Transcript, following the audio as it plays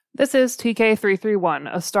This is TK331,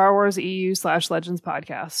 a Star Wars EU/Legends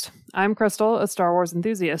podcast. I'm Crystal, a Star Wars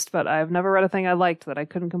enthusiast, but I've never read a thing I liked that I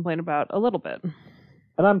couldn't complain about a little bit.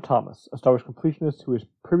 And I'm Thomas, a Star Wars completionist who has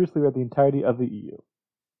previously read the entirety of the EU.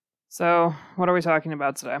 So, what are we talking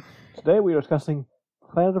about today? Today we are discussing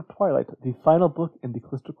Planet of Twilight, the final book in the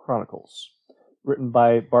Callisto Chronicles, written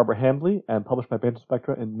by Barbara Hambly and published by Bantam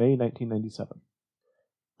Spectra in May 1997.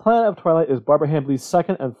 Planet of Twilight is Barbara Hambly's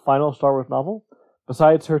second and final Star Wars novel.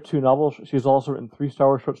 Besides her two novels, she's also written 3 Star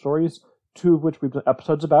Wars short stories, 2 of which we've done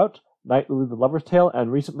episodes about, Night Lily the Lover's Tale, and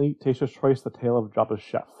recently Taster's Choice, The Tale of Jabba's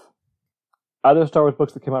Chef. Other Star Wars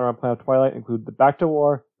books that came out around Planet of Twilight include The Back to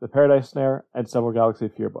War, The Paradise Snare, and several Galaxy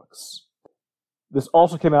of Fear books. This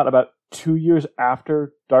also came out about 2 years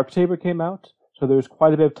after Darksaber came out, so there's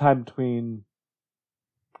quite a bit of time in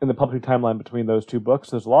the publishing timeline between those 2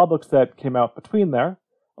 books. There's a lot of books that came out between there,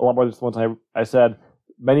 a lot more than the ones I said,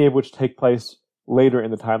 many of which take place later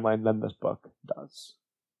in the timeline than this book does.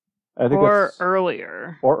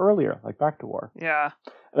 Earlier. Or earlier, like Back to War. Yeah.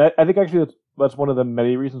 And I think actually that's one of the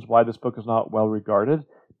many reasons why this book is not well regarded,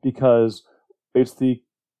 because it's the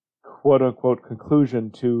quote-unquote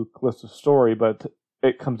conclusion to Callisto's story, but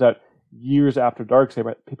it comes out years after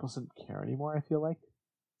Darksaber. People shouldn't care anymore, I feel like.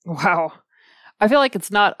 Wow. I feel like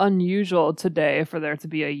it's not unusual today for there to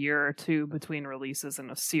be a year or 2 between releases in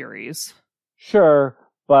a series. Sure,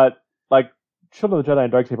 but like Children of the Jedi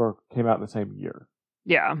and Darksaber came out in the same year.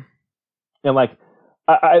 Yeah. And like,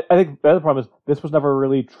 I think the other problem is this was never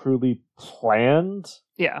really truly planned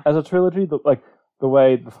as a trilogy. The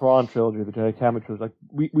way the Thrawn trilogy, the Jedi Academy trilogy,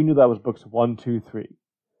 like we knew that was books 1, 2, 3.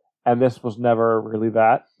 And this was never really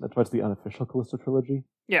that. That's why it's the unofficial Callisto trilogy.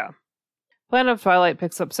 Yeah. Planet of Twilight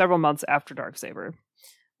picks up several months after Darksaber.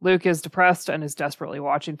 Luke is depressed and is desperately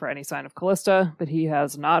watching for any sign of Callista, but he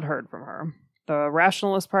has not heard from her. The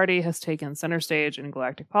Rationalist Party has taken center stage in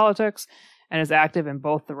galactic politics and is active in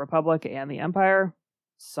both the Republic and the Empire.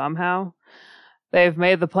 Somehow. They've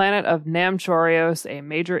made the planet of Nam Chorios a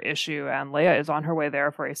major issue, and Leia is on her way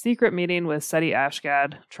there for a secret meeting with Seti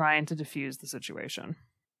Ashgad, trying to defuse the situation.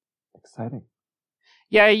 Exciting.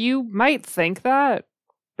 Yeah, you might think that,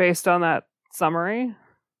 based on that summary,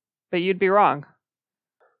 but you'd be wrong.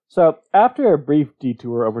 So, after a brief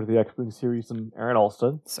detour over to the X-Wing series and Aaron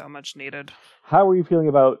Alston... So much needed. How are you feeling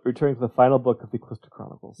about returning to the final book of the Callisto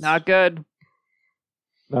Chronicles? Not good.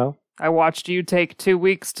 No? I watched you take 2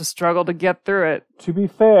 weeks to struggle to get through it. To be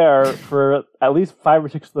fair, for at least 5 or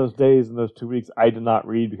 6 of those days in those 2 weeks, I did not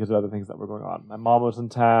read because of other things that were going on. My mom was in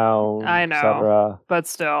town, I know, etc. But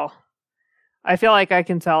still. I feel like I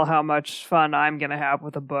can tell how much fun I'm going to have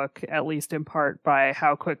with a book, at least in part by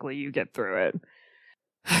how quickly you get through it.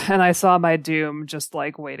 And I saw my doom just,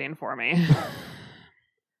 waiting for me.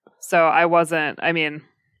 So I wasn't,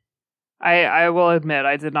 I will admit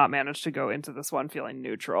I did not manage to go into this one feeling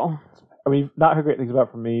neutral. I mean, you've not heard great things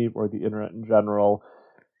about from me or the internet in general.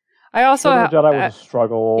 I also... Jedi was a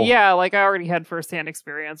struggle. Yeah, I already had firsthand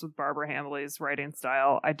experience with Barbara Hambly's writing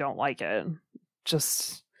style. I don't like it.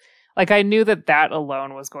 Just... I knew that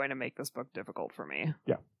alone was going to make this book difficult for me.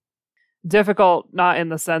 Yeah. Difficult, not in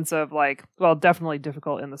the sense of, definitely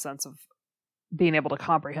difficult in the sense of being able to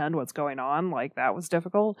comprehend what's going on. That was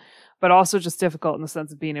difficult. But also just difficult in the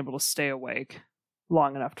sense of being able to stay awake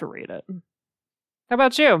long enough to read it. How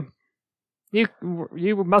about you?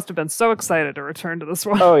 You must have been so excited to return to this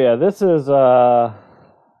one. Oh, yeah. This is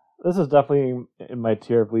definitely in my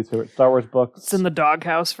tier of least favorite Star Wars books. It's in the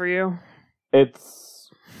doghouse for you?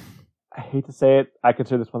 I hate to say it, I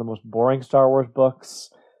consider this one of the most boring Star Wars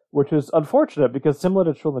books, which is unfortunate because similar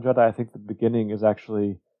to Children of the Jedi, I think the beginning is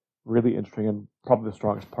actually really interesting and probably the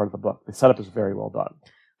strongest part of the book. The setup is very well done.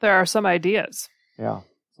 There are some ideas. Yeah,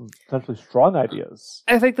 some potentially strong ideas.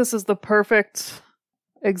 I think this is the perfect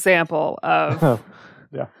example of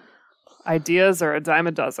yeah. Ideas are a dime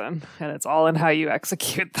a dozen, and it's all in how you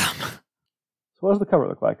execute them. So what does the cover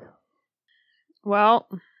look like? Well,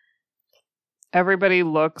 everybody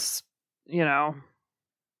looks,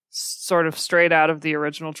 sort of straight out of the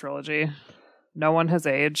original trilogy. No one has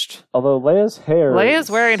aged. Although Leia's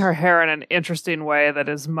wearing her hair in an interesting way that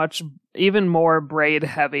is even more braid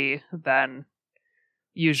heavy than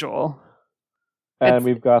usual. And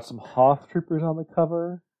we've got some Hoth troopers on the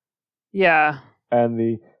cover. Yeah. And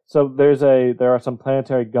there are some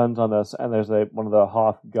planetary guns on this, and there's one of the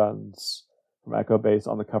Hoth guns from Echo Base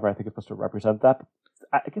on the cover. I think it's supposed to represent that.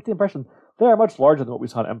 I get the impression they are much larger than what we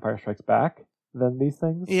saw in Empire Strikes Back than these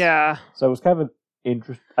things. Yeah. So it was kind of an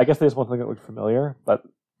interest. I guess they just want something that looked familiar, but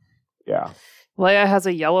yeah. Leia has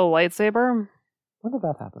a yellow lightsaber. When did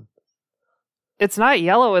that happen? It's not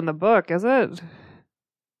yellow in the book, is it?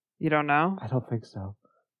 You don't know? I don't think so.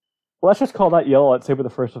 Let's just call that yellow lightsaber the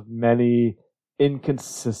first of many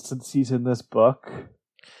inconsistencies in this book.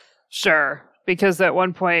 Sure, because at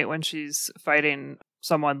one point when she's fighting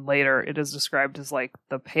someone later, it is described as like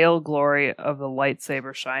the pale glory of the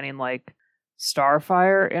lightsaber shining like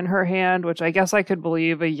starfire in her hand, which I guess I could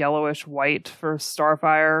believe a yellowish white for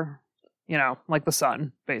starfire, like the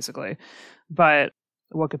sun, basically. But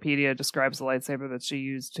Wikipedia describes the lightsaber that she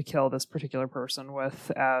used to kill this particular person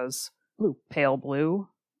with as blue, pale blue.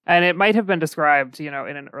 And it might have been described, in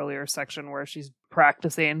an earlier section where she's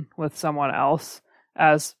practicing with someone else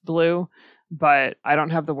as blue. But I don't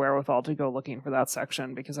have the wherewithal to go looking for that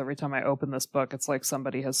section because every time I open this book, it's like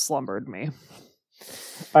somebody has slumbered me.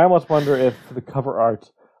 I almost wonder if the cover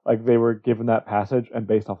art, like they were given that passage and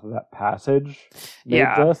based off of that passage made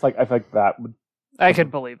this. Like I feel like that would... I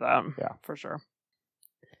could believe that. Yeah. For sure.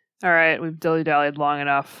 All right, we've dilly-dallied long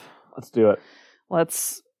enough. Let's do it.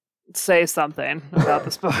 Let's say something about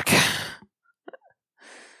this book.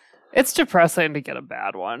 It's depressing to get a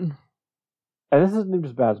bad one. And this isn't even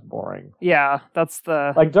as bad as boring. Yeah, that's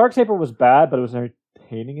the... Like, Darksaber was bad, but it was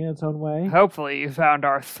entertaining in its own way. Hopefully you found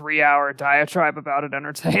our 3-hour diatribe about it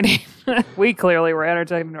entertaining. We clearly were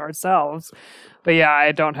entertaining ourselves. But yeah,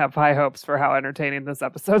 I don't have high hopes for how entertaining this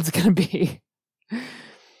episode's going to be.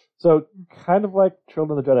 So, kind of like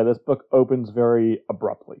Children of the Jedi, this book opens very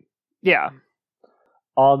abruptly. Yeah.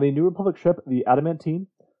 On the New Republic ship, the Adamantine,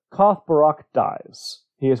 Koth Barak dies.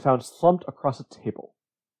 He is found slumped across a table.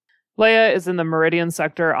 Leia is in the Meridian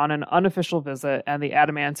sector on an unofficial visit, and the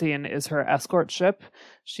Adamantine is her escort ship.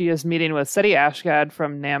 She is meeting with Seti Ashgad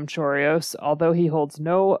from Nam Chorios, although he holds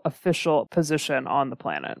no official position on the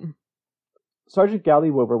planet. Sergeant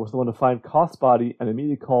Gally Wover was the one to find Koth's body and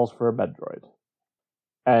immediately calls for a medroid.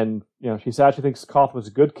 And, she said she thinks Koth was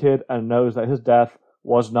a good kid and knows that his death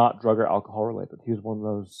was not drug or alcohol related. He was one of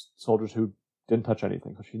those soldiers who didn't touch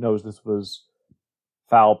anything, so she knows this was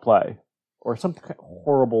foul play. Or some kind of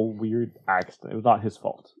horrible, weird accident. It was not his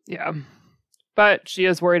fault. Yeah. But she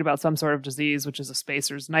is worried about some sort of disease, which is a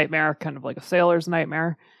spacer's nightmare, kind of like a sailor's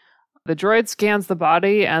nightmare. The droid scans the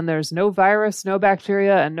body, and there's no virus, no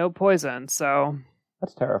bacteria, and no poison, so...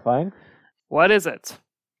 That's terrifying. What is it?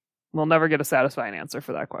 We'll never get a satisfying answer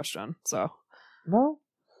for that question, so... No?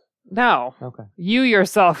 No. Okay. You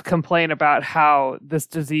yourself complain about how this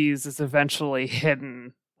disease is eventually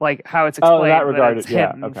hidden. Like, how it's explained that it's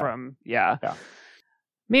hidden from... Yeah.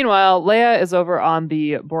 Meanwhile, Leia is over on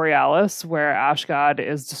the Borealis, where Ashgad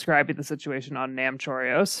is describing the situation on Nam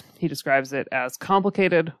Chorios. He describes it as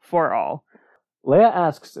complicated for all. Leia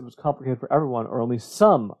asks if it was complicated for everyone or only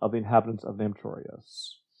some of the inhabitants of Nam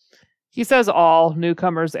Chorios. He says all,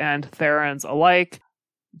 newcomers and Therans alike.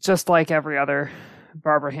 Just like every other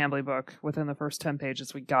Barbara Hambly book, within the first 10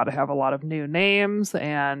 pages, we got to have a lot of new names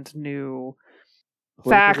and new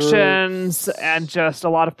factions and just a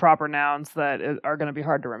lot of proper nouns that are going to be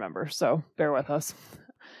hard to remember, so bear with us.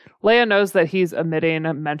 Leia knows that he's omitting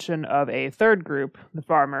mention of a third group, the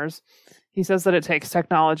farmers. He says that it takes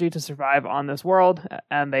technology to survive on this world,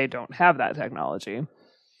 and they don't have that technology.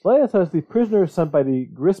 Leia says the prisoners sent by the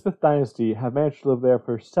Grisbeth dynasty have managed to live there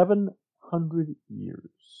for 700 years.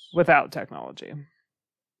 Without technology.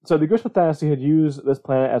 So the Grisbeth dynasty had used this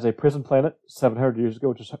planet as a prison planet 700 years ago,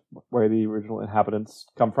 which is where the original inhabitants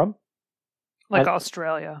come from. Like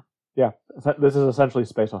Australia. Yeah, this is essentially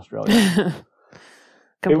Space Australia.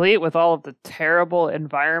 Complete with all of the terrible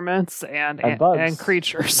environments and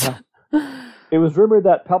creatures. Yeah. It was rumored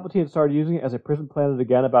that Palpatine started using it as a prison planet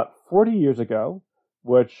again about 40 years ago,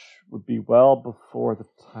 which would be well before the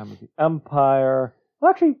time of the Empire. Well,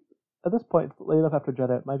 actually, at this point, late enough after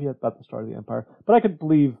Jedi, it might be about the start of the Empire. But I could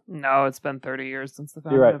believe... No, it's been 30 years since the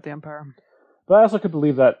founding of the Empire. But I also could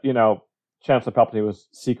believe that, Chancellor Palpatine was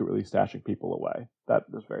secretly stashing people away. That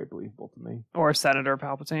was very believable to me. Or Senator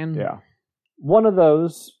Palpatine. Yeah. One of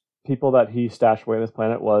those people that he stashed away on this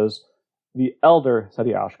planet was the elder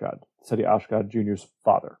Seti Ashgad Jr.'s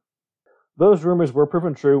father. Those rumors were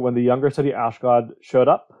proven true when the younger Seti Ashgad showed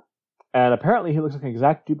up, and apparently he looks like an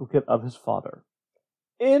exact duplicate of his father.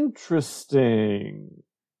 Interesting.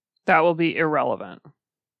 That will be irrelevant.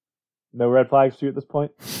 No red flags for you at this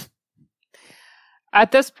point?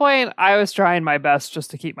 At this point, I was trying my best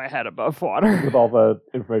just to keep my head above water. With all the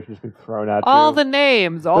information just being thrown at you. All the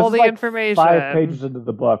names, all the information. 5 pages into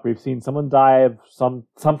the book, we've seen someone die of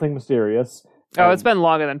something mysterious. Oh, it's been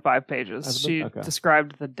longer than 5 pages. She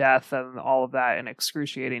described the death and all of that in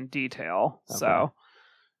excruciating detail. Okay. So,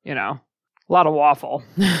 a lot of waffle.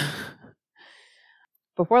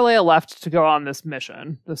 Before Leia left to go on this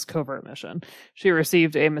mission, this covert mission, she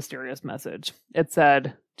received a mysterious message. It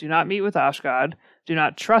said, "Do not meet with Ashgad. Do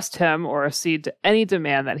not trust him or accede to any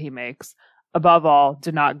demand that he makes. Above all,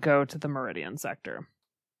 do not go to the Meridian sector.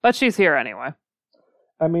 But she's here anyway.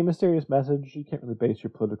 I mean, mysterious message. You can't really base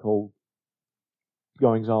your political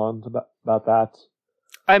goings-on about that.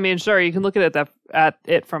 I mean, sure, you can look at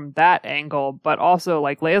it from that angle, but also,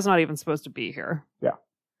 like, Leia's not even supposed to be here. Yeah.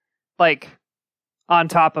 Like, on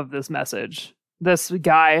top of this message, this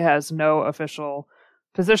guy has no official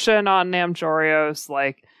position on Nam Jorios.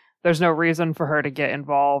 Like, there's no reason for her to get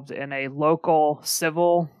involved in a local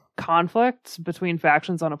civil conflict between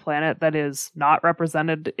factions on a planet that is not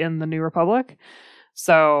represented in the New Republic.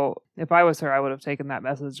 So, if I was her, I would have taken that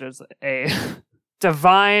message as a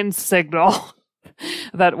divine signal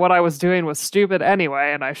that what I was doing was stupid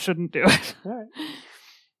anyway, and I shouldn't do it. All right.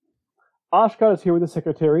 Ashkot is here with a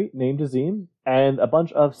secretary named Azim, and a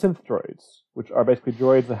bunch of synth droids, which are basically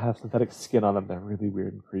droids that have synthetic skin on them. They're really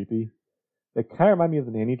weird and creepy. They kind of remind me of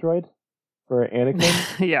the nanny droid for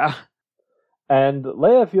Anakin. Yeah. And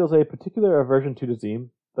Leia feels a particular aversion to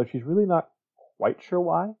Azim, though she's really not quite sure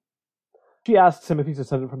why. She asks him if he's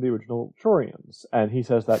descended from the original Chorians, and he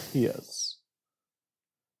says that he is.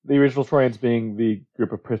 The original Chorians being the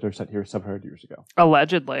group of prisoners sent here 700 years ago.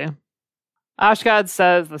 Allegedly. Ashkot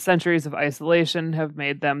says the centuries of isolation have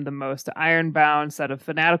made them the most iron-bound set of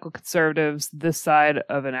fanatical conservatives this side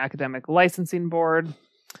of an academic licensing board.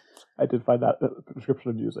 I did find that description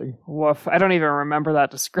amusing. Woof. I don't even remember that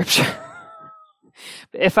description.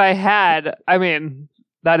 If I had, I mean,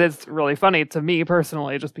 that is really funny to me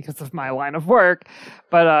personally, just because of my line of work.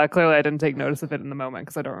 But clearly I didn't take notice of it in the moment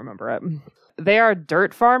because I don't remember it. They are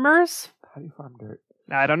dirt farmers. How do you farm dirt?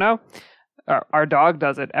 I don't know. Our dog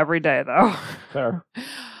does it every day, though. Fair.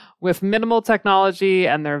 With minimal technology,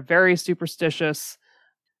 and they're very superstitious.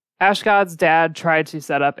 Ashkot's dad tried to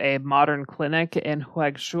set up a modern clinic in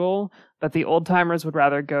Huegshul, but the old-timers would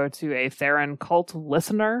rather go to a Theron cult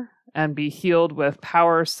listener and be healed with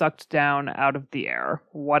power sucked down out of the air,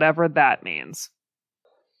 whatever that means.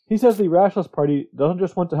 He says the Rationalist Party doesn't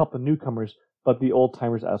just want to help the newcomers, but the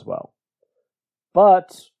old-timers as well.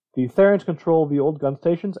 But the Therans control the old gun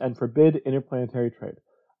stations and forbid interplanetary trade.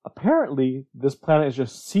 Apparently, this planet is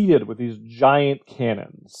just seeded with these giant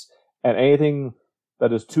cannons, and anything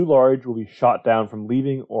that is too large will be shot down from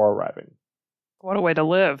leaving or arriving. What a way to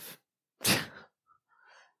live.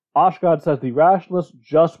 Ashkot says the Rationalists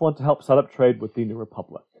just want to help set up trade with the New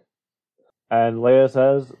Republic. And Leia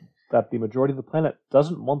says that the majority of the planet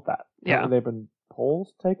doesn't want that. Yeah. Apparently they've been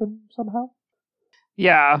polls taken somehow?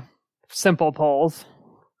 Yeah. Simple polls.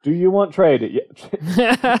 Do you want trade?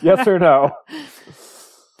 Yes or no?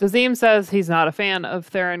 Dazim says he's not a fan of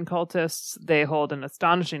Theron cultists. They hold an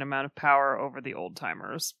astonishing amount of power over the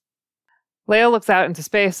old-timers. Leia looks out into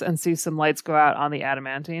space and sees some lights go out on the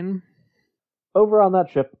Adamantine. Over on that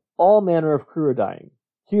ship, all manner of crew are dying.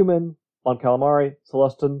 Human, Mon Calamari,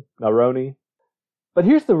 Celestin, Nalroni. But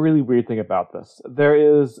here's the really weird thing about this.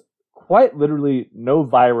 There is quite literally no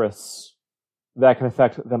virus that can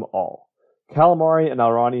affect them all. Calamari and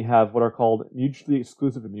Nalrani have what are called mutually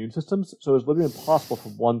exclusive immune systems, so it's literally impossible for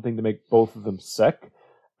one thing to make both of them sick.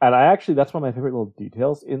 And that's one of my favorite little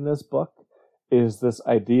details in this book, is this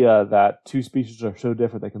idea that two species are so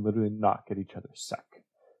different they can literally not get each other sick.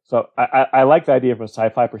 So I like the idea from a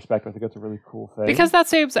sci-fi perspective. I think that's a really cool thing. Because that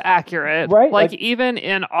seems accurate. Right? Like even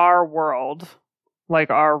in our world, like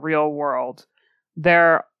our real world,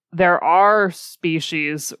 there are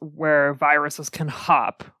species where viruses can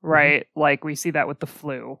hop, right? Mm-hmm. Like we see that with the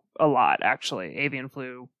flu a lot, actually. Avian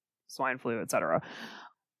flu, swine flu, etc.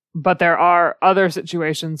 But there are other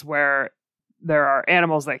situations where there are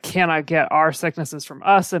animals that cannot get our sicknesses from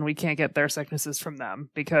us and we can't get their sicknesses from them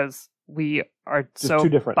because we are just so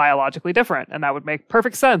biologically different. And that would make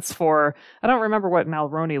perfect sense for, I don't remember what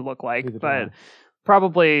Nalroni looked like, but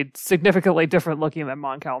probably significantly different looking than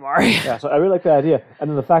Mon Calamari. Yeah, so I really like that idea. And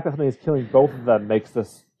then the fact that something is killing both of them makes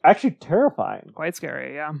this actually terrifying. Quite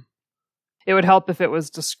scary, yeah. It would help if it was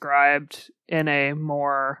described in a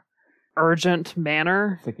more urgent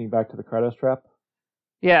manner. Thinking back to the Kratos trap?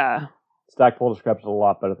 Yeah. Stackpole describes it a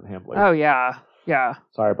lot better than Hambly. Oh, yeah. Yeah.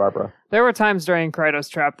 Sorry, Barbara. There were times during Kratos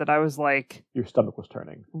Trap that I was like... Your stomach was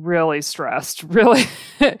turning. Really stressed. Really.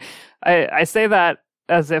 I say that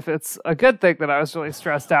as if it's a good thing that I was really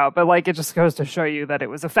stressed out, but like it just goes to show you that it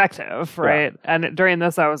was effective, right? Yeah. And during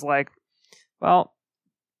this I was like, well,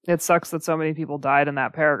 it sucks that so many people died in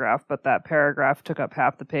that paragraph, but that paragraph took up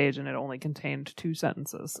half the page and it only contained 2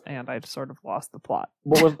 sentences, and I sort of lost the plot.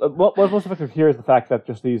 What was most effective here is the fact that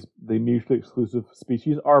just the mutually exclusive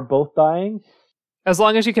species are both dying. As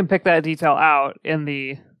long as you can pick that detail out in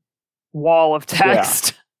the wall of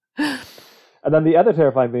text. Yeah. And then the other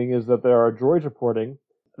terrifying thing is that there are droids reporting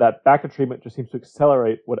that Bacta treatment just seems to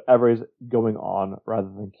accelerate whatever is going on rather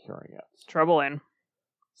than curing it. Troubling.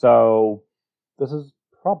 So, this is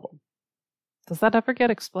a problem. Does that ever get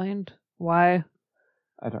explained? Why?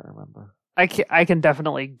 I don't remember. I can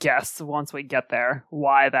definitely guess once we get there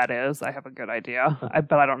why that is. I have a good idea,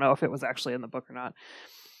 but I don't know if it was actually in the book or not.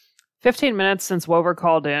 15 minutes since Wover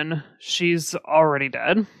called in, she's already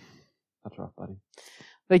dead. That's rough, buddy.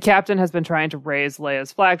 The captain has been trying to raise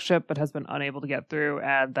Leia's flagship, but has been unable to get through,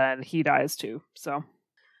 and then he dies too. So,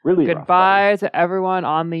 really goodbye to everyone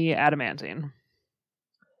on the Adamantine.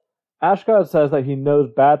 Ashgod says that he knows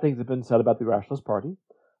bad things have been said about the Rationalist Party,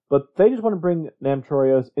 but they just want to bring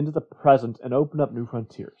Namtorios into the present and open up new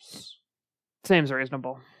frontiers. Seems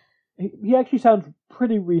reasonable. He actually sounds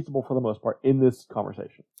pretty reasonable for the most part in this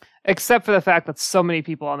conversation. Except for the fact that so many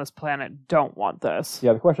people on this planet don't want this.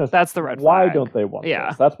 Yeah, the question is, that's the red why flag. Don't they want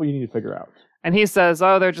this? That's what you need to figure out. And he says,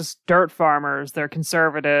 oh, they're just dirt farmers. They're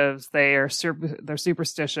conservatives. They're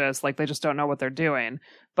superstitious. Like, they just don't know what they're doing.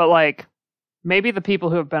 But, like, maybe the people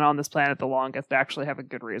who have been on this planet the longest actually have a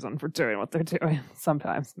good reason for doing what they're doing.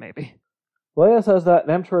 Sometimes, maybe. Leia says that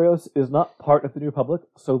Namtorios is not part of the New Republic,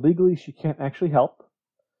 so legally she can't actually help.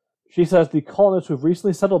 She says the colonists who have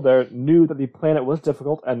recently settled there knew that the planet was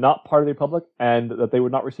difficult and not part of the Republic, and that they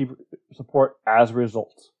would not receive support as a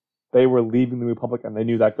result. They were leaving the Republic, and they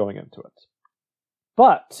knew that going into it.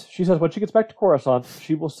 But, she says when she gets back to Coruscant,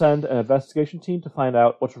 she will send an investigation team to find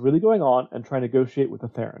out what's really going on and try to negotiate with the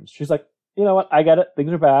Therans. She's like, you know what, I get it,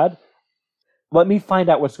 things are bad. Let me find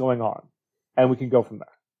out what's going on, and we can go from there.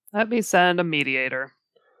 Let me send a mediator.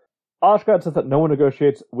 Ashgod says that no one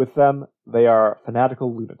negotiates with them. They are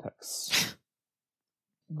fanatical lunatics.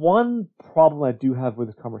 One problem I do have with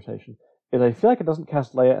this conversation is I feel like it doesn't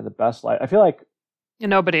cast Leia in the best light. I feel like...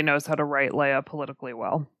 Nobody knows how to write Leia politically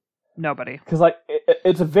well. Nobody. Because, like,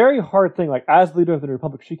 it's a very hard thing. Like, as leader of the New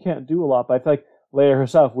Republic, she can't do a lot, but I feel like Leia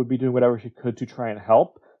herself would be doing whatever she could to try and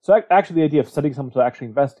help. So, actually, the idea of sending someone to actually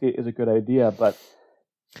investigate is a good idea, but...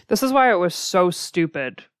 This is why it was so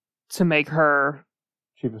stupid to make her...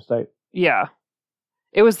 Chief of State. Yeah.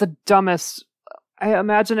 It was the dumbest... I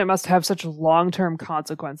imagine it must have such long-term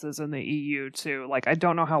consequences in the EU, too. Like, I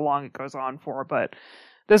don't know how long it goes on for, but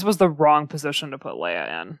this was the wrong position to put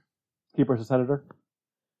Leia in. Keep her as a senator?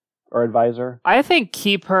 Or advisor? I think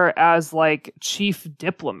keep her as, like, chief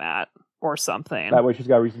diplomat or something. That way she's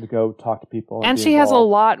got a reason to go talk to people. And she has a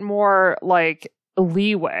lot more, like...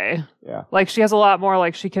 leeway. Yeah. Like, she has a lot more,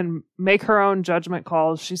 like, she can make her own judgment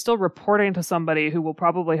calls. She's still reporting to somebody who will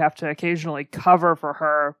probably have to occasionally cover for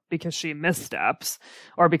her because she missteps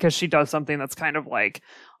or because she does something that's kind of, like,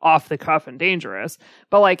 off the cuff and dangerous.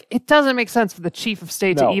 But, like, it doesn't make sense for the chief of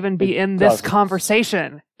state to even be in this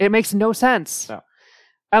conversation. It makes no sense. No.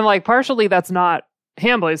 And, like, partially that's not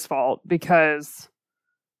Hambly's fault because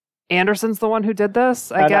Anderson's the one who did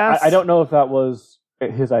this, I guess. I don't know if that was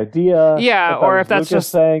his idea. Yeah, or if that's Lucas just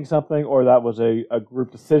saying something, or that was a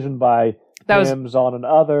group decision by him, Zahn, and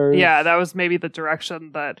others. Yeah, that was maybe the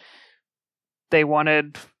direction that they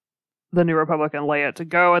wanted the New Republic and Leia to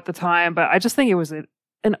go at the time. But I just think it was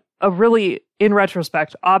a really, in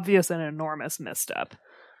retrospect, obvious and enormous misstep.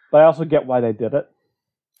 But I also get why they did it.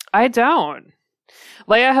 I don't.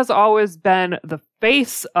 Leia has always been the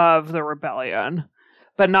face of the rebellion,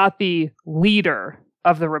 but not the leader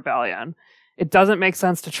of the rebellion. It doesn't make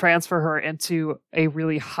sense to transfer her into a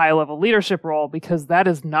really high-level leadership role because that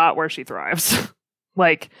is not where she thrives.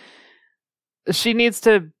 Like, she needs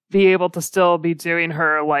to be able to still be doing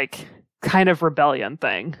her, like, kind of rebellion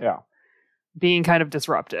thing. Yeah. Being kind of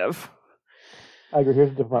disruptive. I agree.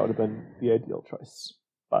 Here's a diplomat would have been the ideal choice,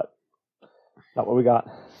 but not what we got.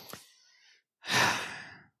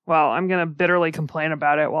 Well, I'm going to bitterly complain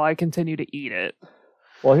about it while I continue to eat it.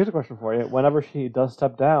 Well, here's a question for you. Whenever she does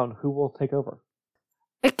step down, who will take over?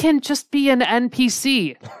 It can just be an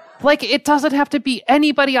NPC. Like, it doesn't have to be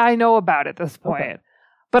anybody I know about at this point. Okay.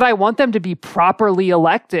 But I want them to be properly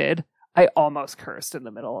elected. I almost cursed in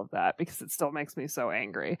the middle of that because it still makes me so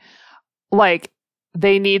angry. Like,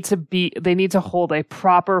 they need to hold a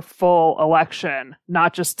proper full election,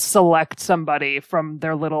 not just select somebody from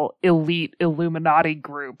their little elite Illuminati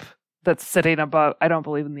group that's sitting above. I don't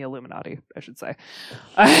believe in the Illuminati, I should say.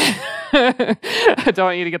 I don't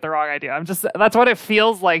want you to get the wrong idea. That's what it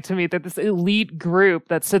feels like to me, that this elite group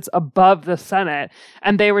that sits above the Senate,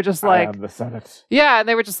 and they were just like, I am the Senate. Yeah, and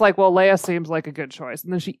they were just like, well, Leia seems like a good choice.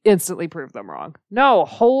 And then she instantly proved them wrong. No,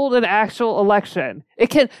 hold an actual election. It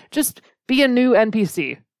can just be a new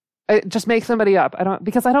NPC. Just make somebody up.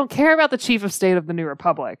 Because I don't care about the chief of state of the New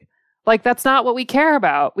Republic. Like, that's not what we care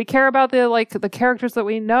about. We care about the characters that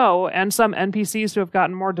we know and some NPCs who have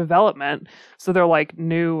gotten more development. So they're like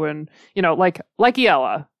new and, like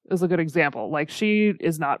Iella is a good example. Like, she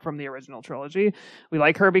is not from the original trilogy. We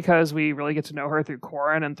like her because we really get to know her through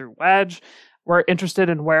Corrin and through Wedge. We're interested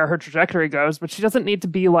in where her trajectory goes, but she doesn't need to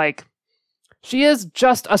be like, she is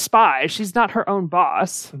just a spy. She's not her own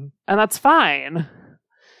boss. Mm-hmm. And that's fine.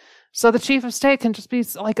 So the chief of state can just be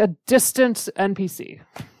like a distant NPC.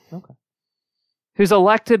 Okay. Who's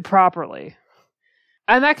elected properly.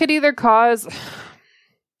 And that could either cause...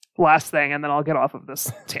 Last thing, and then I'll get off of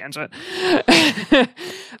this tangent.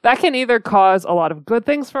 That can either cause a lot of good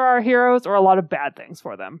things for our heroes or a lot of bad things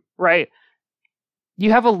for them, right?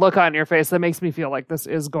 You have a look on your face that makes me feel like this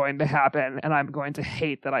is going to happen, and I'm going to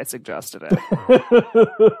hate that I suggested it.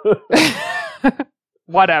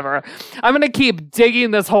 Whatever. I'm going to keep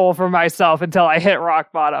digging this hole for myself until I hit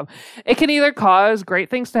rock bottom. It can either cause great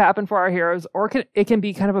things to happen for our heroes, or it can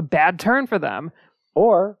be kind of a bad turn for them.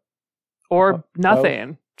 Or nothing.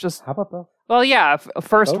 Both. Just how about both? Well, yeah.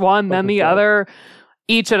 First both? One, then the other,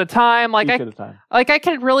 each at a time. Like I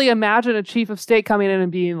can really imagine a chief of state coming in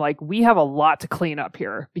and being like, "We have a lot to clean up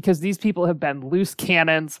here because these people have been loose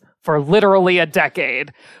cannons for literally a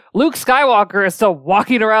decade. Luke Skywalker is still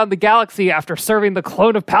walking around the galaxy after serving the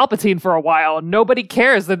clone of Palpatine for a while. Nobody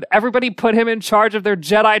cares that everybody put him in charge of their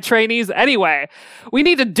Jedi trainees anyway. We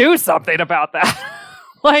need to do something about that."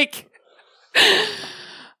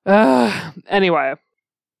 Anyway.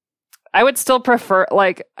 I would still prefer,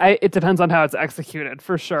 it depends on how it's executed,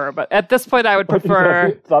 for sure. But at this point, I would prefer...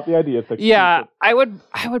 It's not the idea. Yeah, I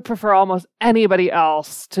would prefer almost anybody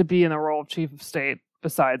else to be in the role of Chief of State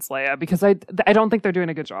besides Leia, because I don't think they're doing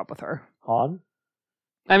a good job with her. Han?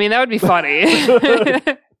 I mean, that would be funny.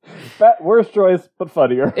 Worst choice, but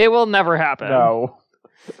funnier. It will never happen. No.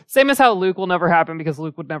 Same as how Luke will never happen, because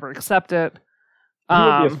Luke would never accept it. It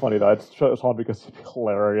would be as funny, though. I'd chose Han because he'd be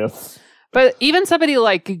hilarious. But even somebody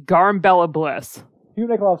like Garm Bella Bliss. He would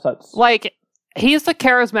make a lot of sense. Like, he's the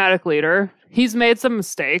charismatic leader. He's made some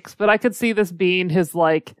mistakes, but I could see this being his,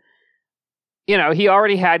 he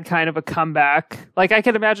already had kind of a comeback. Like, I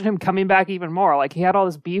could imagine him coming back even more. Like, he had all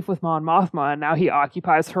this beef with Mon Mothma, and now he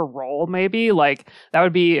occupies her role, maybe. Like, that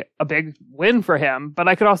would be a big win for him. But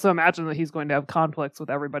I could also imagine that he's going to have conflicts with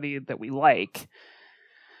everybody that we like.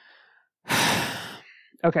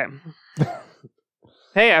 Okay.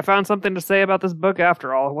 Hey, I found something to say about this book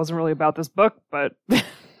after all. It wasn't really about this book, but...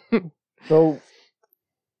 So,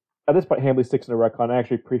 at this point, Hambly sticks in a retcon. I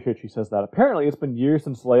actually appreciate she says that. Apparently, it's been years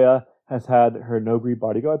since Leia has had her Noghri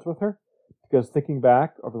bodyguards with her, because thinking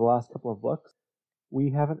back over the last couple of books,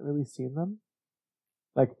 we haven't really seen them.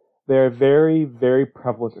 Like, they're very, very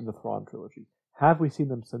prevalent in the Thrawn trilogy. Have we seen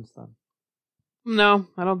them since then? No,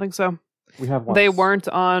 I don't think so. We have once. They weren't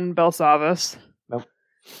on Belsavis. Nope.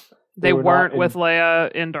 They weren't with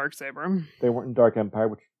Leia in Darksaber. They weren't in Dark Empire,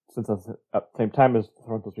 which, since that's at the same time as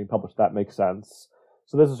Thrawn was being published, that makes sense.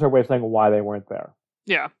 So this is her way of saying why they weren't there.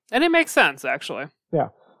 Yeah, and it makes sense, actually. Yeah.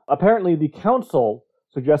 Apparently, the Council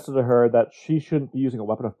suggested to her that she shouldn't be using a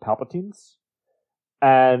weapon of Palpatine's.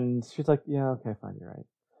 And she's like, yeah, okay, fine, you're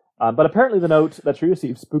right. But apparently the note that she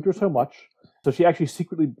received spooked her so much, so she actually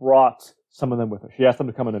secretly brought some of them with her. She asked them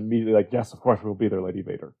to come in immediately, like, yes, of course, we'll be there, Lady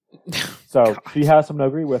Vader. So she has some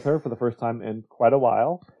Noghri with her for the first time in quite a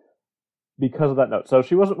while because of that note. So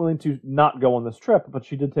she wasn't willing to not go on this trip, but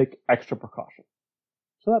she did take extra precaution.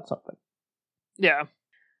 So that's something. Yeah.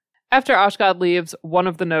 After Ashgad leaves, one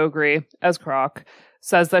of the Noghri, Escroc,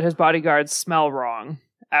 says that his bodyguards smell wrong.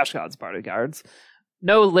 Ashgad's bodyguards.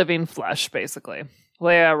 No living flesh, basically.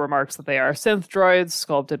 Leia remarks that they are synth droids,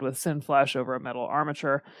 sculpted with synth flesh over a metal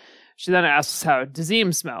armature. She then asks how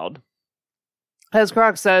Dazim smelled.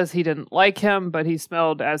 Escroc says he didn't like him, but he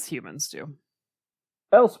smelled as humans do.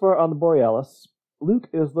 Elsewhere on the Borealis, Luke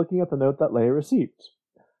is looking at the note that Leia received.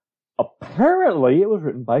 Apparently, it was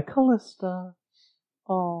written by Callista.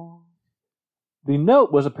 Aww. The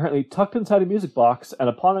note was apparently tucked inside a music box, and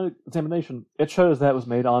upon examination, it shows that it was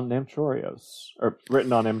made on Namchorios, or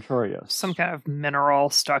written on Namchorios. Some kind of mineral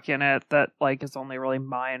stuck in it that, is only really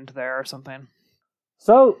mined there or something.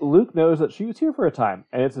 So, Luke knows that she was here for a time,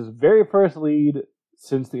 and it's his very first lead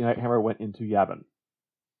since the Night Hammer went into Yavin.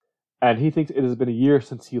 And he thinks it has been a year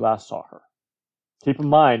since he last saw her. Keep in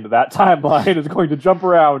mind, that timeline is going to jump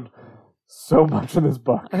around so much in this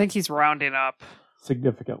book. I think he's rounding up.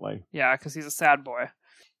 Significantly. Yeah, because he's a sad boy.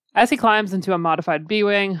 As he climbs into a modified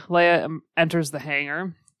B-Wing, Leia enters the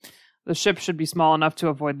hangar. The ship should be small enough to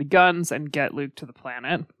avoid the guns and get Luke to the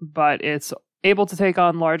planet, but it's able to take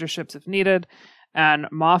on larger ships if needed, and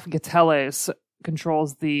Moff Gateles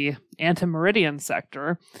controls the Antimeridian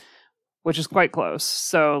sector, which is quite close.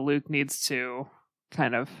 So Luke needs to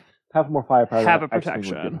kind of Have more firepower. have a than X-Wing would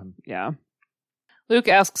give protection. him. Yeah. Luke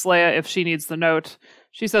asks Leia if she needs the note.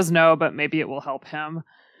 She says no, but maybe it will help him.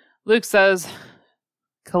 Luke says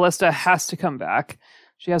Callista has to come back.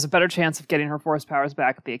 She has a better chance of getting her force powers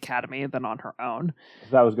back at the Academy than on her own.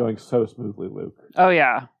 That was going so smoothly, Luke. Oh,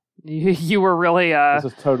 yeah. You were really...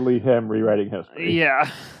 This is totally him rewriting history.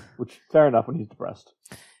 Yeah. Which, fair enough when he's depressed.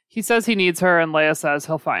 He says he needs her, and Leia says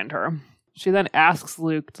he'll find her. She then asks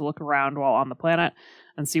Luke to look around while on the planet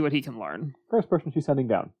and see what he can learn. First person she's sending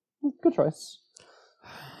down. Good choice.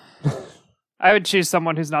 I would choose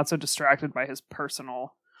someone who's not so distracted by his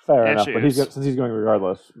personal Fair issues. enough, but since he's going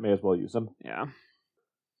regardless, may as well use him. Yeah.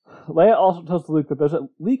 Leia also tells Luke that there's a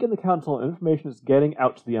leak in the Council and information is getting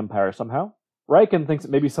out to the Empire somehow. Riken thinks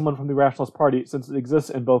it may be someone from the Rationalist Party since it exists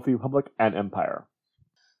in both the Republic and Empire.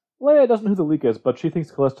 Leia doesn't know who the leak is, but she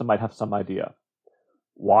thinks Callista might have some idea.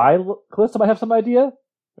 Why Callista might have some idea?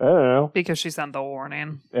 I don't know. Because she sent the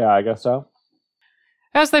warning. Yeah, I guess so.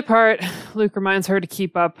 As they part, Luke reminds her to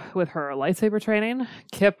keep up with her lightsaber training.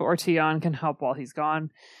 Kip or Tion can help while he's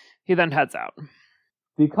gone. He then heads out.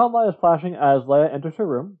 The comm light is flashing as Leia enters her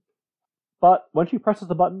room, but when she presses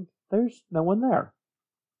the button, there's no one there.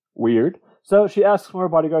 Weird. So she asks one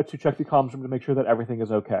of her bodyguards to check the comms room to make sure that everything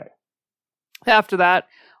is okay. After that,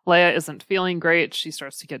 Leia isn't feeling great. She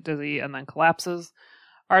starts to get dizzy and then collapses.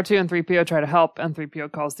 R2 and 3PO try to help, and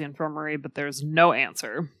 3PO calls the infirmary, but there's no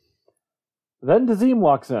answer. Then Dazim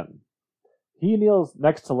walks in. He kneels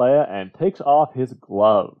next to Leia and takes off his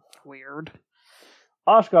glove. Weird.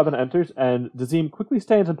 Oshkosh then enters, and Dazim quickly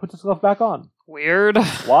stands and puts his glove back on. Weird.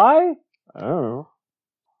 Why? I don't know.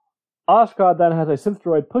 Oshkosh then has a synth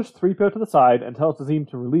droid push 3PO to the side and tells Dazim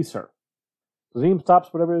to release her. Dazim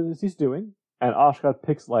stops whatever it is he's doing, and Oshkosh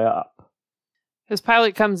picks Leia up. His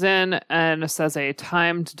pilot comes in and says a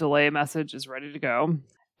timed delay message is ready to go.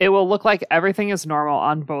 It will look like everything is normal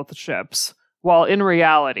on both ships, while in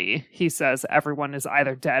reality, he says everyone is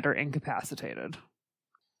either dead or incapacitated.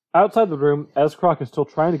 Outside the room, Ezcroc is still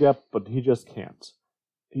trying to get up, but he just can't.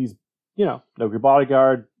 He's, no good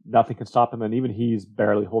bodyguard, nothing can stop him, and even he's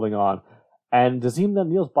barely holding on. And Dazim then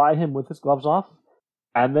kneels by him with his gloves off,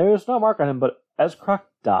 and there's no mark on him, but Ezcroc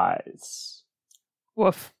dies.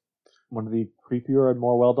 Woof. One of the creepier and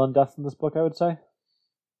more well-done deaths in this book, I would say.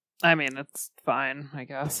 I mean, it's fine, I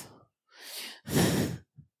guess.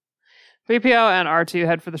 3PO and R2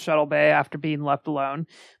 head for the shuttle bay after being left alone.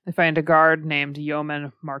 They find a guard named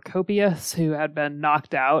Yeoman Marcopius who had been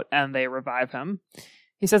knocked out, and they revive him.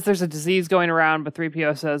 He says there's a disease going around, but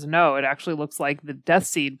 3PO says no, it actually looks like the Death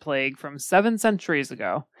Seed plague from 7 centuries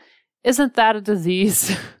ago. Isn't that a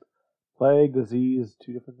disease? Plague, disease,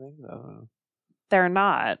 two different things? I don't know. They're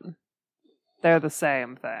not. They're the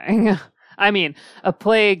same thing. I mean, a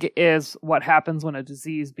plague is what happens when a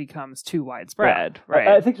disease becomes too widespread, right?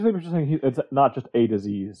 I think maybe just saying it's not just a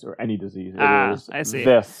disease or any disease. It is I see.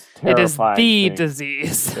 This terrifying It is the thing.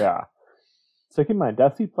 disease. Yeah. So keep in mind,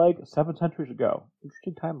 Death Seed Plague, 7 centuries ago.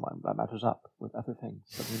 Interesting timeline that matches up with other things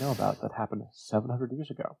that we know about that happened 700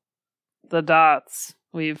 years ago. The dots.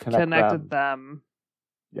 We've Connect connected them.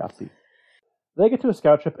 Yahtzee. They get to a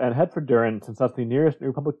scout ship and head for Durin, since that's the nearest New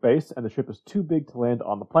Republic base, and the ship is too big to land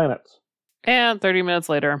on the planet. And 30 minutes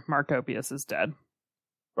later, Marcopius is dead.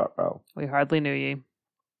 Ruh-roh. We hardly knew ye.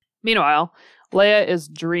 Meanwhile, Leia is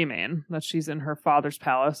dreaming that she's in her father's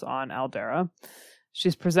palace on Aldera.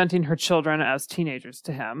 She's presenting her children as teenagers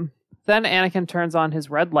to him. Then Anakin turns on his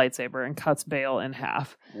red lightsaber and cuts Bail in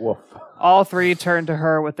half. Woof. All three turn to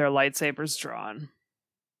her with their lightsabers drawn.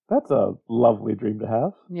 That's a lovely dream to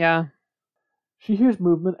have. Yeah. She hears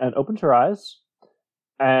movement and opens her eyes,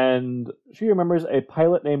 and she remembers a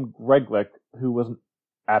pilot named Greglik who was an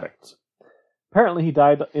addict. Apparently he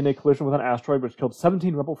died in a collision with an asteroid which killed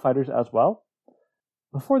 17 rebel fighters as well.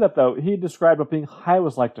 Before that, though, he described what being high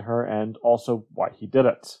was like to her and also why he did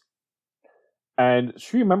it. And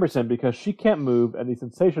she remembers him because she can't move, and the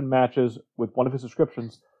sensation matches with one of his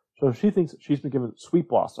descriptions, so she thinks she's been given Sweet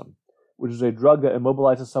Blossom, which is a drug that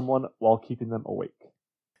immobilizes someone while keeping them awake.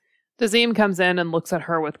 Dazim comes in and looks at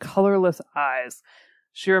her with colorless eyes.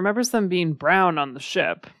 She remembers them being brown on the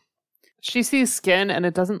ship. She sees skin, and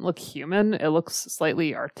it doesn't look human. It looks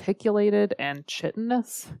slightly articulated and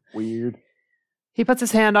chitinous. Weird. He puts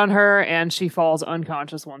his hand on her, and she falls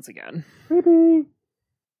unconscious once again. Creepy.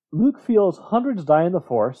 Luke feels hundreds die in the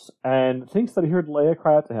Force, and thinks that he heard Leia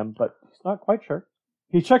cry out to him, but he's not quite sure.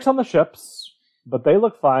 He checks on the ships, but they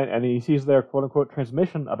look fine, and he sees their quote-unquote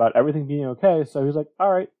transmission about everything being okay, so he's like,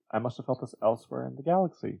 alright, I must have felt this elsewhere in the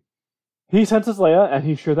galaxy. He senses Leia, and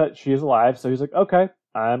he's sure that she is alive, so he's like, okay,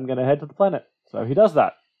 I'm gonna head to the planet. So he does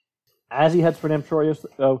that. As he heads for Namtorius,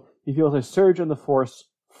 though, he feels a surge in the Force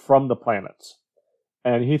from the planet.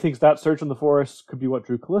 And he thinks that surge in the Force could be what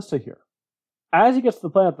drew Callista here. As he gets to the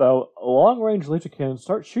planet, though, long-range laser cannons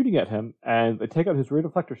start shooting at him, and they take out his rear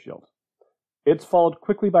deflector shield. It's followed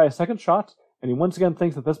quickly by a second shot, and he once again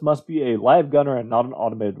thinks that this must be a live gunner and not an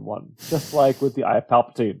automated one. Just like with the Eye of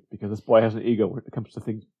Palpatine, because this boy has an ego when it comes to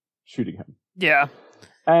things shooting him. Yeah.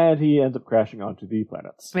 And he ends up crashing onto the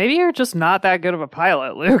planets. Maybe you're just not that good of a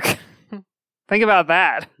pilot, Luke. Think about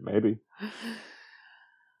that. Maybe.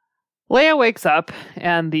 Leia wakes up,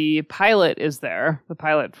 and the pilot is there. The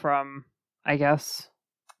pilot from, I guess,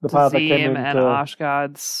 The pilot that came Zim into... and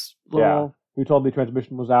Oshgod's little... who told the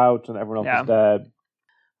transmission was out and everyone else was dead.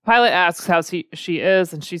 Pilot asks how she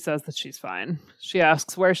is, and she says that she's fine. She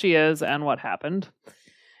asks where she is and what happened.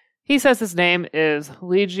 He says his name is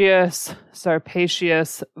Legius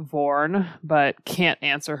Sarpatius Vorn, but can't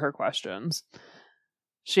answer her questions.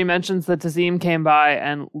 She mentions that Tazim came by,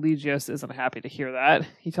 and Legius isn't happy to hear that.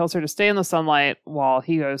 He tells her to stay in the sunlight while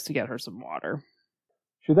he goes to get her some water.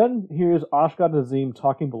 She then hears Oshkod and Tazim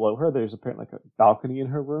talking below her. There's apparently like a balcony in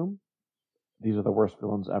her room. These are the worst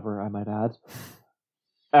villains ever, I might add.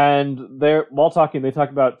 And while talking, they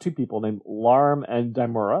talk about two people named Larm and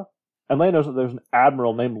Daimura. And Leia knows that there's an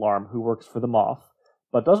admiral named Larm who works for the Moff,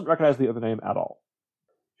 but doesn't recognize the other name at all.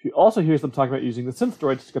 She also hears them talking about using the synth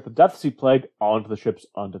droids to get the Death Sea plague onto the ships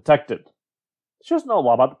undetected. She doesn't know a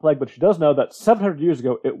lot about the plague, but she does know that 700 years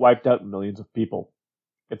ago it wiped out millions of people.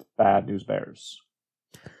 It's bad news bears.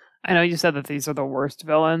 I know you said that these are the worst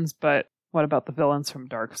villains, but what about the villains from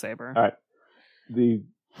Darksaber? All right. The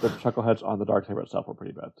chuckleheads on the Darksaber itself were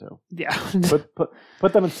pretty bad too. Yeah.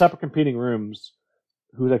 put them in separate competing rooms.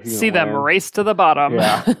 Who's actually see them race to the bottom?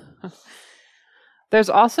 Yeah. There's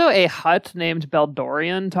also a Hutt named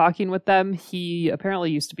Beldorian talking with them. He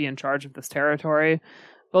apparently used to be in charge of this territory.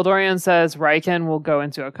 Beldorian says Riken will go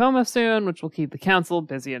into a coma soon, which will keep the council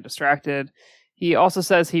busy and distracted. He also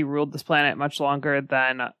says he ruled this planet much longer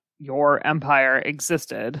than your empire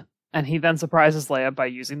existed, and he then surprises Leia by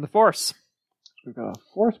using the Force. We've got a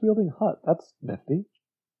Force-wielding Hutt. That's nifty.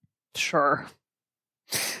 Sure.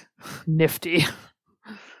 Nifty.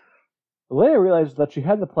 Leia realizes that she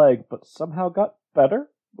had the plague, but somehow got better,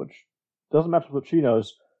 which doesn't match with what she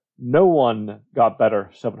knows. No one got better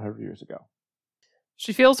 700 years ago.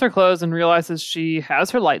 She feels her clothes and realizes she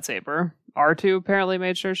has her lightsaber. R2 apparently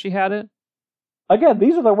made sure she had it. Again,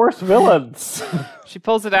 these are the worst villains. She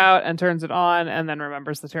pulls it out and turns it on, and then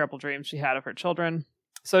remembers the terrible dreams she had of her children.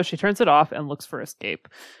 So she turns it off and looks for escape,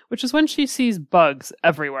 which is when she sees bugs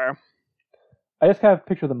everywhere. I just kind of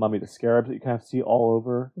picture the mummy, the scarabs that you kind of see all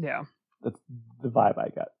over. Yeah. That's the vibe I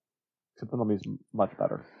get. Except the mummy's much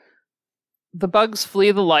better. The bugs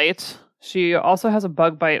flee the light. She also has a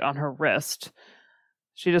bug bite on her wrist.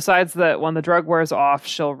 She decides that when the drug wears off,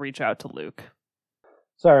 she'll reach out to Luke.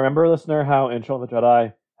 So remember, listener, how in Shaun of the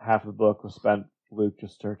Jedi, half of the book was spent Luke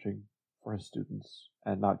just searching for his students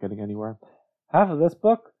and not getting anywhere? Half of this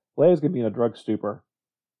book, Leia's going to be in a drug stupor,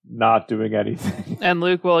 not doing anything. And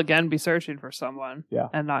Luke will again be searching for someone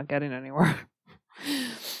and not getting anywhere.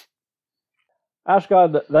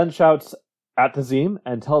 Ashgod then shouts at Tazim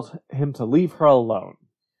and tells him to leave her alone.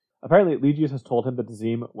 Apparently, Legius has told him that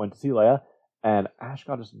Tazim went to see Leia, and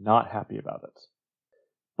Ashgod is not happy about it.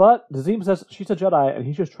 But Tazim says she's a Jedi, and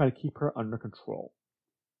he's just trying to keep her under control.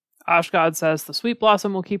 Ashgod says the Sweet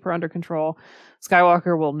Blossom will keep her under control.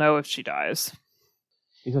 Skywalker will know if she dies.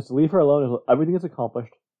 He says to leave her alone until everything is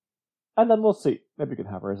accomplished, and then we'll see. Maybe we can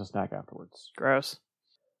have her as a snack afterwards. Gross.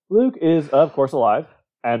 Luke is, of course, alive,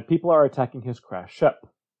 and people are attacking his crashed ship.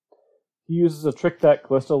 He uses a trick that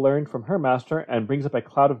Callista learned from her master and brings up a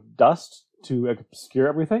cloud of dust to obscure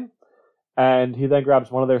everything, and he then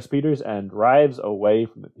grabs one of their speeders and drives away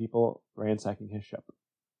from the people ransacking his ship.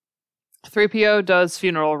 3PO does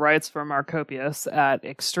funeral rites for Marcopius at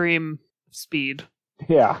extreme speed.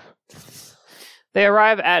 Yeah. They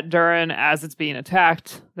arrive at Durin as it's being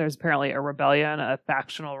attacked. There's apparently a rebellion, a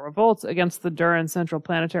factional revolt against the Durin Central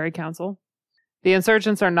Planetary Council. The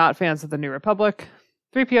insurgents are not fans of the New Republic.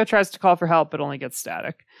 3PO tries to call for help, but only gets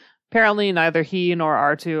static. Apparently, neither he nor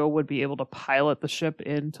R2 would be able to pilot the ship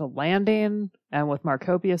into landing, and with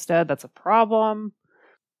Marcopius dead, that's a problem.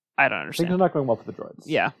 I don't understand. Things are not going well for the droids.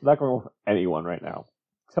 Yeah. Not going well for anyone right now.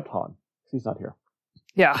 Except Han. He's not here.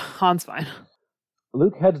 Yeah, Han's fine.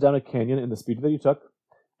 Luke heads down a canyon in the speeder that he took,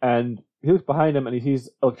 and he looks behind him and he sees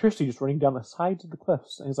electricity just running down the sides of the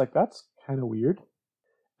cliffs. And he's like, that's kind of weird.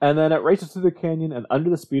 And then it races through the canyon and under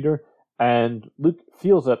the speeder, and Luke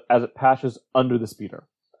feels it as it passes under the speeder.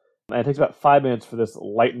 And it takes about 5 minutes for this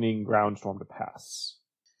lightning ground storm to pass.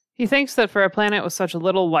 He thinks that for a planet with such a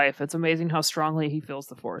little life, it's amazing how strongly he feels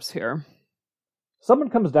the Force here.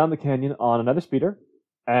 Someone comes down the canyon on another speeder,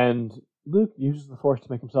 and Luke uses the Force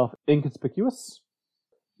to make himself inconspicuous.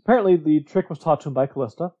 Apparently, the trick was taught to him by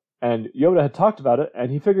Callista, and Yoda had talked about it,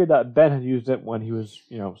 and he figured that Ben had used it when he was,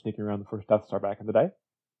 sneaking around the first Death Star back in the day.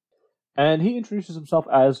 And he introduces himself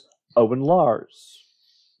as Owen Lars.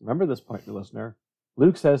 Remember this point, dear listener.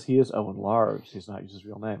 Luke says he is Owen Lars. He's not used his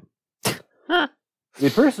real name. The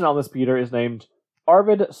person on the speeder is named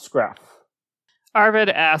Arvid Scraff. Arvid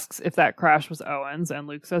asks if that crash was Owen's, and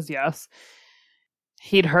Luke says yes.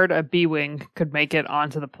 He'd heard a B-Wing could make it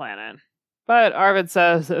onto the planet. But Arvid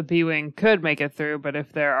says a B-Wing could make it through, but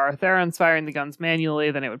if there are Therans firing the guns manually,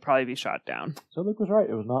 then it would probably be shot down. So Luke was right.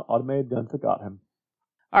 It was not automated guns that got him.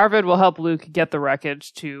 Arvid will help Luke get the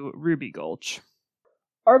wreckage to Ruby Gulch.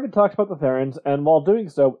 Arvid talks about the Therans, and while doing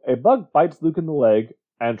so, a bug bites Luke in the leg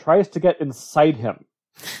and tries to get inside him.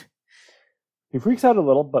 He freaks out a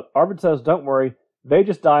little, but Arvid says, don't worry, they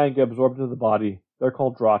just die and get absorbed into the body. They're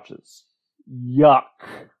called Drotches. Yuck.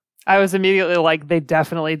 I was immediately like, they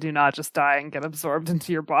definitely do not just die and get absorbed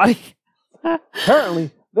into your body.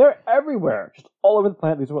 Apparently, they're everywhere, just all over the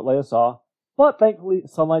planet. These are what Leia saw. But thankfully,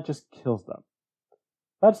 sunlight just kills them.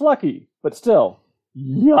 That's lucky, but still,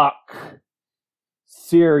 yuck.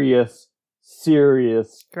 Serious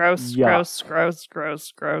Gross, yuck.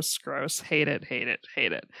 gross. Hate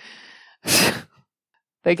it.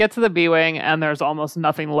 They get to the B-Wing, and there's almost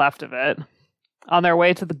nothing left of it. On their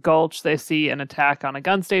way to the Gulch, they see an attack on a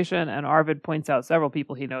gun station, and Arvid points out several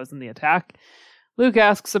people he knows in the attack. Luke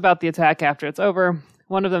asks about the attack after it's over.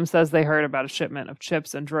 One of them says they heard about a shipment of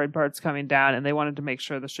chips and droid parts coming down, and they wanted to make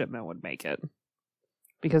sure the shipment would make it.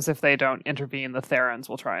 Because if they don't intervene, the Therans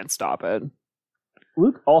will try and stop it.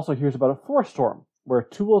 Luke also hears about a force storm, where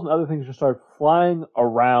tools and other things just start flying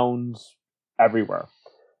around everywhere.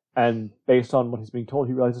 And based on what he's being told,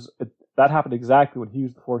 he realizes that happened exactly when he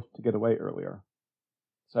used the Force to get away earlier.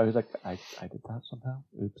 So he's like, I did that somehow?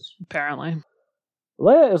 Oops. Apparently.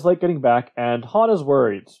 Leia is late getting back, and Han is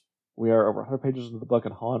worried. We are over 100 pages into the book,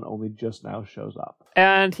 and Han only just now shows up.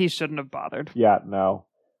 And he shouldn't have bothered. Yeah, no.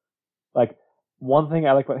 Like, one thing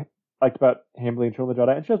I liked about Hambly and Children of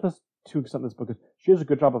the Jedi, and she has this to an extent in this book, is she does a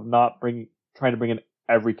good job of not trying to bring in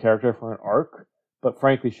every character for an arc, but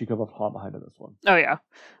frankly, she could have left Han behind in this one. Oh, yeah.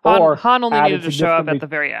 Or Han only needed to show up at the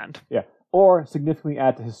very end. Yeah, or significantly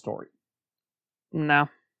add to his story. No.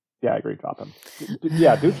 Yeah, I agree, drop him.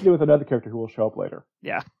 Yeah, do what you do with another character who will show up later.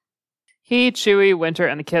 Yeah. He, Chewie, Winter,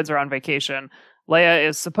 and the kids are on vacation. Leia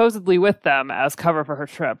is supposedly with them as cover for her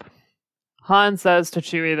trip. Han says to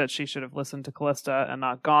Chewie that she should have listened to Callista and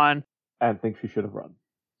not gone. And thinks she should have run.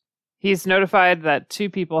 He's notified that 2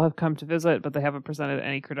 people have come to visit, but they haven't presented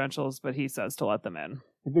any credentials, but he says to let them in.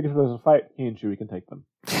 He figures if there's a fight, he and Chewie can take them.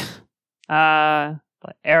 The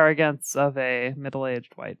arrogance of a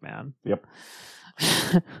middle-aged white man. Yep.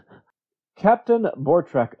 Captain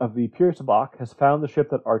Bortrek of the Pure Sabacc has found the ship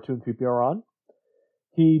that R2 and 3PO are on.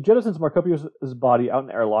 He jettisons Markopios' body out in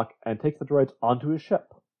the airlock and takes the droids onto his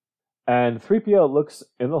ship. And 3PO looks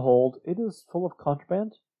in the hold. It is full of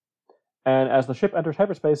contraband. And as the ship enters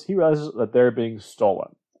hyperspace, he realizes that they're being stolen.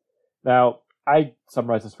 Now, I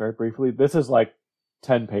summarize this very briefly. This is like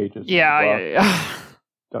 10 pages. Yeah.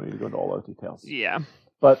 Don't need to go into all those details. Yeah.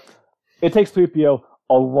 But it takes 3PO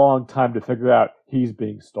a long time to figure out he's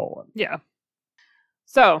being stolen. Yeah.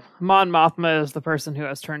 So, Mon Mothma is the person who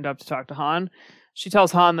has turned up to talk to Han. She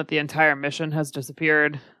tells Han that the entire mission has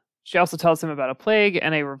disappeared. She also tells him about a plague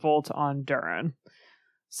and a revolt on Durin.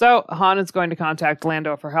 So, Han is going to contact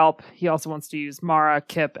Lando for help. He also wants to use Mara,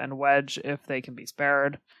 Kip, and Wedge if they can be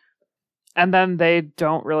spared. And then they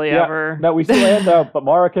don't really ever... No, we see Lando, but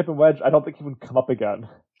Mara, Kip, and Wedge, I don't think even come up again.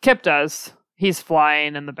 Kip does. He's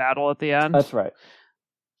flying in the battle at the end. That's right.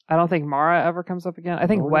 I don't think Mara ever comes up again. I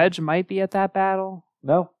think Wedge might be at that battle.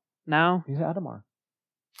 No. No? He's at Adamar.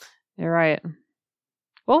 You're right.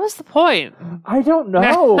 What was the point? I don't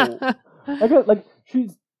know.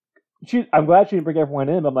 I'm glad she didn't bring everyone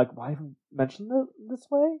in, but I'm like, why even mention them this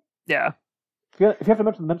way? Yeah. If you have to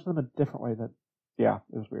mention them a different way, then yeah,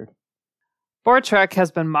 it was weird. Bortrek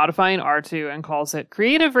has been modifying R2 and calls it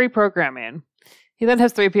creative reprogramming. He then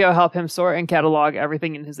has 3PO help him sort and catalog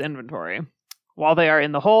everything in his inventory. While they are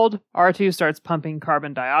in the hold, R2 starts pumping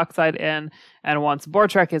carbon dioxide in, and once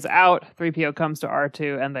Bortrek is out, 3PO comes to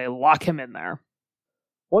R2 and they lock him in there.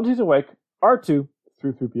 Once he's awake, R2,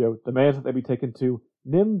 through 3PO, demands that they be taken to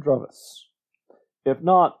Nim Drovis. If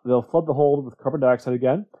not, they'll flood the hold with carbon dioxide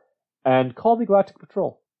again and call the Galactic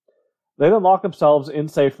Patrol. They then lock themselves in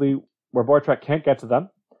safely where Bortrek can't get to them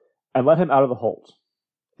and let him out of the hold.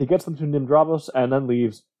 He gets them to Nimdravos and then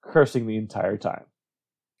leaves, cursing the entire time.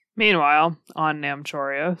 Meanwhile, on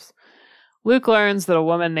Namchorios, Luke learns that a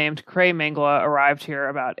woman named Cray Mangla arrived here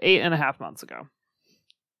about 8.5 months ago.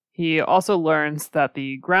 He also learns that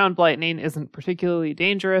the ground lightning isn't particularly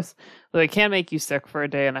dangerous, though it can make you sick for a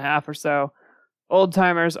day and a half or so.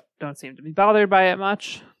 Old-timers don't seem to be bothered by it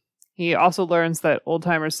much. He also learns that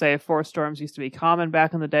old-timers say forest storms used to be common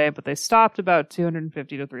back in the day, but they stopped about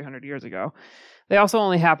 250 to 300 years ago. They also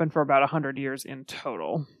only happened for about 100 years in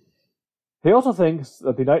total. He also thinks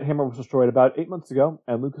that the Night Hammer was destroyed about 8 months ago,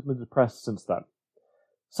 and Luke has been depressed since then.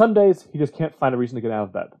 Some days, he just can't find a reason to get out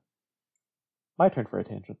of bed. My turn for a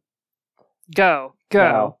tangent. Go.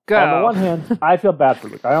 On the one hand, I feel bad for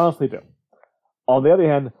Luke. I honestly do. On the other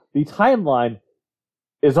hand, the timeline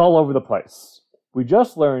is all over the place. We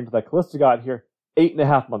just learned that Callista got here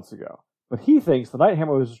 8.5 months ago, but he thinks the Night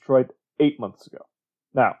Hammer was destroyed 8 months ago.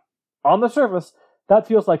 Now, on the surface, that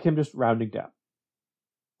feels like him just rounding down.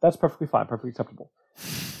 That's perfectly fine, perfectly acceptable.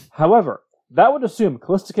 However, that would assume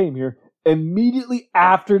Callista came here immediately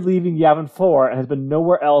after leaving Yavin 4 and has been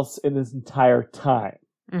nowhere else in this entire time.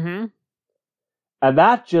 Mm-hmm. And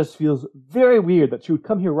that just feels very weird that she would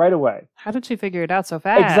come here right away. How did she figure it out so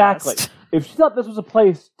fast? Exactly. If she thought this was a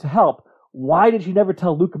place to help, why did she never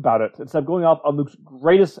tell Luke about it instead of going off on Luke's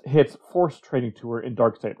greatest hits force training tour in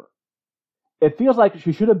Darksaber? It feels like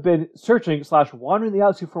she should have been searching / wandering the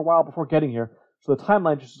galaxy for a while before getting here, so the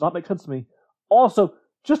timeline just does not make sense to me. Also,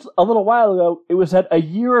 just a little while ago, it was said a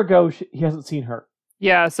year ago he hasn't seen her.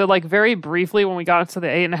 Yeah, so like very briefly when we got into the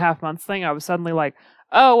 8.5 months thing, I was suddenly like,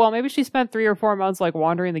 oh, well, maybe she spent 3 or 4 months like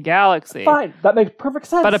wandering the galaxy. Fine, that makes perfect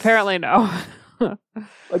sense. But apparently no.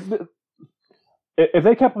 Like, if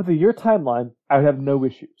they kept with the year timeline, I would have no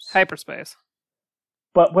issues. Hyperspace.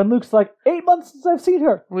 But when Luke's like, 8 months since I've seen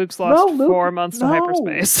her. Luke's lost Luke, 4 months to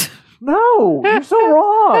hyperspace. No, you're so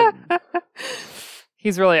wrong.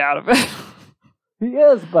 He's really out of it. He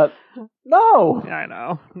is, but no. Yeah, I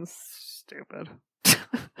know. It's stupid.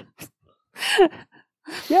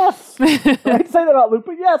 Yes. I hate to say that about Luke,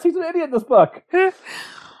 but yes, he's an idiot in this book.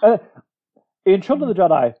 In Children of the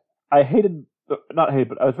Jedi,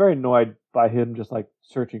 I was very annoyed by him just like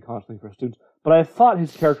searching constantly for students, but I thought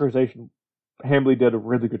his characterization Hambly did a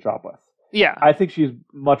really good job with. Yeah. I think she's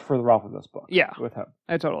much further off in this book. Yeah. With him.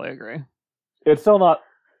 I totally agree. It's still not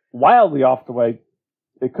wildly off the way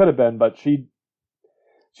it could have been, but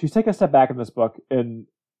she's taken a step back in this book in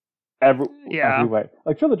every way.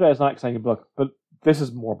 Like, Children of the Jedi is not an exciting book, but this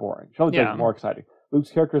is more boring. Children of the Jedi is more exciting.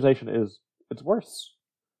 Luke's characterization it's worse.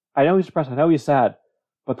 I know he's depressed, I know he's sad,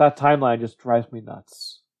 but that timeline just drives me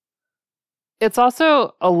nuts. It's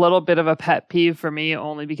also a little bit of a pet peeve for me,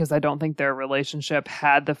 only because I don't think their relationship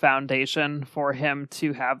had the foundation for him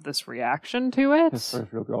to have this reaction to it. His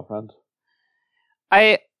first real girlfriend.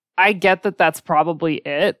 I get that that's probably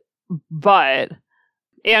it,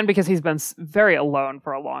 and because he's been very alone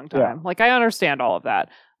for a long time. Yeah. Like, I understand all of that.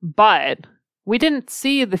 But we didn't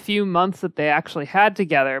see the few months that they actually had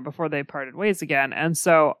together before they parted ways again. And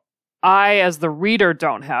so I, as the reader,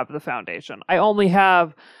 don't have the foundation. I only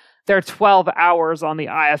have their 12 hours on the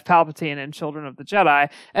Eye of Palpatine in Children of the Jedi.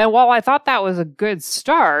 And while I thought that was a good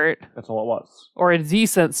start... That's all it was. Or a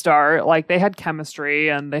decent start, like they had chemistry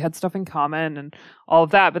and they had stuff in common and all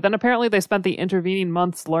of that. But then apparently they spent the intervening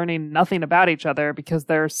months learning nothing about each other because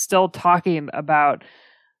they're still talking about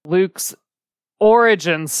Luke's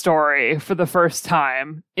origin story for the first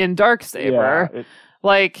time in Darksaber. Yeah,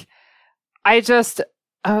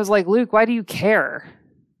 I was like, Luke, why do you care?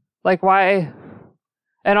 Like, why?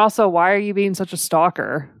 And also, why are you being such a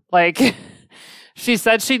stalker? Like, she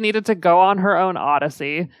said she needed to go on her own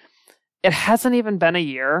odyssey. It hasn't even been a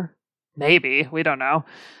year. Maybe. We don't know.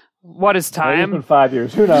 What is time? It's been 5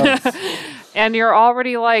 years. Who knows? And you're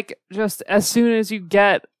already like, just as soon as you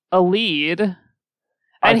get a lead...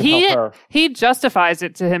 And he justifies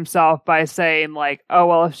it to himself by saying like, oh,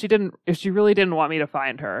 well, if she really didn't want me to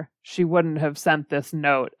find her, she wouldn't have sent this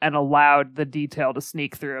note and allowed the detail to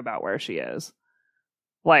sneak through about where she is.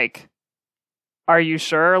 Like, are you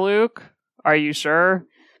sure, Luke? Are you sure?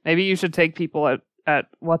 Maybe you should take people at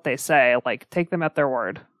what they say. Like, take them at their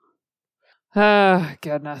word. Oh,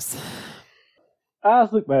 goodness.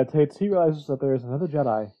 As Luke meditates, he realizes that there is another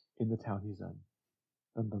Jedi in the town he's in.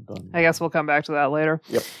 Dun, dun, dun. I guess we'll come back to that later.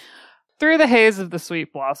 Yep. Through the haze of the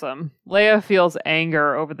Sweet Blossom, Leia feels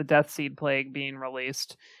anger over the Death Seed Plague being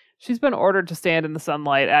released. She's been ordered to stand in the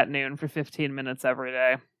sunlight at noon for 15 minutes every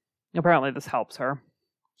day. Apparently this helps her.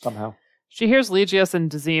 Somehow. She hears Legius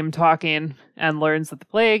and Dazim talking and learns that the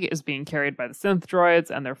plague is being carried by the synth droids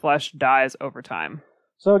and their flesh dies over time.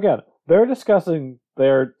 So again, they're discussing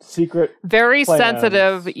their secret very plans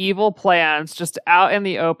sensitive, evil plans just out in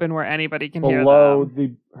the open where anybody can hear below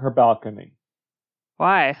them. her balcony.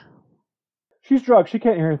 Why? She's drunk. She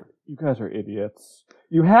can't hear. You guys are idiots.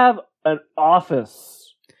 You have an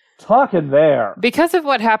office. Talk in there. Because of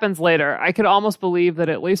what happens later, I could almost believe that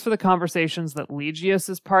at least for the conversations that Legius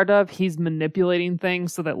is part of, he's manipulating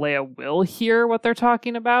things so that Leia will hear what they're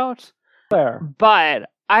talking about. There. But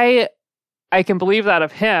I can believe that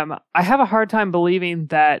of him. I have a hard time believing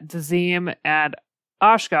that Dazim and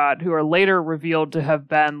Ashgad, who are later revealed to have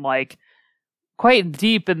been like quite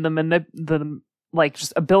deep in the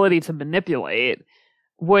just ability to manipulate,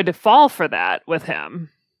 would fall for that with him.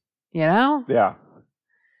 You know? Yeah.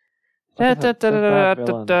 She She has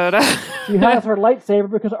her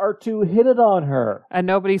lightsaber because R2 hid it on her. And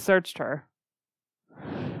nobody searched her.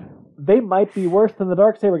 They might be worse than the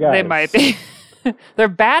Darksaber guys. They might be. They're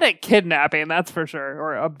bad at kidnapping, that's for sure,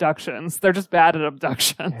 or abductions. They're just bad at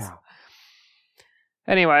abductions. Yeah.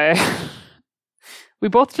 Anyway, we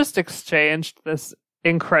both just exchanged this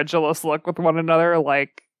incredulous look with one another,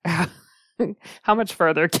 like, how much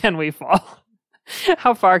further can we fall?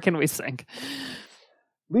 How far can we sink?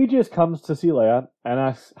 Legius comes to see Leia and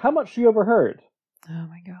asks how much she overheard. Oh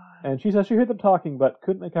my god. And she says she heard them talking but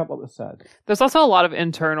couldn't make out what was said. There's also a lot of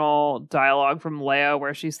internal dialogue from Leia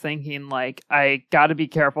where she's thinking, like, I gotta be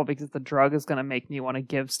careful because the drug is gonna make me want to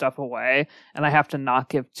give stuff away, and I have to not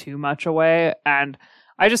give too much away. And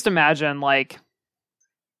I just imagine, like...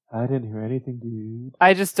 I didn't hear anything, dude.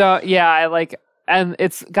 I just don't... Yeah, and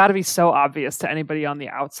it's got to be so obvious to anybody on the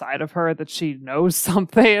outside of her that she knows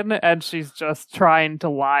something and she's just trying to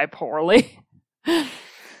lie poorly.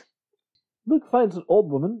 Luke finds an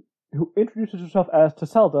old woman who introduces herself as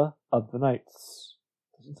Tasselda of the Knights.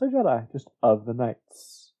 Doesn't say Jedi, just of the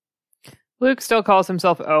Knights. Luke still calls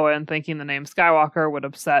himself Owen, thinking the name Skywalker would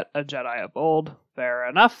upset a Jedi of old. Fair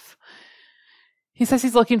enough. He says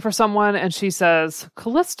he's looking for someone, and she says,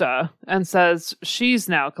 Callista, and says she's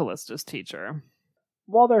now Callista's teacher.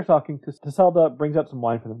 While they're talking, Tasselda brings out some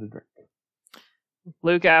wine for them to drink.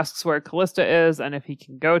 Luke asks where Callista is and if he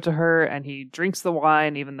can go to her, and he drinks the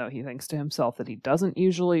wine, even though he thinks to himself that he doesn't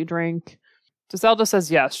usually drink. Tasselda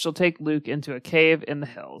says yes, she'll take Luke into a cave in the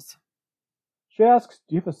hills. She asks,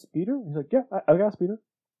 do you have a speeder? He's like, yeah, I've got a speeder.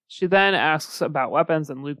 She then asks about weapons,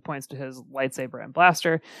 and Luke points to his lightsaber and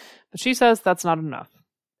blaster, but she says that's not enough.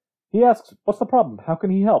 He asks, what's the problem? How can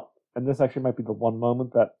he help? And this actually might be the one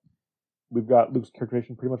moment that we've got Luke's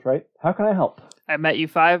characterization pretty much right. How can I help? I met you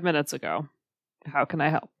 5 minutes ago. How can I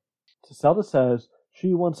help? Tasselda says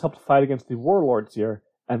she once helped fight against the warlords here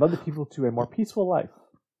and led the people to a more peaceful life.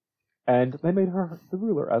 And they made her the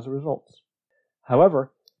ruler as a result.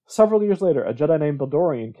 However, several years later, a Jedi named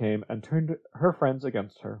Baldorian came and turned her friends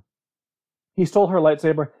against her. He stole her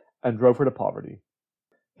lightsaber and drove her to poverty.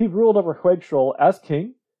 He ruled over Huegshol as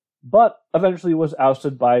king, but eventually was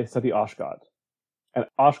ousted by Seti Ashgad. And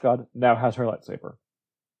Ashgad now has her lightsaber.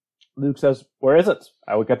 Luke says, where is it?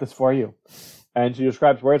 I will get this for you. And she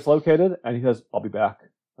describes where it's located, and he says, I'll be back.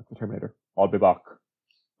 Like the Terminator. I'll be back.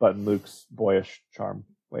 But in Luke's boyish charm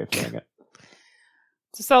way of saying it.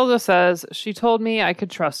 Tasselda says, she told me I could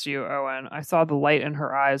trust you, Owen. I saw the light in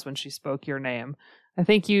her eyes when she spoke your name. I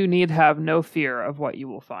think you need have no fear of what you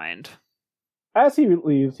will find. As he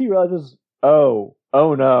leaves, he realizes, oh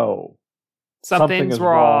no. Something's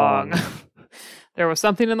wrong. There was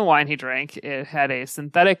something in the wine he drank. It had a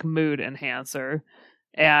synthetic mood enhancer,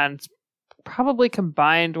 and probably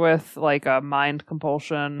combined with like a mind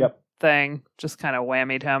compulsion thing, just kind of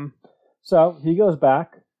whammied him. So he goes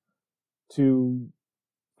back to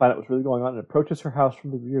find out what's really going on and approaches her house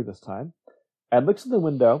from the rear this time, and looks in the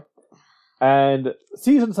window and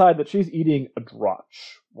sees inside that she's eating a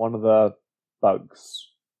drotch, one of the bugs.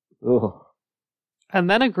 Ugh. And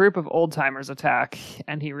then a group of old-timers attack,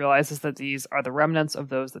 and he realizes that these are the remnants of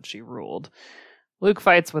those that she ruled. Luke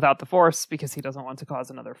fights without the Force because he doesn't want to cause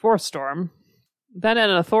another Force storm. Then an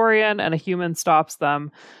Ithorian and a human stops them.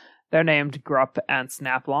 They're named Grupp and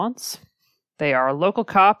Snaplance. They are local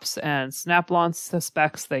cops, and Snaplance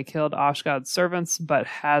suspects they killed Ashgad's servants, but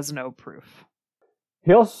has no proof.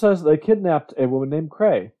 He also says they kidnapped a woman named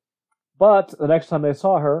Cray. But the next time they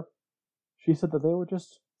saw her, she said that they were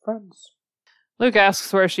just friends. Luke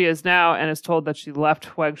asks where she is now and is told that she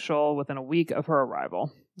left Huegshol within a week of her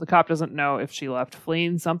arrival. The cop doesn't know if she left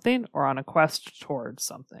fleeing something or on a quest towards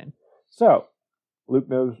something. So, Luke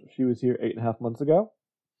knows she was here 8.5 months ago,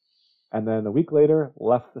 and then a week later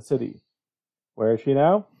left the city. Where is she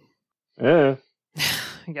now? I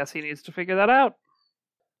guess he needs to figure that out.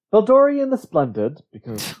 Baldorian the Splendid,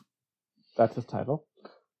 because that's his title.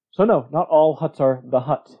 So no, not all Hutts are the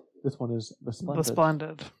Hutt. This one is the Splendid. The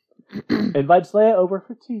Splendid. Invites Leia over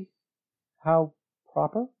for tea. How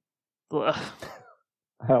proper? Ugh.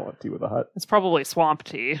 I don't want tea with a hut. It's probably swamp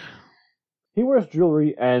tea. He wears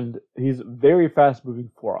jewelry, and he's very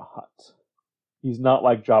fast-moving for a hut. He's not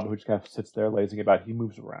like Jabba, who just kind of sits there lazing about. He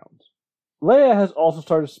moves around. Leia has also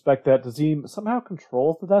started to suspect that Dazim somehow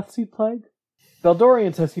controls the Death Seed plague.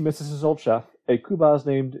 Beldorian says he misses his old chef, a Kubaz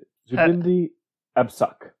named Zubindi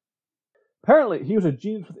Absak. Apparently, he was a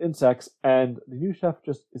genius with insects, and the new chef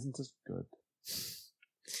just isn't as good.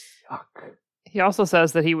 Yuck. He also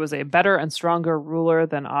says that he was a better and stronger ruler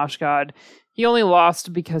than Ashgad. He only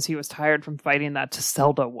lost because he was tired from fighting that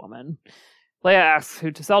Tiselda woman. Leia asks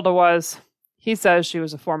who Tiselda was. He says she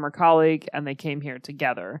was a former colleague, and they came here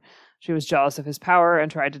together. She was jealous of his power and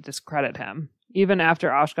tried to discredit him. Even after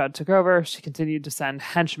Ashgad took over, she continued to send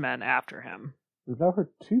henchmen after him. We've now heard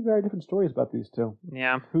two very different stories about these two.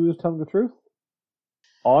 Yeah. Who's telling the truth?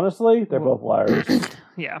 Honestly, they're both liars.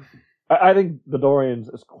 Yeah. I think the Dorians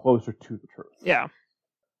is closer to the truth. Yeah.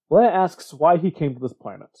 Leia asks why he came to this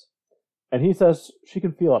planet. And he says she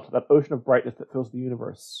can feel it, that ocean of brightness that fills the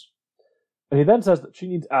universe. And he then says that she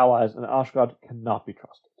needs allies and Ashgad cannot be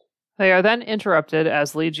trusted. They are then interrupted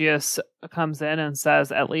as Legius comes in and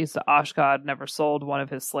says at least Ashgad never sold one of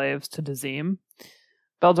his slaves to Dazim.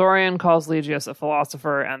 Beldorian calls Legius a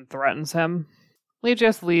philosopher and threatens him.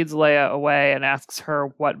 Legius leads Leia away and asks her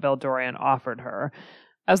what Beldorian offered her.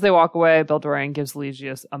 As they walk away, Beldorian gives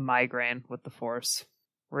Legius a migraine with the Force.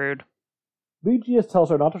 Rude. Legius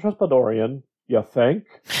tells her not to trust Beldorian. You think?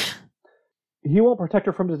 He won't protect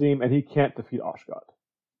her from Dazim, and he can't defeat Ashgad.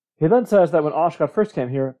 He then says that when Ashgad first came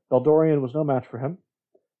here, Beldorian was no match for him.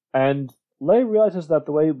 And Leia realizes that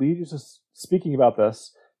the way Legius is speaking about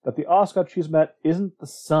this, that the Ashgad she's met isn't the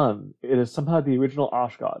son. It is somehow the original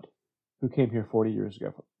Ashgad, who came here 40 years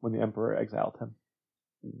ago when the Emperor exiled him.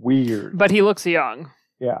 Weird. But he looks young.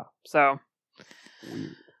 Yeah. So.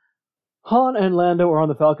 Weird. Han and Lando are on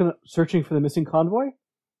the Falcon searching for the missing convoy.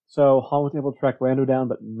 So Han was able to track Lando down,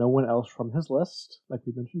 but no one else from his list, like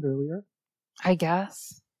we mentioned earlier. I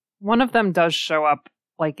guess. One of them does show up,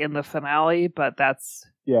 like, in the finale, but that's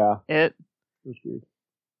it. It was weird.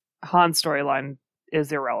 Han's storyline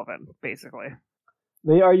is irrelevant, basically.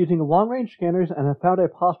 They are using long-range scanners and have found a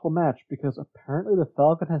possible match because apparently the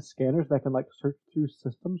Falcon has scanners that can, like, search through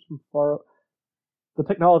systems from far... The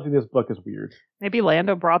technology in this book is weird. Maybe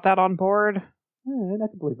Lando brought that on board? I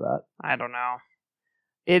can believe that. I don't know.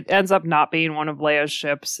 It ends up not being one of Leia's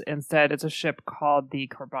ships. Instead, it's a ship called the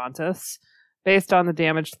Carbantus. Based on the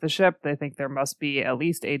damage to the ship, they think there must be at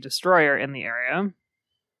least a destroyer in the area.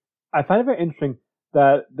 I find it very interesting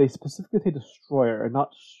that they specifically say destroyer and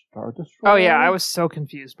not Star Destroyer. Oh yeah, I was so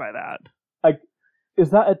confused by that. Like,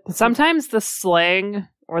 is that a... Sometimes the slang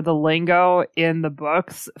or the lingo in the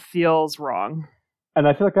books feels wrong. And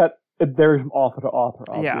I feel like that it varies from author to author,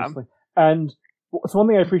 obviously. Yeah. And so one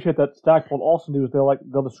thing I appreciate that Stackpole also do is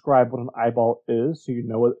they'll describe what an eyeball is, so you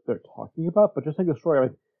know what they're talking about. But just think of story,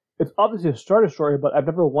 like, it's obviously a Star Destroyer, but I've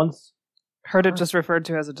never once heard it just referred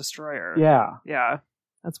to as a destroyer. Yeah. Yeah.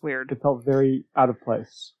 That's weird. It felt very out of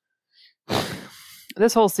place.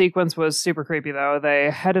 This whole sequence was super creepy, though. They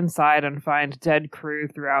head inside and find dead crew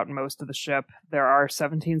throughout most of the ship. There are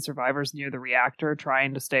 17 survivors near the reactor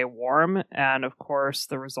trying to stay warm, and of course,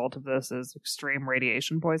 the result of this is extreme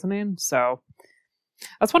radiation poisoning. So,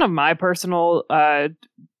 that's one of my personal,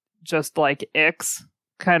 just like icks,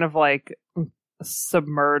 kind of like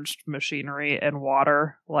submerged machinery in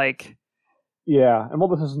water. Like, yeah, and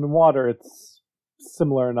while this is in water, it's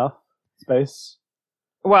similar enough space.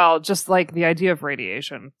 Well, just like the idea of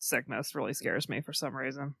radiation sickness really scares me for some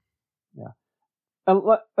reason. Yeah. And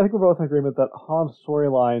I think we're both in agreement that Han's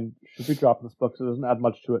storyline should be dropped in this book, so it doesn't add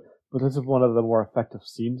much to it. But this is one of the more effective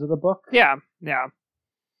scenes of the book. Yeah, yeah.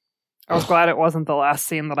 I was glad it wasn't the last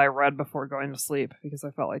scene that I read before going to sleep, because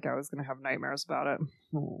I felt like I was going to have nightmares about it.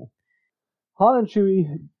 Oh. Han and Chewie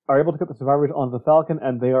are able to get the survivors onto the Falcon,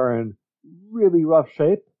 and they are in really rough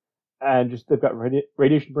shape. And just they've got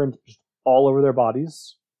radiation burns just all over their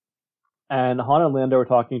bodies. And Han and Lando are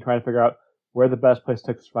talking, trying to figure out where the best place to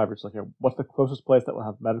take the survivors. Like, what's the closest place that will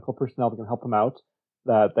have medical personnel that can help them out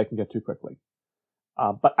that they can get to quickly.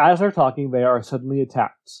 But as they're talking, they are suddenly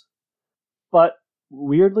attacked. But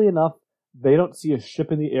weirdly enough, they don't see a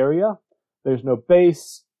ship in the area. There's no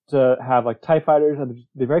base to have like TIE fighters, and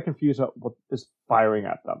they're very confused about what is firing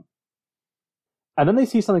at them. And then they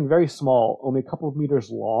see something very small, only a couple of meters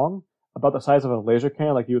long, about the size of a laser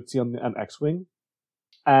cannon like you would see on an X-Wing.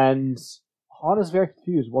 And Han is very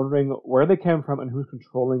confused, wondering where they came from and who's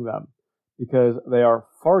controlling them, because they are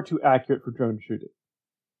far too accurate for drone shooting.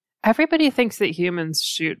 Everybody thinks that humans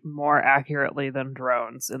shoot more accurately than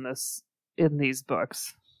drones in these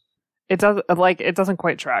books. It doesn't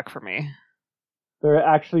quite track for me. There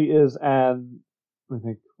actually is I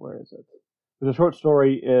think, where is it? There's a short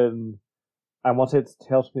story in, I want to say it's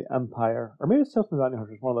Tales from the Empire, or maybe it's Tales from the Bounty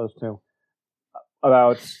Hunters, one of those two,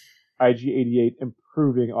 about IG-88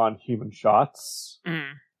 improving on human shots.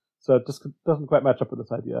 So it just doesn't quite match up with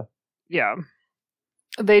this idea. Yeah.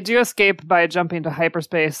 They do escape by jumping to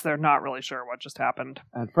hyperspace. They're not really sure what just happened.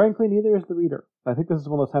 And frankly, neither is the reader. I think this is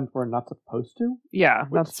one of those times we're not supposed to. Yeah,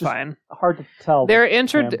 that's fine. Hard to tell.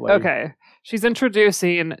 Okay. She's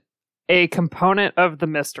introducing a component of the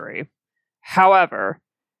mystery. However,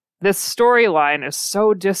 this storyline is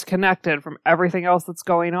so disconnected from everything else that's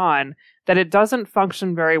going on that it doesn't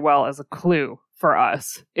function very well as a clue for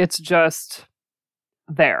us. It's just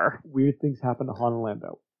there. Weird things happen to Han and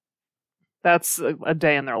Lando. That's a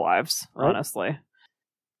day in their lives, right? Honestly.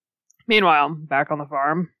 Meanwhile, back on the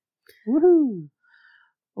farm. Woohoo!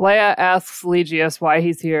 Leia asks Legis why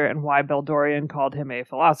he's here and why Beldorian called him a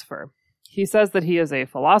philosopher. He says that he is a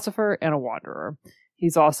philosopher and a wanderer.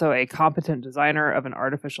 He's also a competent designer of an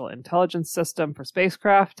artificial intelligence system for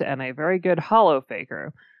spacecraft and a very good holo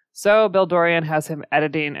faker. So Beldorian has him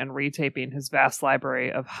editing and retaping his vast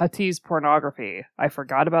library of Huttese pornography. I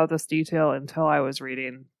forgot about this detail until I was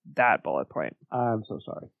reading that bullet point. I'm so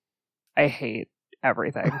sorry. I hate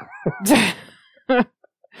everything.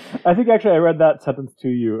 I think actually I read that sentence to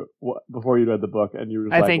you before you read the book, and you were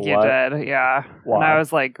just I think you did, yeah. Why? And I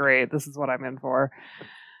was like, great, this is what I'm in for.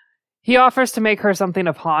 He offers to make her something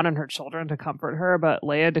of Han and her children to comfort her, but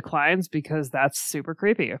Leia declines because that's super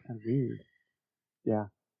creepy. And weird. Yeah.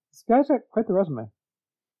 This guy's got quite the resume.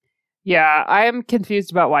 Yeah, I am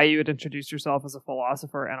confused about why you would introduce yourself as a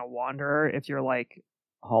philosopher and a wanderer if you're like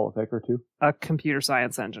a holofaker too. A computer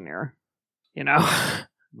science engineer. You know?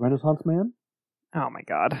 Renaissance man? Oh my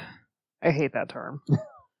god. I hate that term.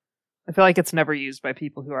 I feel like it's never used by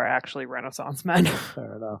people who are actually Renaissance men.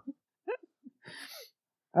 Fair enough.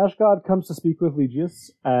 Ashgod comes to speak with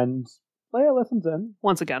Legis, and Leia listens in.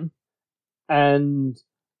 Once again. And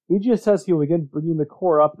Legis says he'll begin bringing the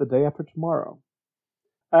core up the day after tomorrow.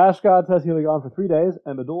 Ashgod says he'll be gone for 3 days,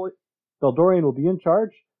 and Beldorian will be in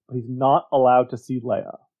charge, but he's not allowed to see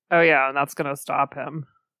Leia. Oh yeah, and that's going to stop him.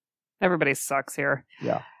 Everybody sucks here.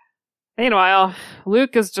 Yeah. Meanwhile,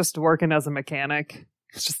 Luke is just working as a mechanic.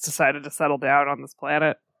 He's just decided to settle down on this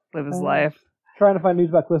planet, live his life. Trying to find news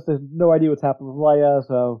about Callista, no idea what's happened with Leia,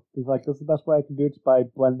 so he's like, this is the best way I can do it, by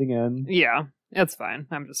blending in. Yeah, it's fine.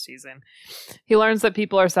 I'm just teasing. He learns that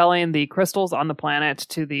people are selling the crystals on the planet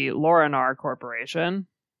to the Lorinar Corporation.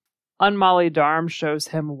 Unmali Dharm shows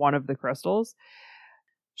him one of the crystals.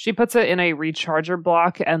 She puts it in a recharger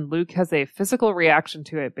block, and Luke has a physical reaction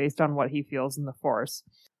to it based on what he feels in the Force.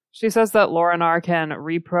 She says that Lorinar can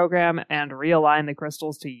reprogram and realign the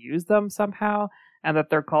crystals to use them somehow, and that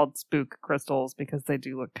they're called spook crystals because they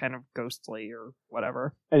do look kind of ghostly or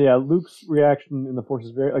whatever. And yeah, Luke's reaction in the Force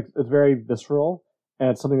is it's very visceral, and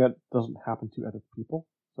it's something that doesn't happen to other people.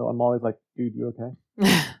 So I'm always like, dude, you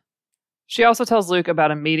okay? She also tells Luke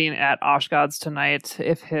about a meeting at Ashgod's tonight.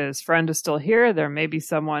 If his friend is still here, there may be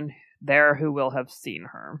someone there who will have seen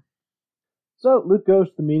her. So Luke goes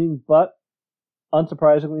to the meeting, but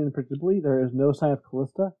unsurprisingly and predictably, there is no sign of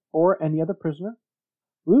Callista or any other prisoner.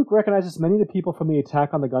 Luke recognizes many of the people from the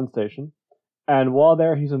attack on the gun station, and while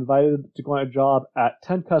there, he's invited to go on a job at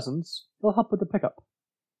 10 Cousins. They'll help with the pickup.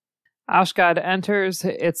 Ashgod enters.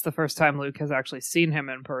 It's the first time Luke has actually seen him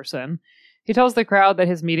in person. He tells the crowd that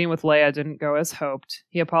his meeting with Leia didn't go as hoped.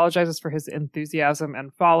 He apologizes for his enthusiasm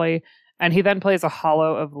and folly, and he then plays a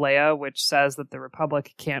holo of Leia, which says that the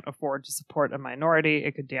Republic can't afford to support a minority.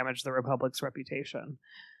 It could damage the Republic's reputation.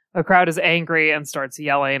 The crowd is angry and starts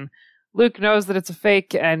yelling. Luke knows that it's a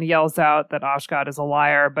fake and yells out that Ashgod is a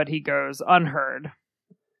liar, but he goes unheard.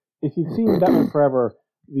 If you've seen Batman Forever,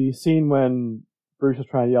 the scene when Bruce is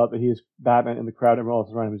trying to yell out that he is Batman in the crowd and everyone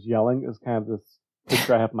else around him is yelling is kind of this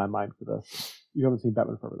picture I have in my mind for this. You haven't seen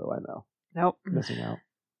Batman Forever, though, I know. Nope. Missing out.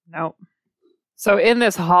 Nope. So in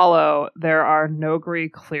this holo, there are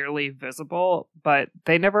Noghri clearly visible, but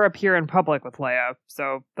they never appear in public with Leia,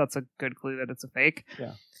 so that's a good clue that it's a fake.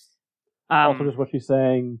 Yeah. Also, just what she's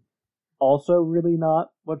saying, also really not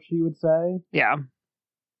what she would say. Yeah.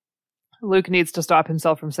 Luke needs to stop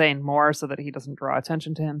himself from saying more so that he doesn't draw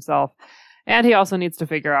attention to himself, and he also needs to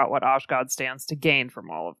figure out what Ashgod stands to gain from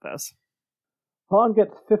all of this. Han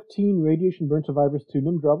gets 15 radiation burn survivors to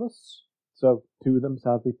Nimdrovus, so 2 of them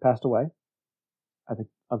sadly passed away. I think,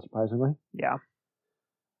 unsurprisingly. Yeah.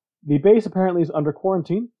 The base apparently is under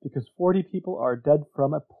quarantine because 40 people are dead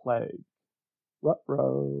from a plague.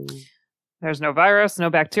 Ruh-roh. There's no virus, no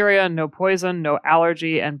bacteria, no poison, no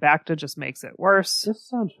allergy, and Bacta just makes it worse. This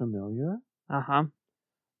sounds familiar. Uh-huh.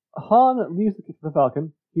 Han leaves the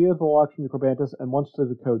Falcon. He has the logs from the Corbantus and wants to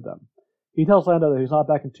decode them. He tells Lando that he's not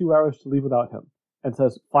back in 2 hours to leave without him, and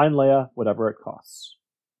says, "Find Leia, whatever it costs."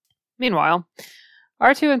 Meanwhile,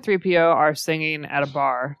 R2 and 3PO are singing at a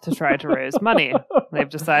bar to try to raise money. They've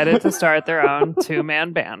decided to start their own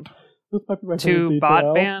 2-man band. This might be my 2 favorite bot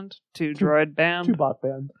detail. band, 2 droid band. 2 bot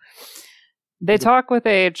band. They talk with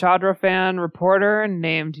a Chadra fan reporter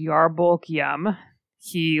named Yarbulk Yem.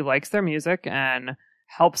 He likes their music and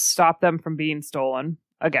helps stop them from being stolen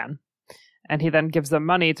again. And he then gives them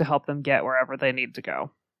money to help them get wherever they need to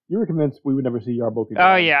go. You were convinced we would never see Yarbulk again.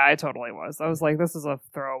 Oh, yeah, I totally was. I was like, this is a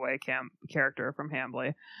throwaway character from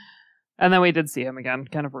Hambly. And then we did see him again,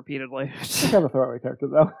 kind of repeatedly. Still kind of a throwaway character,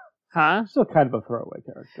 though. Huh? Still kind of a throwaway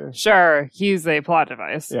character. Sure, he's a plot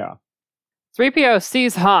device. Yeah. 3PO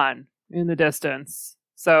sees Han in the distance.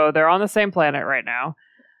 So they're on the same planet right now.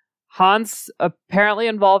 Han's apparently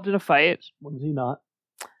involved in a fight. When is he not?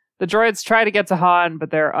 The droids try to get to Han,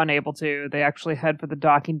 but they're unable to. They actually head for the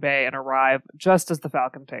docking bay and arrive just as the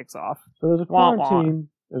Falcon takes off. So there's a quarantine,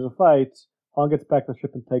 there's a fight, Han gets back to the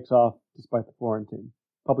ship and takes off despite the quarantine.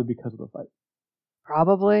 Probably because of the fight.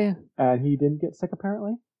 Probably. And he didn't get sick,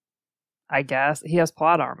 apparently? I guess. He has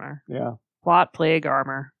plot armor. Yeah. Plot plague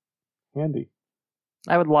armor. Handy.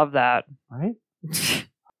 I would love that. Right?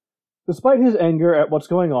 Despite his anger at what's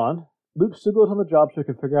going on, Luke still goes on the job so he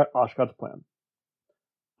can figure out Oshkosh's plan.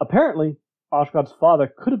 Apparently, Oshkosh's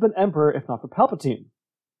father could have been Emperor if not for Palpatine.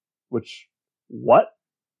 Which, what?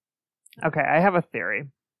 Okay, I have a theory.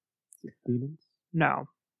 Demons? No.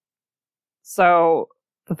 So,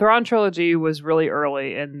 the Thrawn trilogy was really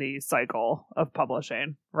early in the cycle of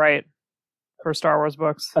publishing, right? For Star Wars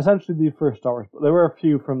books. Essentially the first Star Wars. There were a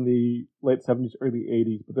few from the late 70s, early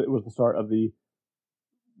 80s, but it was the start of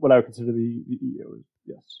what I would consider the EU.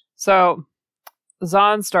 Yes. So,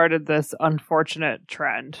 Zahn started this unfortunate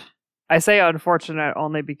trend. I say unfortunate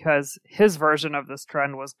only because his version of this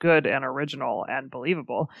trend was good and original and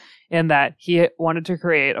believable, in that he wanted to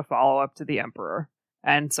create a follow-up to the Emperor.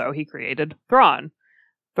 And so he created Thrawn.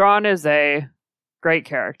 Thrawn is a great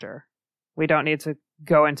character. We don't need to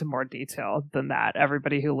go into more detail than that.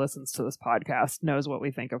 Everybody who listens to this podcast knows what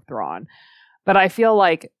we think of Thrawn. But I feel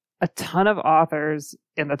like a ton of authors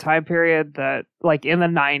in the time period that, like in the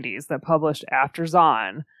 90s, that published after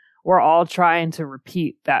Zahn were all trying to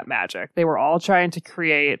repeat that magic. They were all trying to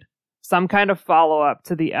create some kind of follow-up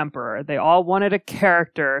to the Emperor. They all wanted a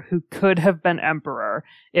character who could have been Emperor,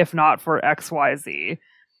 if not for XYZ.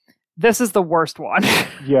 This is the worst one.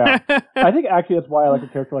 Yeah. I think actually that's why I like a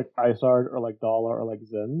character like Isard or like Dala or like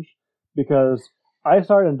Zinj. Because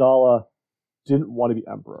Isard and Dala didn't want to be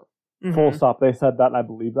Emperor. Mm-hmm. Full stop. They said that, and I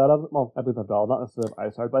believe that of it. Well, I believe of Dala, not necessarily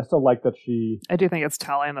of Isard, but I still like that she... I do think it's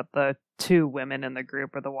telling that the 2 women in the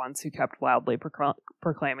group are the ones who kept loudly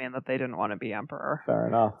proclaiming that they didn't want to be Emperor. Fair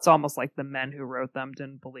enough. It's almost like the men who wrote them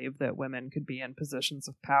didn't believe that women could be in positions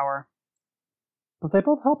of power. But they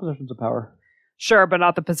both held positions of power. Sure, but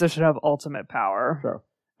not the position of ultimate power. Sure.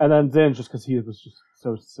 And then Zinj, just because he was just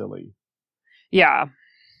so silly. Yeah.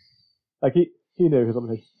 Like, he knew his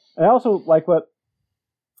limitations. And I also like what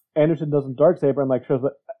Anderson does in Darksaber, and like shows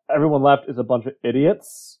that everyone left is a bunch of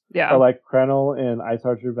idiots. Yeah. Or like Krenel in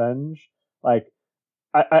Isard's Revenge. Like,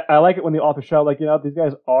 I like it when the authors show, like, these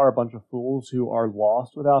guys are a bunch of fools who are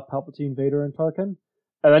lost without Palpatine, Vader, and Tarkin.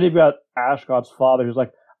 And then you've got Ashgod's father who's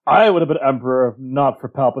like, I would have been Emperor if not for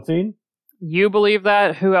Palpatine. You believe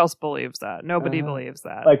that? Who else believes that? Nobody believes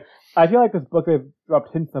that. Like, I feel like this book, they've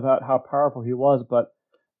dropped hints about how powerful he was, but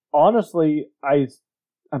honestly,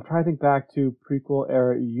 I'm trying to think back to prequel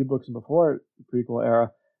era EU books and before the prequel era.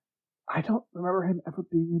 I don't remember him ever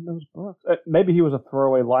being in those books. Maybe he was a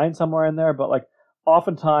throwaway line somewhere in there, but like,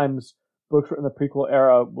 oftentimes books written in the prequel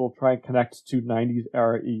era will try and connect to 90s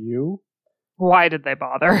era EU. Why did they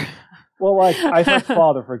bother? Well, like, Isaac's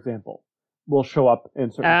father, for example, will show up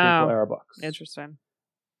in certain prequel era books. Interesting.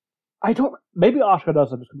 Maybe Ashka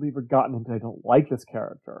does. I've just completely forgotten him because I don't like this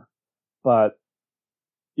character. But,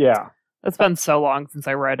 yeah. It's been so long since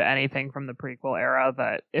I read anything from the prequel era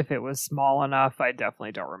that if it was small enough, I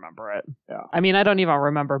definitely don't remember it. Yeah. I mean, I don't even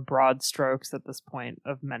remember broad strokes at this point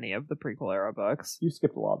of many of the prequel era books. You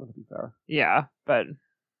skipped a lot of them, to be fair. Yeah, but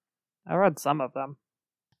I read some of them.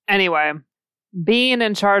 Anyway, being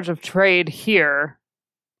in charge of trade here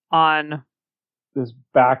on this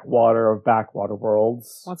backwater of backwater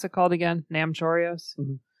worlds. What's it called again? Nam Chorios?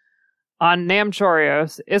 Mm-hmm. On Nam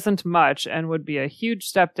Chorios isn't much and would be a huge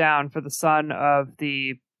step down for the son of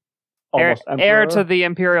the heir to the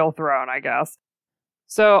Imperial throne, I guess.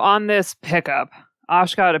 So on this pickup,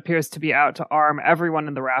 Ashgod appears to be out to arm everyone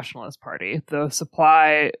in the Rationalist Party. The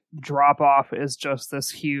supply drop-off is just this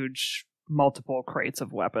huge, multiple crates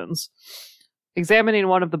of weapons. Examining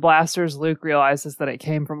one of the blasters, Luke realizes that it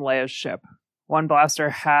came from Leia's ship. One blaster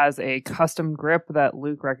has a custom grip that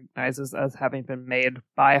Luke recognizes as having been made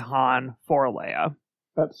by Han for Leia.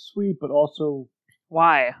 That's sweet, but also...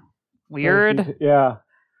 Why? Weird? Yeah.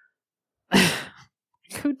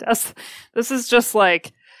 Who does... This is just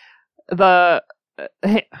like the...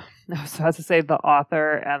 I was about to say the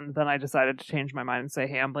author, and then I decided to change my mind and say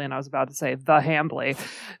Hambly, and I was about to say the Hambly.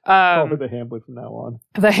 Call me the Hambly from now on.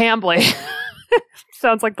 The Hambly.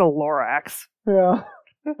 Sounds like the Lorax. Yeah.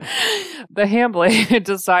 The Hambly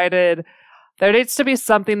decided there needs to be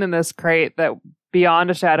something in this crate that, beyond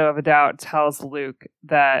a shadow of a doubt, tells Luke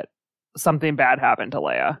that something bad happened to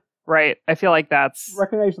Leia. Right? I feel like that's...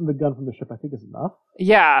 Recognizing the gun from the ship, I think, is enough.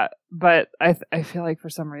 Yeah, but I feel like for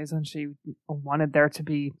some reason she wanted there to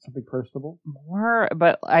be... Something personable? More,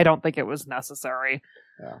 but I don't think it was necessary.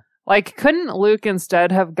 Yeah. Like, couldn't Luke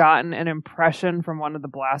instead have gotten an impression from one of the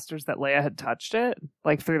blasters that Leia had touched it?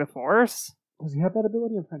 Like, through the Force? Does he have that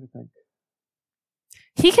ability? I'm trying to think.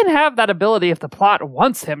 He can have that ability if the plot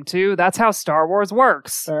wants him to. That's how Star Wars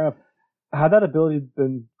works. Fair enough. Had that ability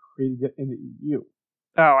been created in the EU?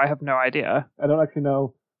 Oh, I have no idea. I don't actually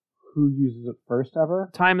know who uses it first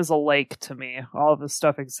ever. Time is a lake to me. All of this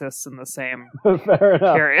stuff exists in the same Fair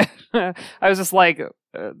enough. period. I was just like,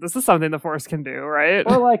 this is something the Force can do, right?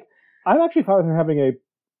 Or like, I'm actually fine with her having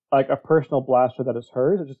a personal blaster that is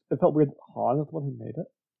hers. It felt weird that Han is the one who made it.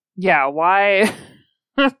 Yeah, why?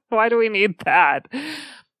 Why do we need that?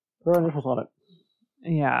 There are initials on it.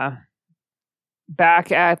 Yeah.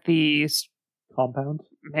 Back at the Compound?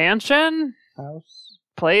 mansion? House?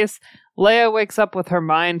 Place, Leia wakes up with her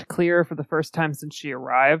mind clear for the first time since she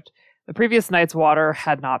arrived. The previous night's water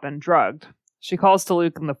had not been drugged. She calls to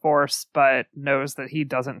Luke in the Force, but knows that he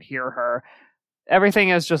doesn't hear her. Everything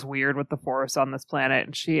is just weird with the Force on this planet,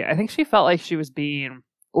 and I think she felt like she was being,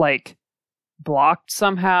 like, blocked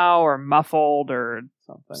somehow, or muffled, or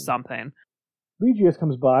something. Legis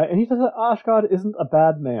comes by, and he says that Ashgod isn't a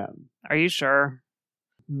bad man. Are you sure?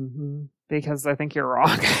 Mm-hmm. Because I think you're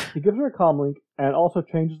wrong. He gives her a comlink, and also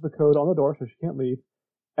changes the code on the door so she can't leave.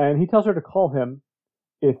 And he tells her to call him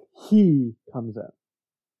if he comes in.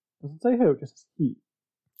 Doesn't say who, just he.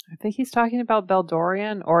 I think he's talking about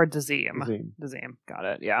Beldorian or Dazim. Dazim. Got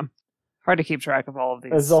it, yeah. Hard to keep track of all of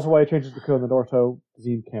these. This is also why he changes the code on the door so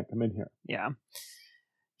Dazim can't come in here. Yeah.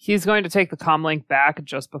 He's going to take the comlink back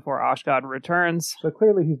just before Ashgod returns. So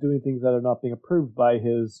clearly he's doing things that are not being approved by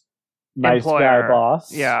his nice employer. guy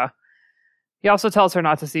boss. Yeah. He also tells her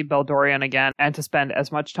not to see Beldorian again and to spend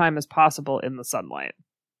as much time as possible in the sunlight.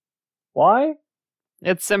 Why?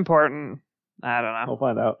 It's important. I don't know. We'll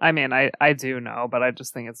find out. I mean, I do know, but I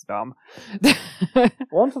just think it's dumb.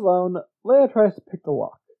 Once alone, Leia tries to pick the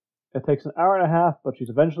lock. It takes an hour and a half, but she's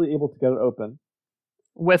eventually able to get it open.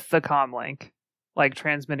 With the comlink. Like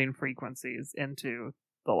transmitting frequencies into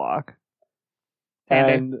the lock.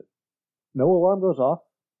 Handy. And no alarm goes off.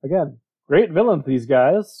 Again, great villains, these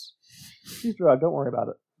guys. She's drugged, don't worry about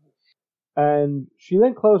it. And she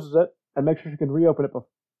then closes it and makes sure she can reopen it,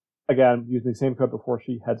 again, using the same code before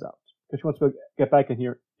she heads out. Because she wants to get back in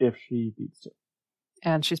here if she needs to.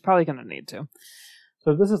 And she's probably going to need to.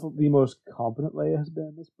 So this is the most competent Leia has been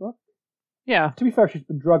in this book. Yeah. To be fair, she's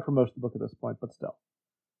been drugged for most of the book at this point, but still.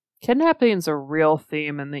 Kidnapping's a real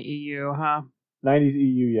theme in the EU, huh? 90s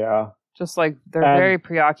EU, yeah. Just like they're very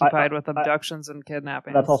preoccupied with abductions and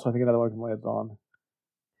kidnappings. That's also, I think, another one from Leia's on.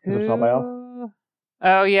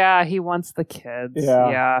 Oh, yeah, he wants the kids.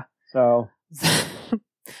 Yeah. So.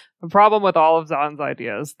 The problem with all of Zahn's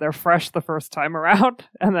ideas, they're fresh the first time around,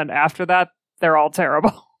 and then after that, they're all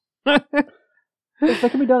terrible. They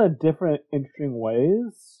can be done in different, interesting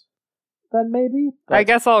ways, then maybe. But... I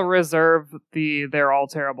guess I'll reserve the they're all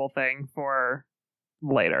terrible thing for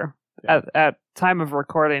later. Yeah. At time of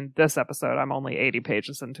recording this episode, I'm only 80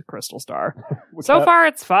 pages into Crystal Star. So far,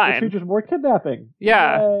 it's fine. It features more kidnapping.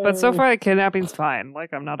 Yeah, Yay. But so far, the kidnapping's fine.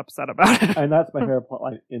 Like, I'm not upset about it. And that's my favorite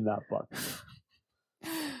plotline in that book.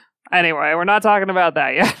 Anyway, we're not talking about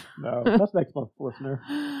that yet. No, that's next month, listener.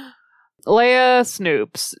 Leia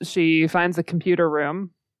snoops. She finds a computer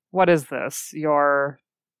room. What is this? Your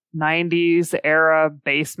 90s era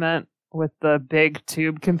basement with the big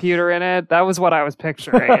tube computer in it? That was what I was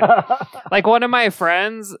picturing. Like one of my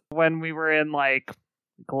friends, when we were in like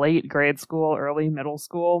late grade school, early middle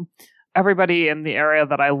school, everybody in the area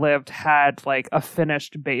that I lived had like a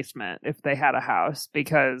finished basement if they had a house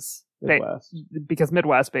because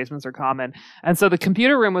Midwest basements are common. And so the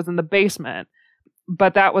computer room was in the basement,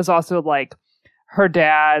 but that was also like her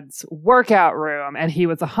dad's workout room, and he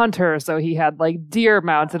was a hunter, so he had like deer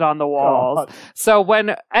mounted on the walls. God. So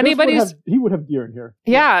when anybody's he would have deer in here.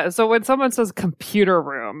 yeah, so when someone says computer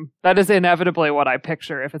room, that is inevitably what I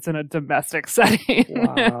picture if it's in a domestic setting.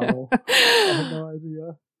 Wow. I had no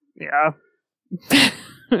idea. Yeah.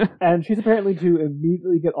 And she's apparently to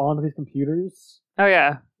immediately get onto these computers, Oh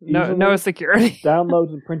yeah. No Easily security. downloads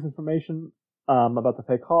and prints information about the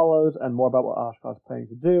fake hollows and more about what Oshkosh's planning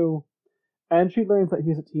to do. And she learns that he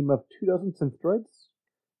has a team of 24 synth droids.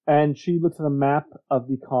 And she looks at a map of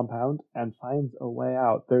the compound and finds a way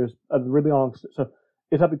out. There's a really long... So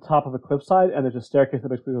it's at the top of a cliffside, and there's a staircase that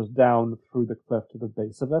basically goes down through the cliff to the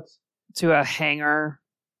base of it. To a hangar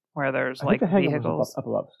where there's I like think the hangar vehicles. was up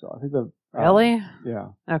above still. I think the... Really? Yeah.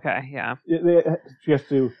 Okay, yeah. She has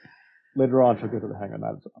to... Later on, she'll go to the hangar, and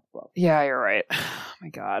that is up above. Yeah, you're right. Oh my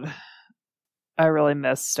god. I really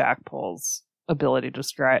miss Stackpole's ability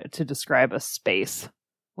to describe a space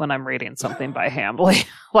when I'm reading something by Hambly.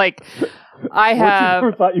 Like, I have What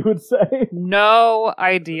you never thought you would say. no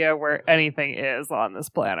idea where anything is on this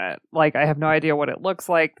planet. Like, I have no idea what it looks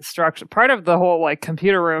like, the structure. Part of the whole, like,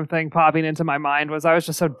 computer room thing popping into my mind was I was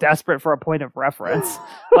just so desperate for a point of reference.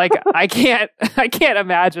 Like, I can't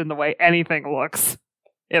imagine the way anything looks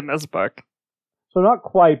in this book. So not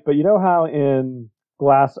quite, but you know how in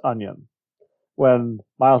Glass Onion, when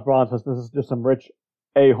Miles Braun says this is just some rich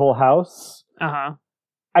a-hole house, Uh-huh.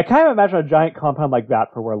 I kind of imagine a giant compound like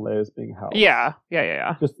that for where Leia is being housed. Yeah.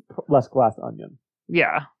 Just less Glass Onion.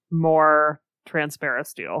 Yeah. More transparent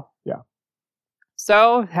steel. Yeah.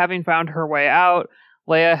 So, having found her way out,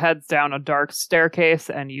 Leia heads down a dark staircase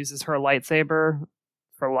and uses her lightsaber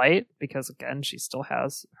for light, because again, she still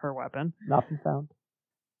has her weapon. Not been found.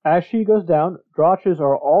 As she goes down, Drotches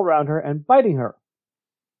are all around her and biting her.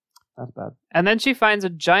 That's bad. And then she finds a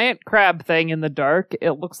giant crab thing in the dark.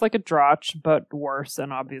 It looks like a Drotch, but worse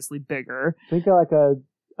and obviously bigger. Think of like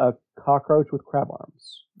a cockroach with crab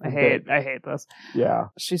arms. I hate this. Yeah.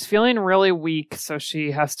 She's feeling really weak, so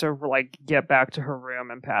she has to like get back to her room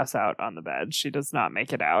and pass out on the bed. She does not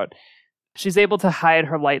make it out. She's able to hide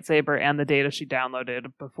her lightsaber and the data she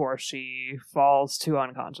downloaded before she falls to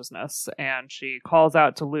unconsciousness, and she calls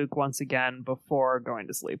out to Luke once again before going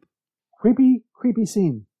to sleep. Creepy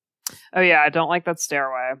scene. Oh yeah, I don't like that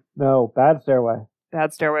stairway. No, bad stairway.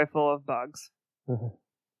 That stairway full of bugs.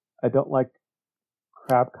 I don't like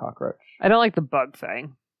crab cockroach. I don't like the bug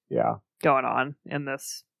thing Yeah. going on in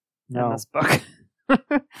this No. book.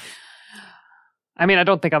 I mean, I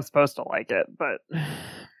don't think I'm supposed to like it, but...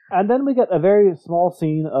 And then we get a very small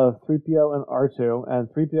scene of 3PO and R2, and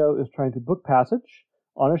 3PO is trying to book passage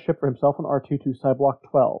on a ship for himself and R2 to Cyblock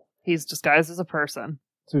 12. He's disguised as a person.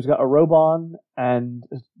 So he's got a robe on, and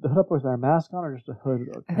is the hood up, or is there a mask on, or just a hood?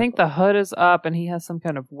 I think the hood is up, and he has some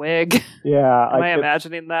kind of wig. Yeah. Am I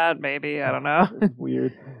imagining that? Maybe. I don't know. It's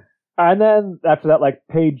weird. And then after that, like,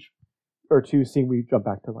 page or two scene, we jump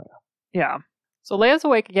back to Leia. Yeah. So Leia's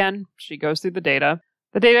awake again. She goes through the data.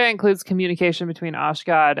 The data includes communication between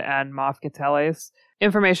Oshkod and Moff Kateles,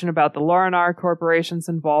 information about the Lorinar Corporation's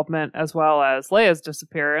involvement, as well as Leia's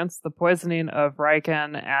disappearance, the poisoning of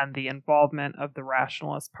Riken, and the involvement of the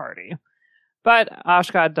Rationalist Party. But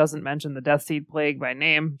Oshkod doesn't mention the Death Seed Plague by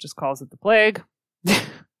name, just calls it the Plague,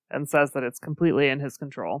 and says that it's completely in his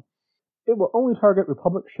control. It will only target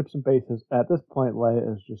Republic ships and bases. At this point,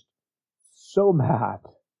 Leia is just so mad.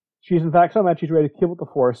 She's in fact so mad she's ready to kill with the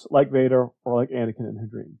Force, like Vader or like Anakin in her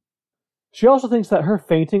dream. She also thinks that her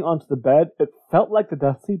fainting onto the bed, it felt like the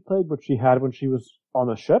Death Seed Plague, which she had when she was on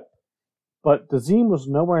the ship, but Dazim was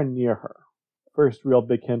nowhere near her. First real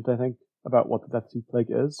big hint, I think, about what the Death Seed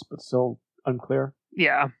Plague is, but still unclear.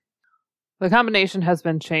 Yeah. The combination has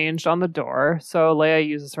been changed on the door, so Leia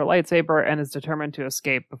uses her lightsaber and is determined to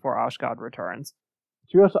escape before Oshkod returns.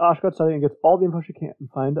 She goes to Oshkod's study and gets all the info she can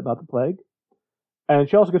find about the plague. And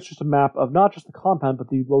she also gets just a map of not just the compound, but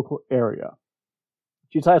the local area.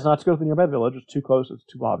 She decides not to go to the nearby village. It's too close. It's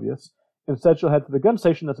too obvious. Instead, she'll head to the gun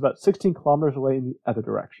station that's about 16 kilometers away in the other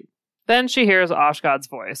direction. Then she hears Oshkod's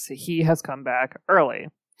voice. He has come back early.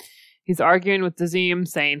 He's arguing with Dazim,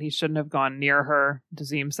 saying he shouldn't have gone near her.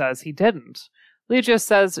 Dazim says he didn't. Legis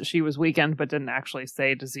says she was weakened, but didn't actually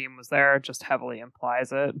say Dazim was there, just heavily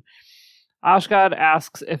implies it. Oshkod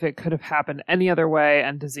asks if it could have happened any other way,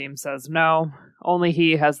 and Dazim says no. Only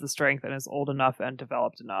he has the strength and is old enough and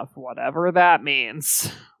developed enough, whatever that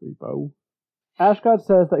means. Repo. Ashkod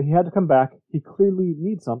says that he had to come back. He clearly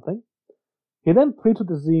needs something. He then pleads with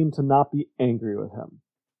Dazim to not be angry with him.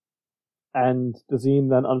 And Dazim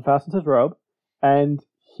then unfastens his robe, and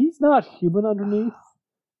he's not human underneath.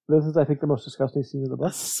 This is, I think, the most disgusting scene in the book.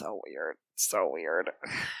 That's so weird. So weird.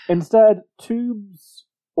 Instead, tubes,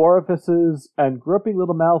 orifices, and groping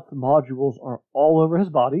little mouth modules are all over his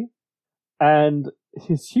body, and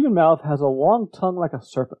his human mouth has a long tongue like a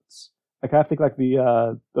serpent's. I kind of think like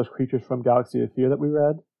the those creatures from Galaxy of Fear that we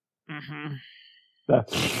read. Mm-hmm.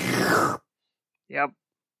 That's... Yep.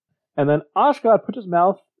 And then Ashgod puts his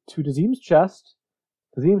mouth to Dazim's chest.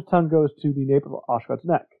 Dazim's tongue goes to the nape of Ashgod's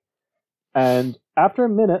neck. And after a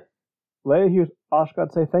minute, Leia hears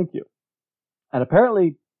Ashgod say thank you. And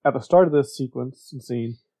apparently, at the start of this sequence and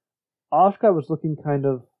scene, Ashgod was looking kind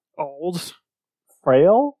of old,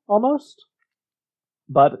 frail, almost.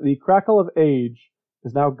 But the crackle of age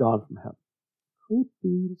is now gone from him.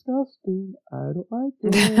 Creepy, disgusting, I don't like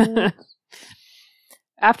it.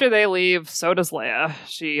 After they leave, so does Leia.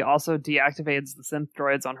 She also deactivates the synth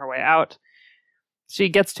droids on her way out. She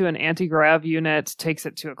gets to an anti-grav unit, takes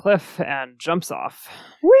it to a cliff, and jumps off.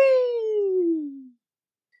 Whee!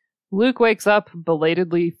 Luke wakes up,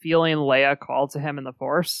 belatedly feeling Leia call to him in the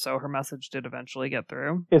Force, so her message did eventually get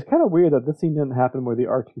through. It's kind of weird that this scene didn't happen where the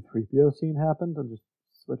R2-3PO scene happened and just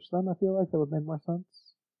switch them. I feel like that would make more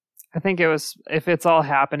sense. I think it was, if it's all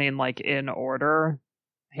happening like in order,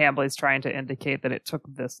 Hambly's trying to indicate that it took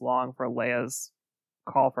this long for Leia's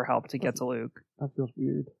call for help to get to Luke. That feels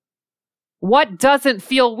weird. What doesn't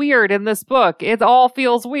feel weird in this book? It all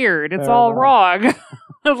feels weird. It's Fair all enough. wrong.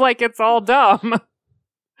 Like it's all dumb.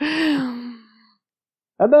 And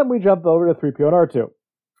then we jump over to 3PO and R2.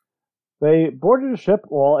 They boarded a ship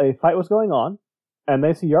while a fight was going on, and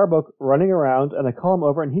they see Yarbok running around, and they call him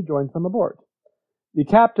over, and he joins them aboard. The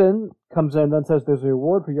captain comes in and then says there's a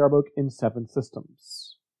reward for Yarbok in 7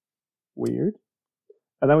 systems. Weird.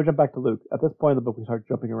 And then we jump back to Luke. At this point in the book, we start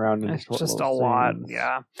jumping around. It's just a lot,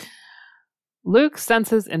 yeah. Luke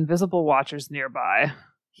senses invisible watchers nearby.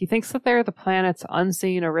 He thinks that they're the planet's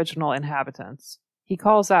unseen original inhabitants. He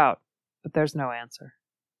calls out, but there's no answer.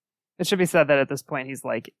 It should be said that at this point he's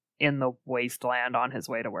like in the wasteland on his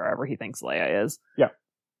way to wherever he thinks Leia is. Yeah.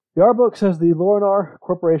 Yarbok says the Lorinar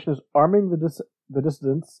Corporation is arming the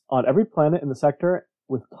dissidents on every planet in the sector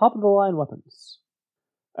with top-of-the-line weapons.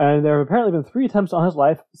 And there have apparently been 3 attempts on his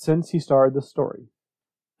life since he started this story.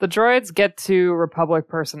 The droids get to Republic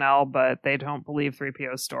personnel, but they don't believe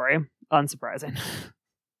 3PO's story. Unsurprising.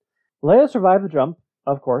 Leia survived the jump,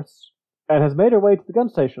 of course, and has made her way to the gun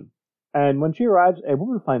station. And when she arrives, a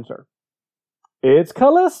woman finds her. It's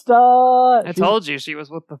Callista! I told you she was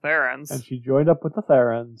with the Therans. And she joined up with the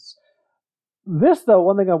Therans. This, though,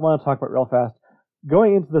 one thing I want to talk about real fast.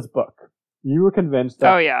 Going into this book, you were convinced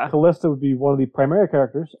that Callista would be one of the primary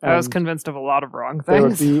characters. I was convinced of a lot of wrong there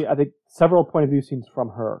things. There would be, I think, several point of view scenes from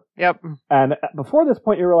her. Yep. And before this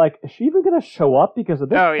point, you were like, is she even going to show up? Because at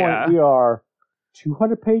this point, we are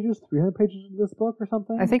 200 pages, 300 pages into this book or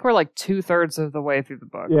something? I think we're like 2/3 of the way through the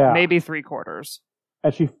book. Yeah. Maybe 3/4.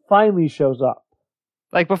 And she finally shows up.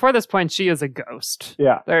 Like, before this point, she is a ghost.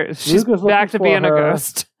 Yeah. She's back to being a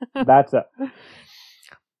ghost. That's it.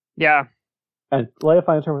 Yeah. And Leia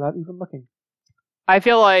finds her without even looking. I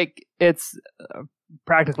feel like it's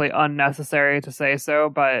practically unnecessary to say so,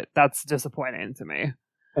 but that's disappointing to me.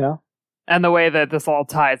 Yeah. And the way that this all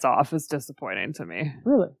ties off is disappointing to me.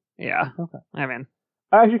 Really? Yeah. Okay. I mean,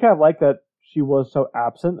 I actually kind of like that she was so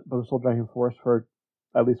absent, but was still driving force for,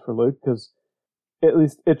 at least for Luke, because at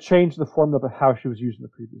least it changed the form of how she was used in the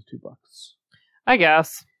previous 2 books. I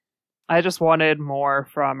guess. I just wanted more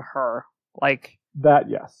from her. Like, that,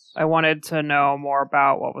 yes. I wanted to know more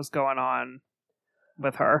about what was going on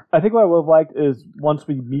with her. I think what I would have liked is once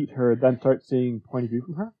we meet her, then start seeing point of view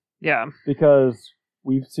from her. Yeah. Because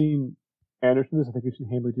we've seen Anderson do this, I think we've seen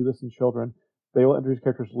Hambly do this in Children. They will introduce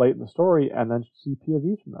characters late in the story and then see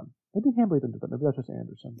POVs from them. Maybe Hambly didn't do that. Maybe that's just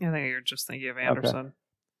Anderson. I think you're just thinking of Anderson. Okay.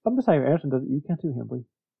 I'm just saying, Anderson does it. You can't do Hambly.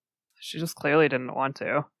 She just clearly didn't want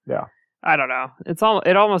to. Yeah. I don't know.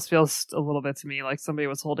 It almost feels a little bit to me like somebody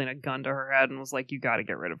was holding a gun to her head and was like, you got to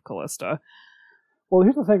get rid of Callista. Well,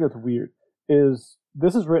 here's the thing that's weird, is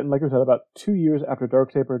this is written, like I said, about 2 years after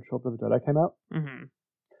Darksaber and Children of the Jedi came out. Mm-hmm.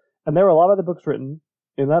 And there were a lot of other books written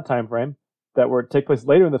in that time frame that take place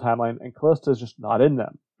later in the timeline, and Callista is just not in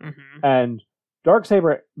them. Mm-hmm. And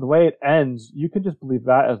Darksaber, the way it ends, you can just believe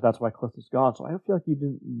that as that's why Callista's gone. So I don't feel like you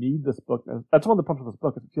didn't need this book. That's one of the problems with this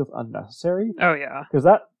book, is it feels unnecessary. Oh, yeah. Because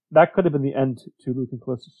that could have been the end to Luke and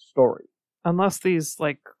Callista's story. Unless these,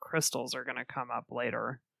 like, crystals are going to come up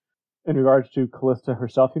later. In regards to Callista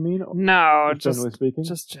herself, you mean? No, generally speaking?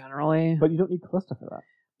 Just generally. But you don't need Callista for that.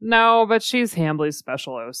 No, but she's Hambly's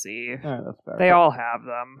special OC. Yeah, that's fair. They all have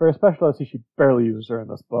them. For a special OC, she barely uses her in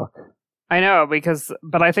this book. I know,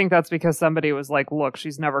 but I think that's because somebody was like, look,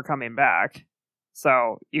 she's never coming back.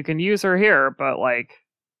 So you can use her here, but like,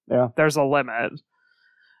 Yeah. there's a limit.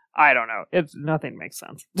 I don't know. Nothing makes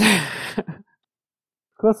sense.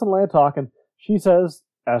 Callista and Leia talk, and she says,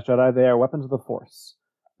 as Jedi, they are weapons of the Force.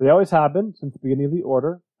 They always have been since the beginning of the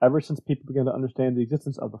Order, ever since people began to understand the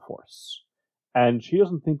existence of the Force. And she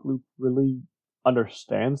doesn't think Luke really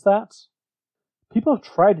understands that. People have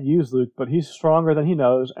tried to use Luke, but he's stronger than he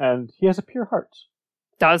knows, and he has a pure heart.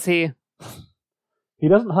 Does he? He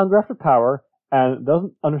doesn't hunger after power, and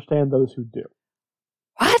doesn't understand those who do.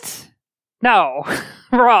 What? No.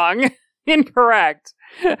 Wrong. Incorrect.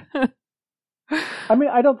 I mean,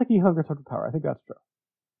 I don't think he hungers after power. I think that's true.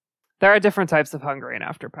 There are different types of hungering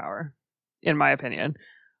after power, in my opinion.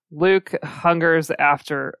 Luke hungers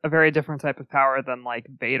after a very different type of power than like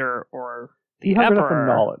Vader or the He hungers Emperor. after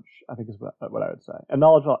knowledge, I think is what I would say. And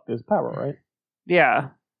knowledge is power, right? Yeah.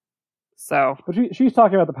 So. But she's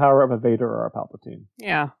talking about the power of a Vader or a Palpatine.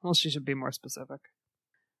 Yeah. Well, she should be more specific.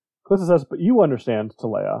 Callista says, but you understand, to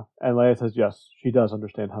Leia. And Leia says, yes, she does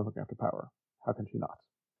understand hungering after power. How can she not?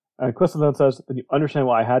 And Callista then says, then you understand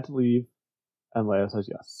why I had to leave. And Leia says,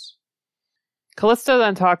 yes. Callista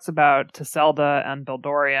then talks about Tiselda and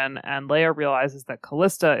Beldorian, and Leia realizes that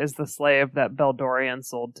Callista is the slave that Beldorian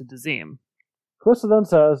sold to Dazim. Callista then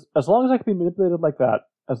says, as long as I can be manipulated like that,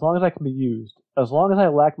 as long as I can be used, as long as I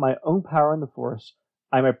lack my own power in the Force,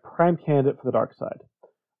 I'm a prime candidate for the dark side.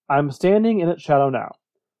 I'm standing in its shadow now.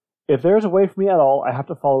 If there is a way for me at all, I have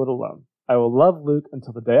to follow it alone. I will love Luke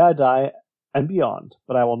until the day I die and beyond,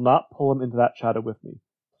 but I will not pull him into that shadow with me.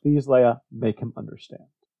 Please, Leia, make him understand.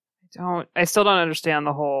 I still don't understand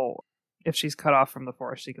the whole, if she's cut off from the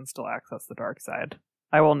Force, she can still access the dark side.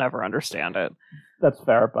 I will never understand it. That's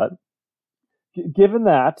fair, but given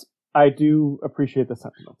that, I do appreciate the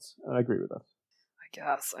sentiments, and I agree with it. I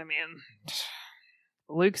guess. I mean,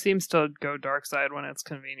 Luke seems to go dark side when it's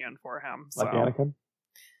convenient for him. Like Anakin?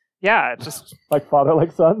 Yeah, just... like father,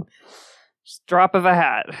 like son? Just drop of a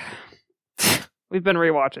hat. We've been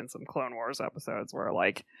rewatching some Clone Wars episodes where,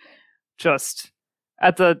 like, just...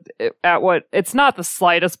 At what it's not the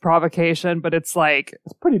slightest provocation, but it's like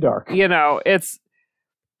it's pretty dark. You know, it's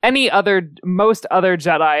most other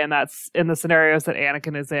Jedi in the scenarios that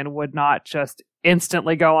Anakin is in would not just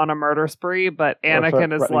instantly go on a murder spree, but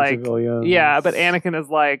Anakin is like, civilians. Yeah, but Anakin is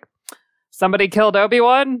like, somebody killed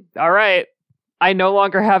Obi-Wan? All right, I no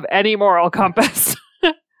longer have any moral compass.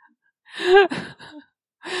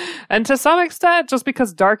 And to some extent, just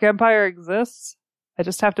because Dark Empire exists, I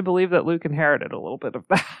just have to believe that Luke inherited a little bit of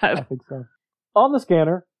that. I think so. On the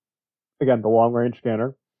scanner, again, the long-range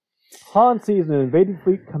scanner, Han sees an invading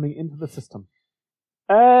fleet coming into the system.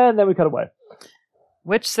 And then we cut away.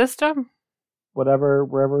 Which system? Wherever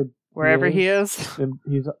he is.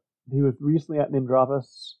 He was recently at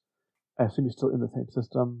Nimdravus. I assume he's still in the same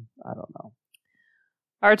system. I don't know.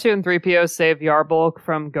 R2 and 3PO save Yarbulk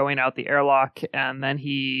from going out the airlock, and then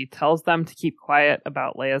he tells them to keep quiet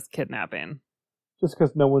about Leia's kidnapping. Just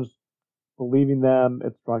because no one's believing them,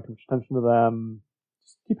 it's drawing too much attention to them.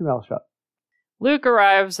 Just keep your mouth shut. Luke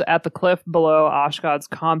arrives at the cliff below Ashgad's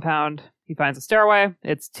compound. He finds a stairway.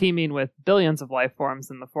 It's teeming with billions of life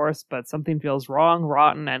forms in the Force, but something feels wrong,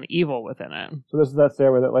 rotten, and evil within it. So this is that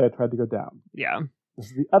stairway that Leia tried to go down. Yeah. This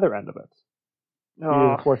is the other end of it.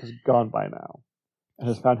 Oh. The Force is gone by now, and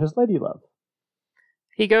has found his lady love.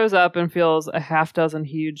 He goes up and feels a half dozen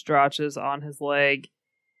huge drotches on his leg.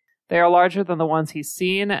 They are larger than the ones he's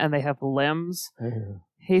seen, and they have limbs.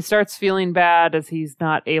 He starts feeling bad as he's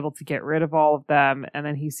not able to get rid of all of them, and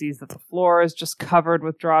then he sees that the floor is just covered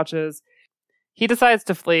with drotches. He decides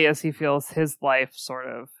to flee as he feels his life sort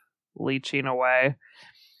of leeching away.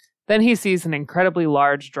 Then he sees an incredibly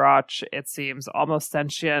large drotch. It seems almost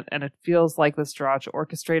sentient, and it feels like this drotch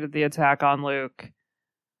orchestrated the attack on Luke.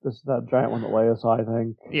 This is that giant one that Leia saw, I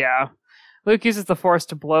think. Yeah. Luke uses the Force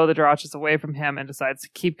to blow the drotches away from him and decides to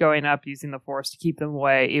keep going up using the Force to keep them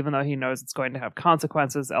away, even though he knows it's going to have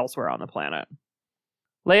consequences elsewhere on the planet.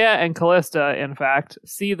 Leia and Callista, in fact,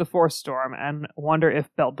 see the Force storm and wonder if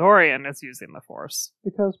Beldorian is using the Force.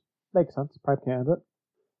 Because, makes sense, prime candidate.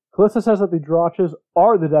 Callista says that the drotches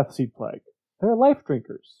are the Death Seed Plague. They're life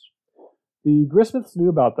drinkers. The Grismiths knew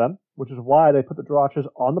about them, which is why they put the drotches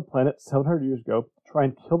on the planet 700 years ago to try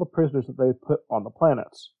and kill the prisoners that they put on the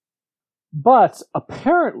planet. But,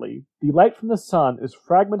 apparently, the light from the sun is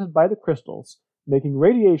fragmented by the crystals, making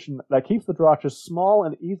radiation that keeps the drotches small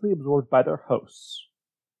and easily absorbed by their hosts.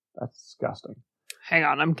 That's disgusting. Hang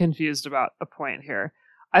on, I'm confused about a point here.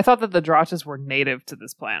 I thought that the drotches were native to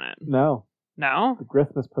this planet. No. No? The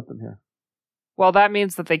Grismiths put them here. Well, that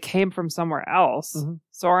means that they came from somewhere else. Mm-hmm.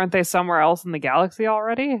 So aren't they somewhere else in the galaxy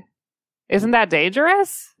already? Isn't that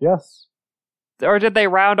dangerous? Yes. Or did they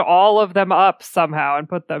round all of them up somehow and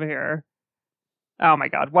put them here? Oh my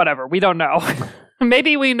god, whatever. We don't know.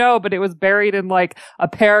 Maybe we know, but it was buried in like a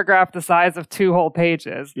paragraph the size of 2 whole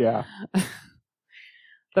pages. Yeah.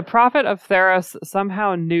 The prophet of Theros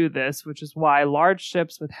somehow knew this, which is why large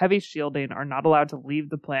ships with heavy shielding are not allowed to leave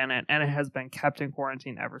the planet, and it has been kept in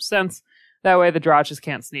quarantine ever since. That way the Drotches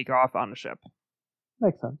can't sneak off on a ship.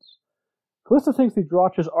 Makes sense. Callista thinks the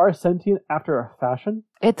Drotches are sentient after a fashion.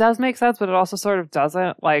 It does make sense, but it also sort of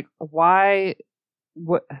doesn't. Like, why...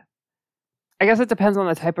 What? I guess it depends on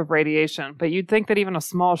the type of radiation, but you'd think that even a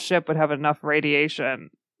small ship would have enough radiation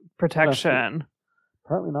protection.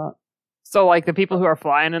 Apparently not. So, like, the people who are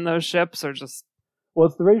flying in those ships are just... Well,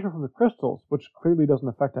 it's the radiation from the crystals, which clearly doesn't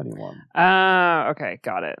affect anyone. Okay,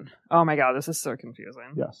 got it. Oh my god, this is so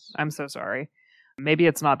confusing. Yes. I'm so sorry. Maybe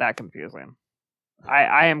it's not that confusing.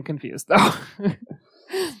 I am confused, though.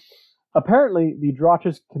 Apparently, the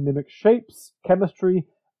Drotches can mimic shapes, chemistry,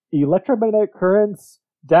 electromagnetic currents,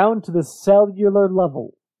 down to the cellular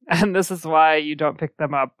level. And this is why you don't pick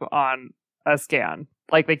them up on a scan.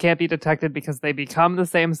 Like, they can't be detected because they become the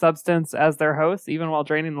same substance as their hosts, even while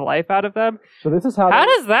draining the life out of them. So this is how... How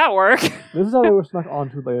does that work? This is how they were snuck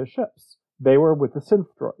onto Leia's ships. They were with the synth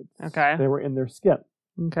droids. Okay. They were in their skin.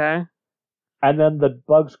 Okay. And then the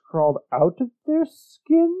bugs crawled out of their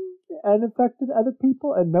skin and infected other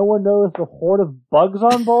people, and no one knows the horde of bugs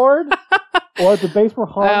on board? Or at the base where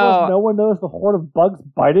Han was, no one knows the horde of bugs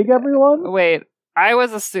biting everyone? Wait, I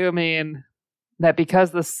was assuming that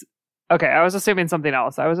because this... Okay, I was assuming something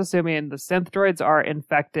else. I was assuming the synth droids are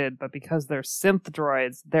infected, but because they're synth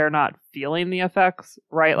droids, they're not feeling the effects,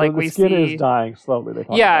 right? Like, the skin is dying slowly. They talk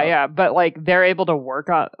about. Yeah, but like they're able to work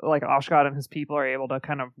on, like Oshkosh and his people are able to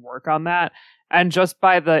kind of work on that, and just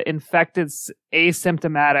by the infected,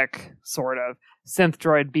 asymptomatic sort of synth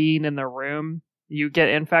droid being in the room, you get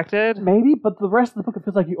infected. Maybe, but the rest of the book it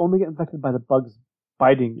feels like you only get infected by the bugs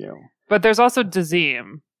biting you. But there's also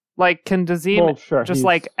Dazim. Like, can Dazim just,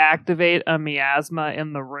 like, activate a miasma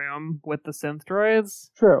in the room with the synth droids?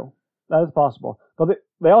 True. That is possible. But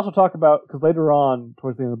they also talk about, because later on,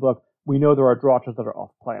 towards the end of the book, we know there are Drotches that are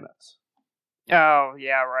off planets. Oh,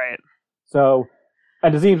 yeah, right. So,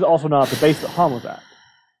 and Dazim's also not at the base that Han was at.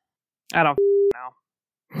 I don't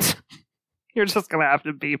know. You're just going to have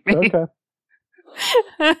to beat me. Okay.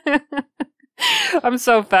 I'm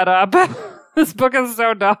so fed up. This book is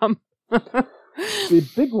so dumb. The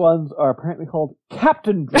big ones are apparently called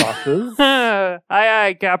Captain Drotches.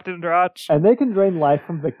 Aye, Captain Drotch. And they can drain life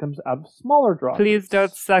from victims out of smaller Drotches. Please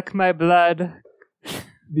don't suck my blood.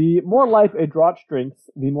 The more life a Drotch drinks,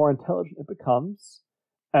 the more intelligent it becomes.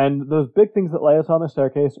 And those big things that Leia saw on the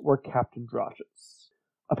staircase were Captain Drotches.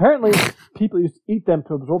 Apparently, people used to eat them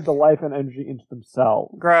to absorb the life and energy into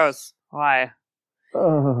themselves. Gross. Why?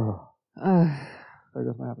 Ugh. There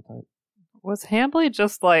goes my appetite. Was Hambly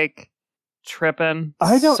just, like, tripping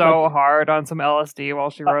hard on some LSD while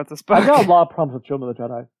she wrote this book? I got a lot of problems with Children of the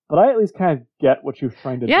Jedi, but I at least kind of get what she was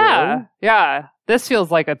trying to do. Yeah. This feels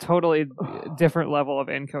like a totally different level of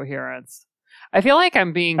incoherence. I feel like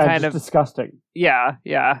I'm being kind of disgusting. Yeah.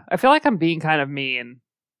 I feel like I'm being kind of mean.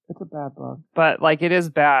 It's a bad book. But, like, it is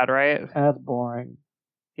bad, right? And it's boring.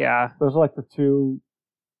 Yeah. Those are like the two...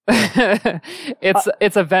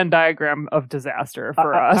 It's a Venn diagram of disaster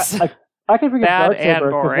for us. I can forget bad Darksaber,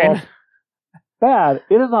 and boring. Bad.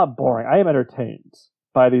 It is not boring. I am entertained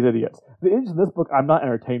by these idiots. The idiots in this book, I'm not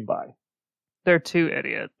entertained by. They're two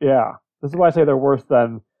idiots. Yeah. This is why I say they're worse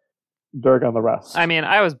than Durg and the rest. I mean,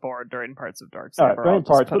 I was bored during parts of Darksaber. Right, I'll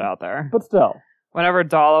just put out there. But still. Whenever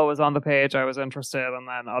Dala was on the page, I was interested, and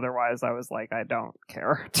then otherwise I was like, I don't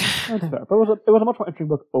care. That's fair. But it was a much more interesting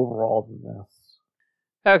book overall than this.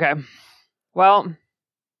 Okay. Well,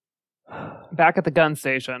 back at the gun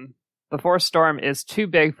station, the Force Storm is too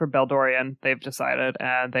big for Beldorian, they've decided,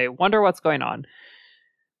 and they wonder what's going on.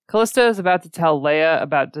 Callista is about to tell Leia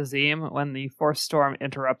about Dazim when the Force Storm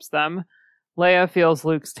interrupts them. Leia feels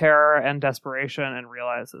Luke's terror and desperation and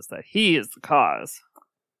realizes that he is the cause.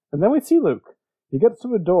 And then we see Luke. He gets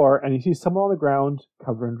to a door and he sees someone on the ground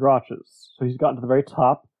covered in Drotches. So he's gotten to the very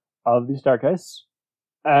top of the staircase.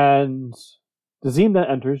 And Dazim then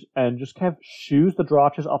enters and just kind of shoos the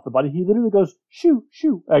Drotches off the body. He literally goes, shoo,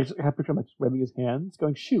 shoo. I just have a picture of him like waving his hands,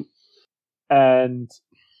 going, shoo. And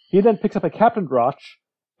he then picks up a Captain Drotch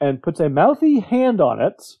and puts a mouthy hand on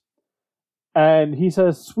it. And he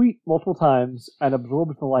says sweet multiple times and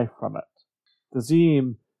absorbs the life from it.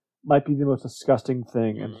 Dazim might be the most disgusting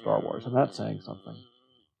thing in Star Wars, and that's saying something.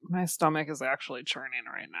 My stomach is actually churning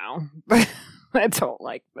right now. I don't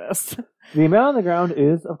like this. The man on the ground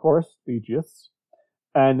is, of course, Thegeus,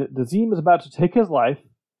 and Dazim is about to take his life,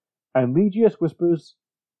 And Legius whispers,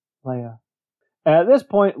 Leia. And at this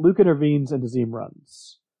point, Luke intervenes and Dazim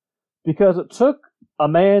runs. Because it took a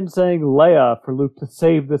man saying Leia for Luke to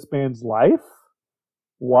save this man's life?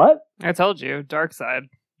 What? I told you, dark side.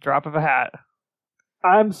 Drop of a hat.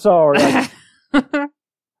 I'm sorry.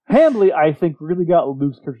 Hambly, I think, really got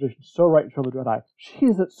Luke's characterization so right in Return of the Jedi. She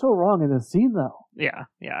is it so wrong in this scene, though. Yeah,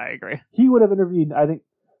 I agree. He would have intervened. I think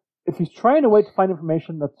if he's trying to wait to find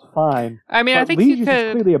information, that's fine. I mean, but I think Legis you could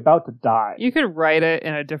is clearly about to die. You could write it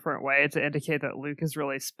in a different way to indicate that Luke is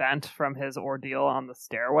really spent from his ordeal on the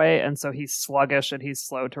stairway, and so he's sluggish and he's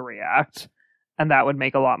slow to react, and that would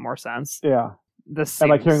make a lot more sense. Yeah. This And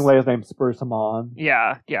like hearing Leia's name spurs him on.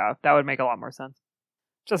 Yeah, that would make a lot more sense.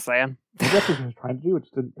 Just saying. That's what he was trying to do. It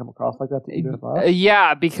just didn't come across like that to either of us.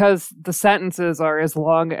 Yeah, because the sentences are as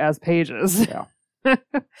long as pages. Yeah.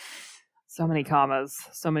 So many commas,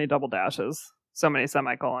 so many double dashes, so many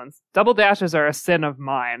semicolons. Double dashes are a sin of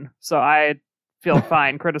mine, so I feel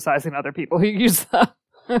fine criticizing other people who use them.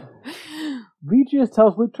 Legius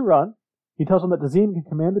tells Luke to run. He tells him that Dazim can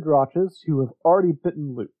command the Drotches who have already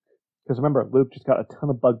bitten Luke. Because remember, Luke just got a ton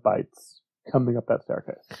of bug bites coming up that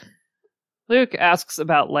staircase. Luke asks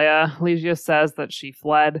about Leia. Legius says that she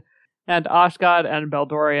fled, and Ashgad and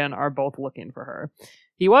Beldorian are both looking for her.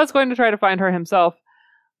 He was going to try to find her himself,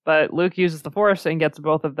 but Luke uses the Force and gets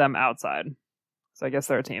both of them outside. So I guess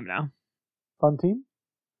they're a team now. Fun team.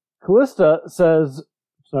 Callista says,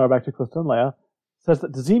 so now we're back to Callista and Leia, says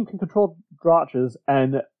that Dazim can control Drotches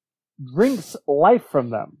and drinks life from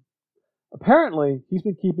them. Apparently, he's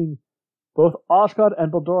been keeping both Ashgad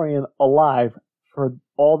and Beldorian alive for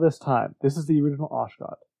all this time. This is the original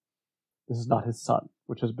Ashgad. This is not his son,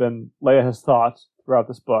 which has been Leia has thought throughout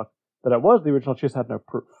this book that it was the original. She just had no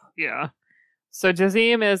proof. Yeah. So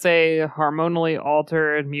Dazim is a hormonally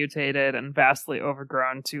altered, mutated, and vastly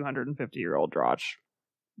overgrown 250-year-old Drotch.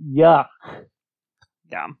 Yuck.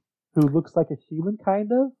 Yeah. Who looks like a human, kind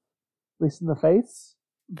of? At least in the face?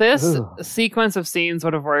 This Ugh. sequence of scenes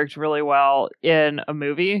would have worked really well in a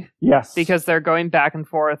movie. Yes. Because they're going back and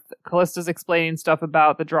forth. Callista's explaining stuff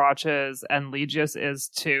about the Drotches, and Legius is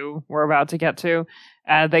too, we're about to get to.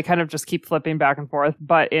 And they kind of just keep flipping back and forth.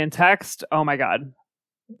 But in text, oh my god.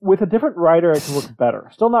 With a different writer, it can work better.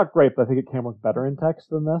 Still not great, but I think it can work better in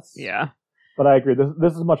text than this. Yeah. But I agree.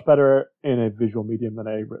 This is much better in a visual medium than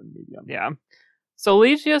a written medium. Yeah. So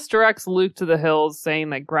Legius directs Luke to the hills,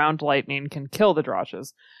 saying that ground lightning can kill the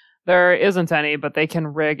Drotches. There isn't any, but they can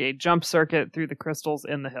rig a jump circuit through the crystals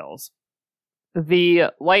in the hills.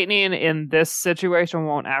 The lightning in this situation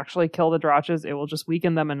won't actually kill the Drotches. It will just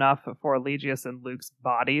weaken them enough for Legius and Luke's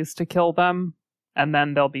bodies to kill them. And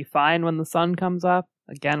then they'll be fine when the sun comes up.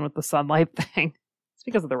 Again, with the sunlight thing. It's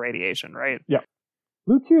because of the radiation, right? Yeah.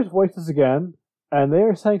 Luke hears voices again, and they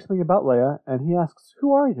are saying something about Leia, and he asks,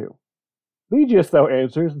 "Who are you?" Legius, though,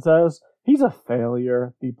 answers and says, "He's a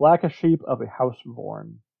failure, the blackest sheep of a house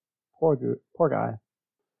born." Poor guy.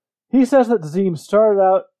 He says that Dazim started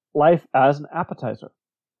out life as an appetizer.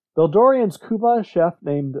 Beldorian's Kuba chef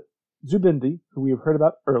named Zubindi, who we have heard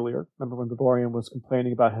about earlier, remember when Beldorian was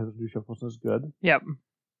complaining about his new chef wasn't as good, Yep.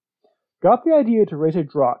 got the idea to raise a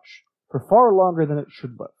Drotch for far longer than it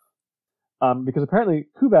should live. Because apparently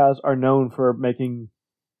Kubas are known for making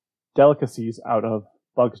delicacies out of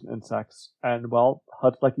bugs and insects. And, well,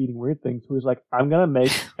 Hutt's like eating weird things, so he's like, I'm going to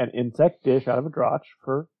make an insect dish out of a Drotch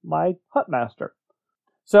for my Hutt master.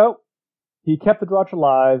 So, he kept the Drotch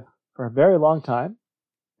alive for a very long time.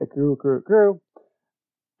 It grew.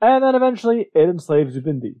 And then eventually it enslaved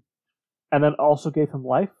Zubindi. And then also gave him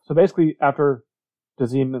life. So basically, after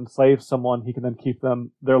Dazim enslaves someone, he can then keep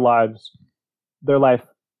them, their life,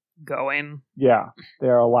 Going. yeah, they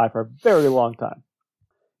are alive for a very long time.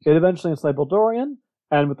 It eventually enslaved Beldorian,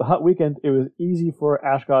 and with the Hutt weekend, it was easy for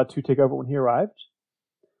Ashgad to take over when he arrived.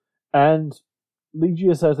 And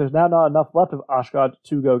Legius says there's now not enough left of Ashgad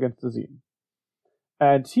to go against Dazim.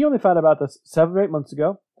 And he only found out about this 7 or 8 months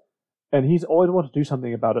ago, and he's always wanted to do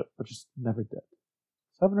something about it, but just never did.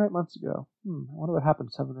 7 or 8 months ago. I wonder what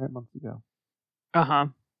happened 7 or 8 months ago. Uh-huh.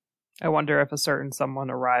 I wonder if a certain someone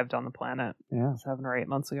arrived on the planet 7 or 8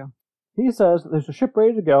 months ago. He says that there's a ship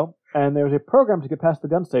ready to go, and there's a program to get past the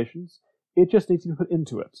gun stations. It just needs to be put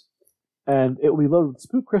into it. And it will be loaded with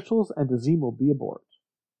spook crystals, and Dazim will be aboard.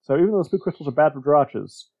 So even though the spook crystals are bad for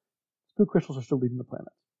Drotches, spook crystals are still leaving the planet.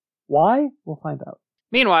 Why? We'll find out.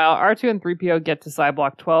 Meanwhile, R2 and 3PO get to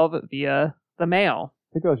Cyblock 12 via the mail.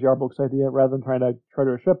 I think it was Yarbrook's idea. Rather than trying to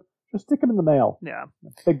charter a ship, just stick them in the mail. Yeah.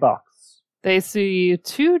 Big box. They see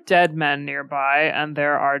 2 dead men nearby, and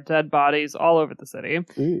there are dead bodies all over the city.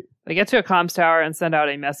 Ew. They get to a comms tower and send out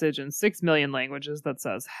a message in 6 million languages that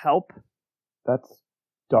says, "Help." That's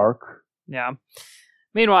dark. Yeah.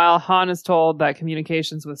 Meanwhile, Han is told that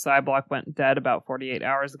communications with Cyblock went dead about 48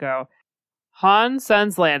 hours ago. Han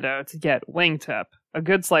sends Lando to get Wingtip, a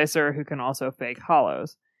good slicer who can also fake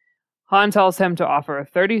hollows. Han tells him to offer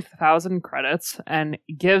 30,000 credits and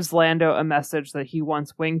gives Lando a message that he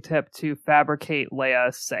wants Wingtip to fabricate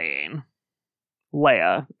Leia saying.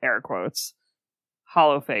 Leia, air quotes.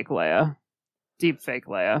 Hollow fake Leia. Deep fake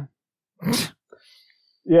Leia.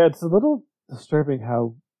 Yeah, it's a little disturbing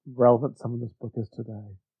how relevant some of this book is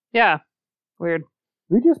today. Yeah, weird.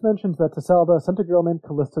 Regis mentions that Teselda sent a girl named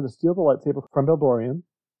Callista to steal the lightsaber from Beldorian.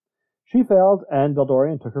 She failed, and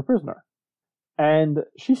Beldorian took her prisoner. And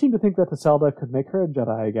she seemed to think that Teselda could make her a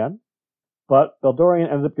Jedi again, but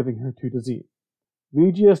Beldorian ended up giving her to Dazim.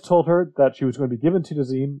 Regius told her that she was going to be given to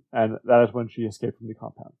Dazim, and that is when she escaped from the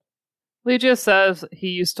compound. Legius says he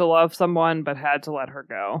used to love someone but had to let her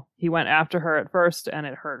go. He went after her at first, and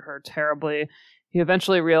it hurt her terribly. He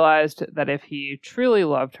eventually realized that if he truly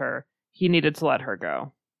loved her, he needed to let her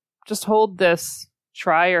go. Just hold this.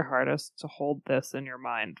 Try your hardest to hold this in your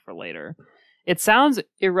mind for later. It sounds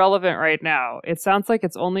irrelevant right now. It sounds like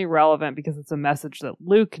it's only relevant because it's a message that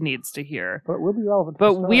Luke needs to hear. But it will be relevant.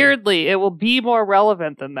 But weirdly, it will be more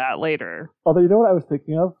relevant than that later. Although, you know what I was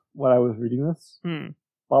thinking of when I was reading this?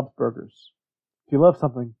 Bob's Burgers. If you love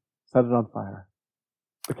something, set it on fire.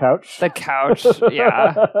 The couch? The couch,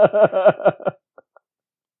 yeah.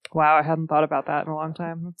 Wow, I hadn't thought about that in a long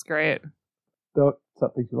time. That's great. Don't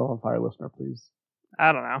set things you love on fire, listener, please.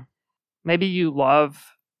 I don't know. Maybe you love,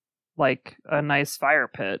 like, a nice fire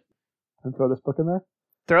pit. And throw this book in there?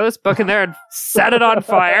 Throw this book in there and set it on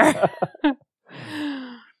fire.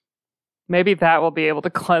 Maybe that will be able to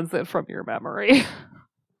cleanse it from your memory.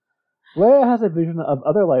 Leia has a vision of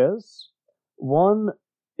other Leias. One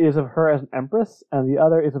is of her as an empress, and the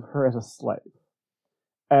other is of her as a slave.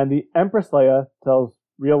 And the Empress Leia tells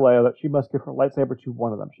real Leia that she must give her lightsaber to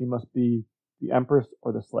one of them. She must be the Empress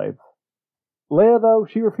or the slave. Leia, though,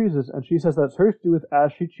 she refuses, and she says that it's hers to do with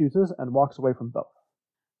as she chooses, and walks away from both.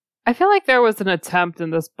 I feel like there was an attempt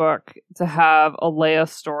in this book to have a Leia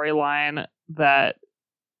storyline that...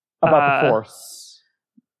 About the Force.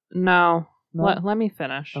 No. Let me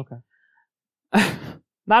finish. Okay.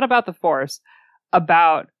 Not about the Force.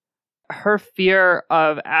 About her fear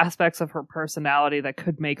of aspects of her personality that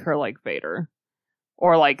could make her like Vader.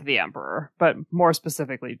 Or like the Emperor. But more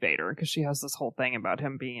specifically Vader, because she has this whole thing about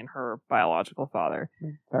him being her biological father.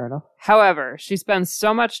 Fair enough. However, she spends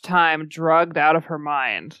so much time drugged out of her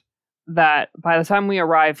mind that by the time we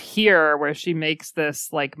arrive here, where she makes this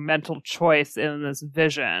like mental choice in this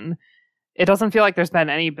vision, it doesn't feel like there's been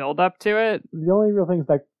any build up to it. The only real thing is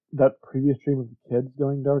that previous dream of the kids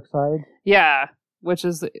going dark side. Yeah, which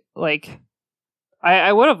is like,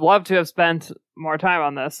 I would have loved to have spent more time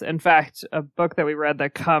on this. In fact, a book that we read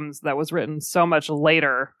that was written so much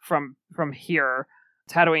later from here,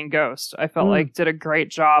 Tatooine Ghost, I felt like did a great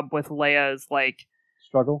job with Leia's like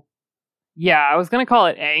struggle. Yeah, I was going to call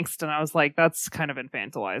it angst, and I was like, that's kind of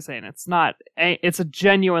infantilizing. It's not, it's a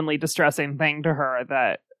genuinely distressing thing to her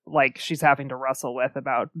that, like, she's having to wrestle with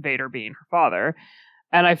about Vader being her father.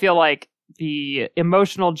 And I feel like the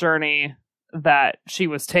emotional journey that she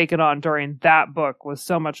was taken on during that book was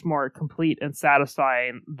so much more complete and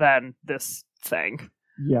satisfying than this thing.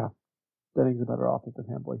 Yeah. Denning's a better author than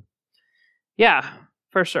Hambly. Yeah,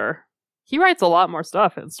 for sure. He writes a lot more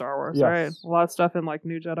stuff in Star Wars, yes. right? A lot of stuff in, like,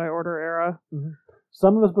 New Jedi Order era. Mm-hmm.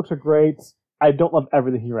 Some of his books are great. I don't love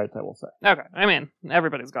everything he writes, I will say. Okay. I mean,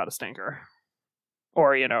 everybody's got a stinker.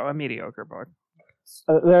 Or, you know, a mediocre book.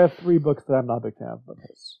 There are 3 books that I'm not a big fan of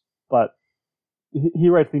his. But he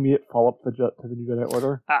writes the immediate follow-up to the New Jedi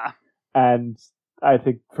Order. And I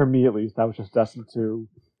think, for me at least, I was just destined to...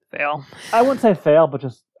 fail. I wouldn't say fail, but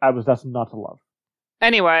just I was destined not to love.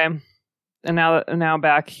 Anyway... And now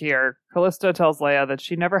back here, Callista tells Leia that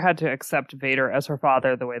she never had to accept Vader as her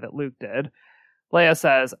father the way that Luke did. Leia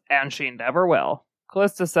says, and she never will.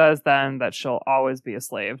 Callista says then that she'll always be a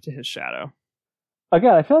slave to his shadow.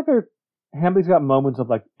 Again, I feel like Hambly's got moments of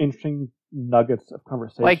like interesting nuggets of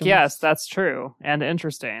conversation. Like, yes, that's true and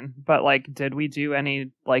interesting. But like, did we do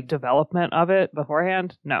any like development of it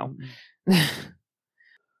beforehand? No.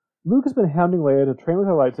 Luke has been hounding Leia to train with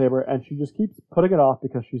her lightsaber, and she just keeps putting it off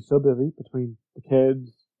because she's so busy between the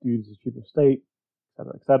kids, duties as chief of state,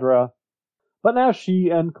 etc., etc. But now she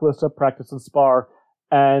and Callista practice and spar,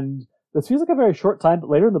 and this feels like a very short time, but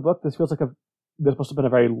later in the book, this feels like this must have been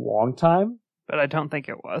a very long time. But I don't think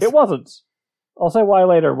it was. It wasn't. I'll say why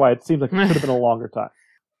later, why it seems like it should have been a longer time.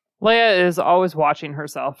 Leia is always watching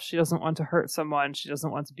herself. She doesn't want to hurt someone. She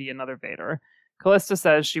doesn't want to be another Vader. Callista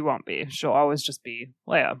says she won't be. She'll always just be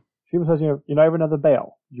Leia. She even says, you're not even another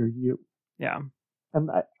Bail. You're you. Yeah. And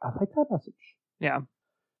I like that message. Yeah.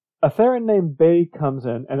 A Theron named Bay comes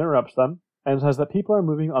in and interrupts them and says that people are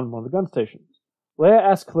moving on one of the gun stations. Leia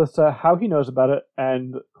asks Callista how he knows about it,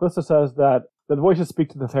 and Callista says that the voices speak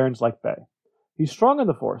to the Therons like Bay. He's strong in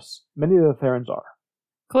the Force. Many of the Therons are.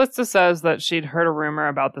 Callista says that she'd heard a rumor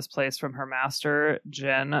about this place from her master,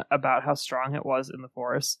 Jyn, about how strong it was in the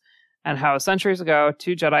Force, and how centuries ago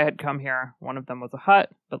 2 Jedi had come here. One of them was a Hutt,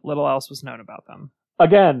 but little else was known about them.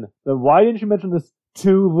 Again, then why didn't you mention this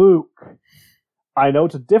to Luke? I know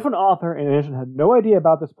it's a different author, and Anderson had no idea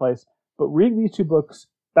about this place, but reading these 2 books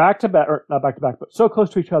back to back, or not back to back, but so close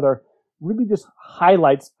to each other, really just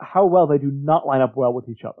highlights how well they do not line up well with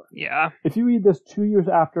each other. Yeah. If you read this 2 years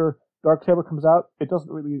after Darksaber comes out, it's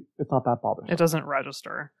not that bothersome. It doesn't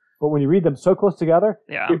register. But when you read them so close together,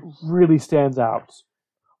 Yeah. it really stands out.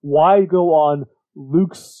 Why go on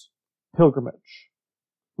Luke's pilgrimage?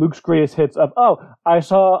 Luke's greatest hits of, I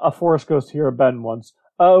saw a Force ghost here, Ben, once.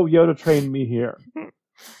 Oh, Yoda trained me here.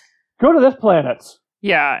 Go to this planet.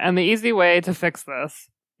 Yeah, and the easy way to fix this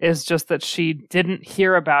is just that she didn't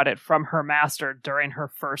hear about it from her master during her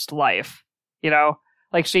first life.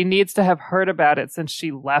 Like, she needs to have heard about it since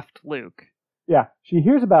she left Luke. Yeah, she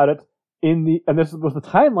hears about it and this was the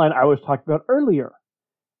timeline I was talking about earlier.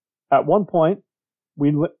 At one point,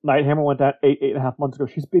 Nighthammer went down 8.5 months ago.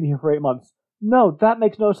 She's been here for 8 months. No, that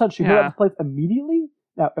makes no sense. She heard about this place immediately?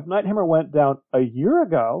 Now, if Nighthammer went down a year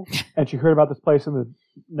ago, and she heard about this place in the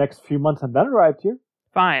next few months and then arrived here,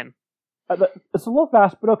 fine. It's a little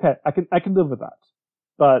fast, but okay, I can live with that.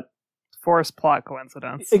 But Force plot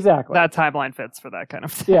coincidence. Exactly. That timeline fits for that kind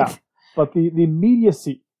of thing. Yeah, but the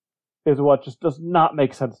immediacy is what just does not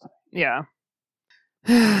make sense to me. Yeah.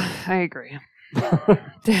 I agree.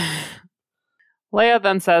 Leia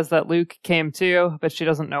then says that Luke came too, but she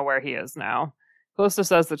doesn't know where he is now. Callista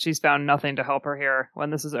says that she's found nothing to help her here.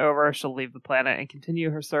 When this is over, she'll leave the planet and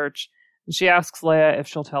continue her search. And she asks Leia if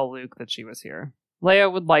she'll tell Luke that she was here.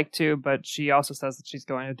 Leia would like to, but she also says that she's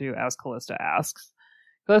going to do as Callista asks.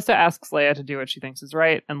 Callista asks Leia to do what she thinks is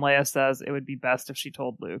right, and Leia says it would be best if she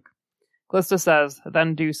told Luke. Callista says,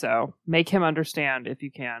 then do so. Make him understand, if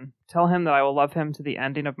you can. Tell him that I will love him to the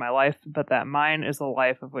ending of my life, but that mine is a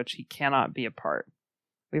life of which he cannot be a part.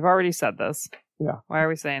 We've already said this. Yeah. Why are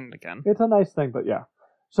we saying it again? It's a nice thing, but yeah.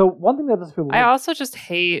 So one thing that does feel... I also just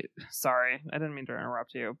hate... Sorry, I didn't mean to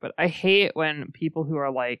interrupt you, but I hate when people who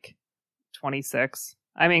are like 26...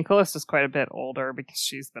 I mean, Callista's quite a bit older because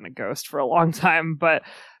she's been a ghost for a long time, but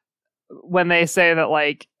when they say that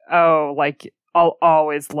like, oh, like, I'll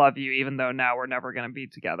always love you even though now we're never going to be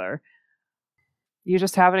together. You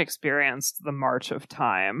just haven't experienced the march of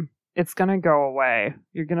time. It's going to go away.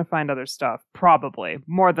 You're going to find other stuff. Probably.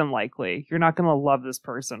 More than likely. You're not going to love this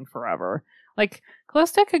person forever. Like,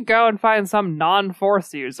 Callista could go and find some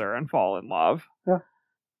non-Force user and fall in love. Yeah.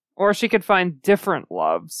 Or she could find different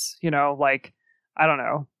loves. Like, I don't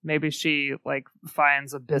know. Maybe she, like,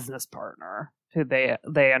 finds a business partner who they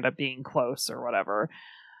end up being close or whatever.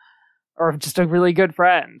 Or just a really good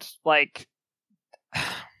friend. Like,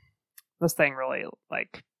 this thing really,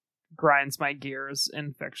 like, grinds my gears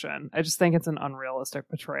in fiction. I just think it's an unrealistic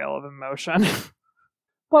portrayal of emotion.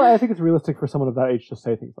 Well, I think it's realistic for someone of that age to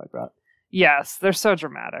say things like that. Yes, they're so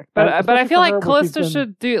dramatic. But I feel like Callista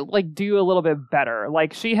should do a little bit better.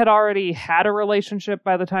 Like, she had already had a relationship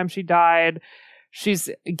by the time she died. She's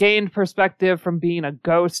gained perspective from being a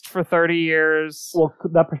ghost for 30 years. Well,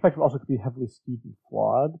 that perspective also could be heavily skewed and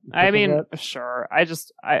flawed. I mean, sure.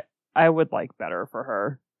 I would like better for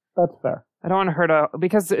her. That's fair. I don't want her to,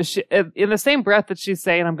 because she, in the same breath that she's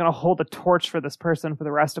saying, I'm going to hold a torch for this person for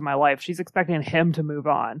the rest of my life, she's expecting him to move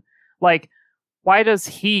on. Like, why does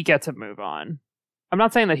he get to move on? I'm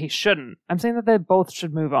not saying that he shouldn't. I'm saying that they both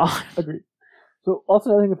should move on. Agreed. So, also,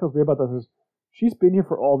 another thing that feels weird about this is she's been here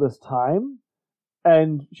for all this time,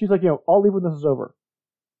 and she's like, I'll leave when this is over.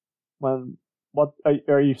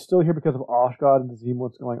 Are you still here because of Ashgod and Dazim,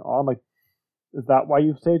 what's going on? Like, is that why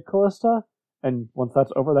you've stayed, Callista? And once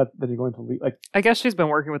that's over, then you're going to leave. Like, I guess she's been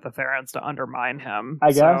working with the Therons to undermine him.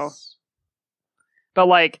 I guess. But,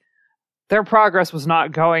 like, their progress was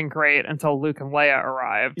not going great until Luke and Leia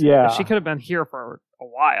arrived. Yeah. She could have been here for a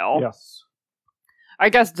while. Yes. I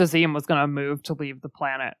guess Dazim was going to move to leave the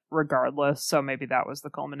planet regardless, so maybe that was the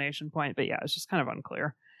culmination point. But yeah, it's just kind of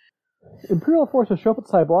unclear. Imperial forces show up at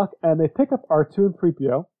Cyblock, and they pick up R2 and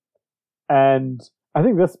 3PO. And I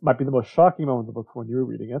think this might be the most shocking moment of the book when you were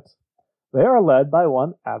reading it. They are led by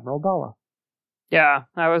one Admiral Dalla. Yeah,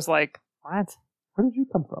 I was like, what? Where did you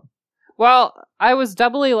come from? Well, I was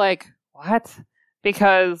doubly like, what?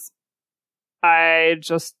 Because I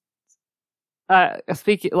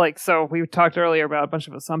Speaking, like, so we talked earlier about a bunch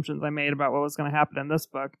of assumptions I made about what was going to happen in this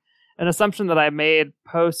book. An assumption that I made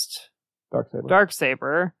post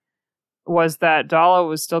Darksaber was that Dala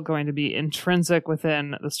was still going to be intrinsic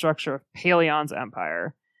within the structure of Paleon's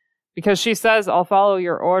empire. Because she says, I'll follow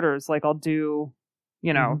your orders, like I'll do,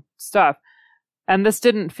 stuff. And this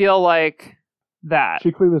didn't feel like that.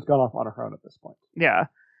 She clearly has gone off on her own at this point. Yeah.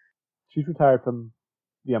 She's retired from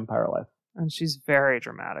the Empire life. And she's very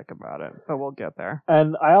dramatic about it, but we'll get there.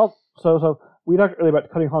 And so we talked earlier about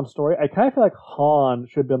cutting Han's story. I kind of feel like Han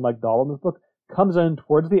should have been like Dala in this book. Comes in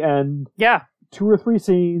towards the end. Yeah. 2 or 3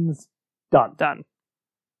 scenes. Done.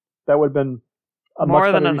 That would have been a more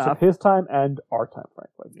much than better use enough of his time and our time,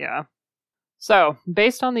 frankly. Yeah. So,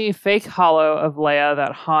 based on the fake holo of Leia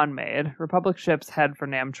that Han made, Republic ships head for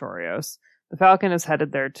Nam Chorios. The Falcon is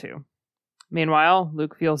headed there too. Meanwhile,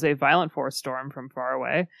 Luke feels a violent force storm from far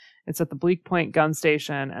away. It's at the Bleak Point gun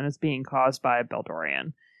station and is being caused by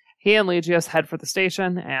Beldorian. He and Legius head for the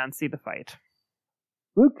station and see the fight.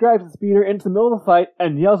 Luke drives the speeder into the middle of the fight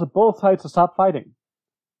and yells at both sides to stop fighting.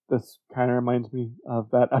 This kind of reminds me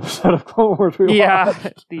of that episode of Clone Wars we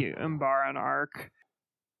watched. The Umbaran arc.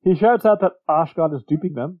 He shouts out that Ashgod is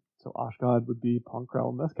duping them, so Ashgod would be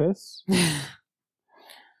Ponkrell in this case.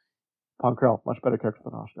 Ponkrell, much better character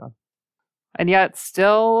than Ashgod. And yet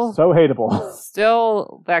still... so hateable.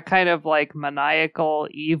 Still that kind of like maniacal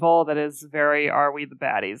evil that is very are we the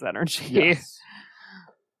baddies energy. Yes.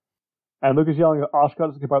 And Luke is yelling at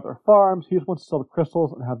Ashgod to about their farms. He just wants to sell the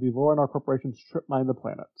crystals and have the Loranar Corporation strip mine the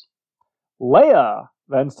planet. Leia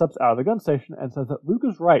then steps out of the gun station and says that Luke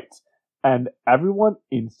is right. And everyone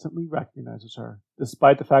instantly recognizes her,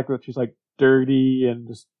 despite the fact that she's like dirty and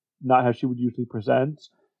just not how she would usually present.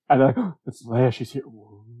 And they're like, oh, it's Leia, she's here.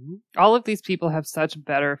 All of these people have such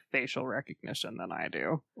better facial recognition than I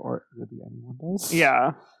do. Or maybe anyone does.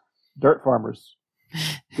 Yeah. Dirt farmers.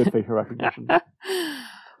 Good facial recognition.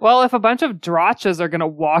 Well, if a bunch of Drachas are going to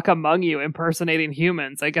walk among you impersonating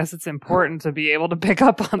humans, I guess it's important to be able to pick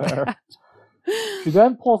up on that. She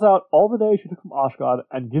then pulls out all the data she took from Ashgod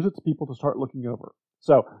and gives it to people to start looking over.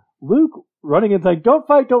 So Luke running in saying, don't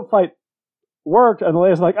fight, worked, and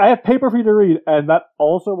Leia's like, I have paper for you to read, and that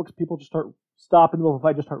also makes people just stop in the middle of the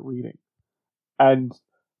fight, just start reading. And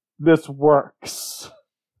this works.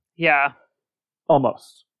 Yeah.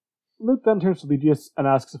 Almost. Luke then turns to Legius and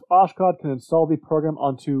asks if Ashgod can install the program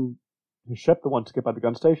onto his ship, the one to get by the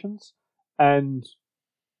gun stations, and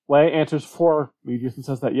Leia answers for Legius and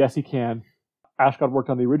says that yes, he can. Ashgod worked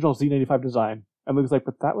on the original Z95 design, and Luke's like,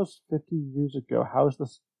 but that was 50 years ago. How is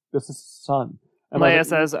this? This is his son. And Leia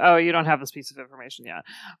says, oh, you don't have this piece of information yet.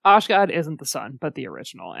 Ashgod isn't the son, but the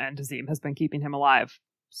original, and Dazim has been keeping him alive.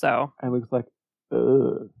 So. And Luke's like,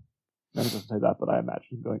 ugh. No, he doesn't say that, but I imagine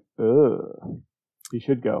him going, ugh. He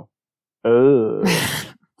should go, ugh,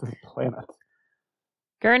 to the planet.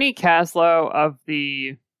 Gurney Caslow of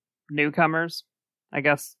the newcomers, I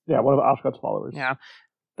guess. Yeah, one of Ashgod's followers. Yeah.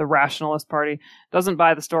 The Rationalist Party doesn't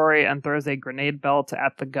buy the story and throws a grenade belt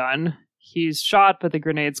at the gun. He's shot, but the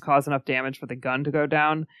grenades cause enough damage for the gun to go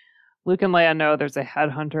down. Luke and Leia know there's a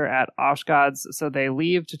headhunter at Ashgod's, so they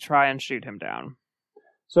leave to try and shoot him down.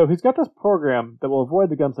 So he's got this program that will avoid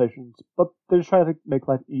the gun stations, but they're just trying to make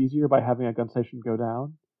life easier by having a gun station go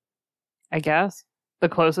down. I guess. The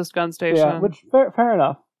closest gun station. Yeah, which, fair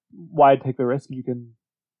enough. Why take the risk if you can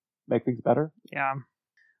make things better? Yeah.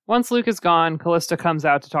 Once Luke is gone, Callista comes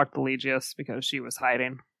out to talk to Legius because she was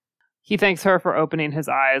hiding. He thanks her for opening his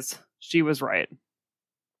eyes. She was right.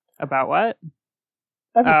 About what?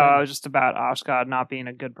 Everything. Oh, just about Ashgod not being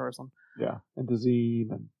a good person. Yeah, and Dazim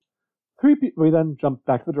and 3PO. We then jump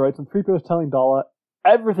back to the droids, and 3PO is telling Dala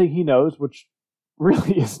everything he knows, which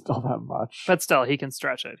really isn't all that much. But still, he can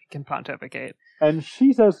stretch it. He can pontificate. And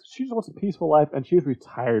she says she just wants a peaceful life, and she's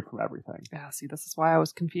retired from everything. Yeah, see, this is why I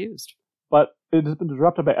was confused. But it has been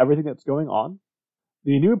disrupted by everything that's going on.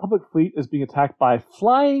 The New Republic fleet is being attacked by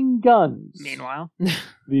flying guns. Meanwhile,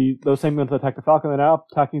 those same guns that attacked the Falcon are now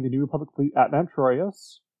attacking the New Republic fleet at Nam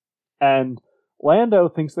Chorios. And Lando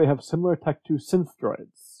thinks they have similar tech to synth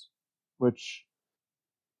droids. Which,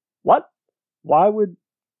 what? Why would...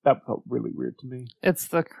 That felt really weird to me. It's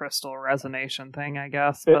the crystal resonation thing, I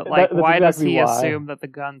guess. But, why does he assume that the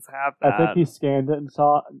guns have that? I think he scanned it and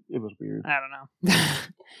saw it. It was weird. I don't know.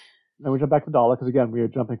 Then we jump back to Dala, because again, we are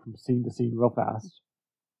jumping from scene to scene real fast.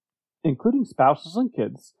 Including spouses and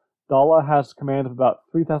kids, Dala has command of about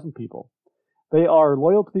 3,000 people. They are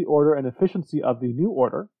loyal to the order and efficiency of the new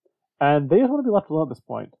order, and they just want to be left alone at this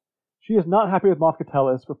point. She is not happy with Moff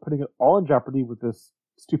Katelis for putting it all in jeopardy with this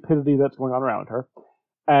stupidity that's going on around her,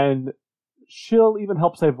 and she'll even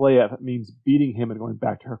help save Leia if it means beating him and going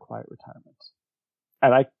back to her quiet retirement.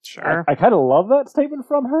 And I Sure. I kind of love that statement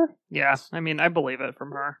from her. Yeah, I mean, I believe it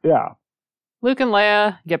from her. Yeah. Luke and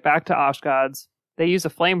Leia get back to Oshkods. They use a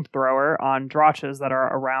flamethrower on Drotches that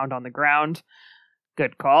are around on the ground.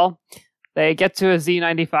 Good call. They get to a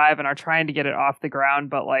Z-95 and are trying to get it off the ground,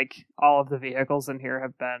 but like all of the vehicles in here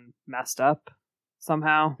have been messed up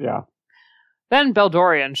somehow. Yeah. Then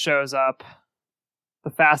Beldorian shows up,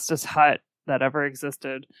 the fastest Hutt that ever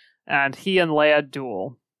existed, and he and Leia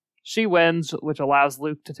duel. She wins, which allows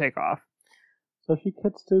Luke to take off. So she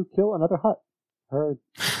gets to kill another Hutt.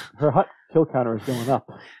 Her Hutt kill counter is going up.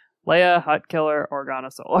 Leia, Hutt killer,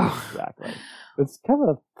 Organa Solo. Exactly. It's kind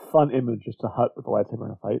of a fun image, just a Hutt with a lightsaber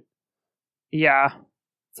in a fight. Yeah,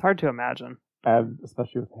 it's hard to imagine. And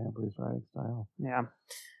especially with Hambly's writing style. Yeah.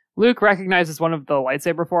 Luke recognizes one of the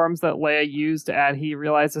lightsaber forms that Leia used, and he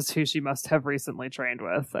realizes who she must have recently trained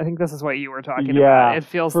with. I think this is what you were talking about. It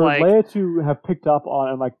feels for like Leia to have picked up on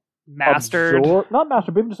and like mastered, not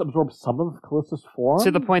mastered, but even just absorbed some of Callista's form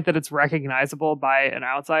to the point that it's recognizable by an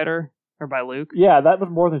outsider or by Luke. Yeah, that was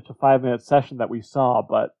more than just a 5-minute session that we saw,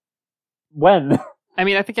 but when? I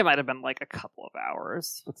mean, I think it might have been like a couple of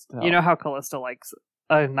hours. But still. You know how Callista likes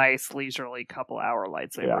a nice, leisurely couple-hour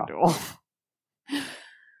lightsaber duel.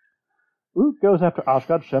 Luke goes after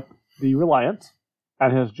Oshkod's ship, the Reliant,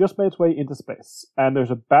 and has just made its way into space. And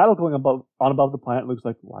there's a battle going on above the planet. Luke's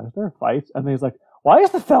like, why is there a fight? And then he's like, why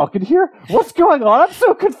is the Falcon here? What's going on? I'm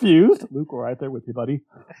so confused. Luke, we're right there with you, buddy.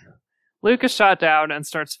 Luke is shot down and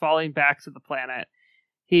starts falling back to the planet.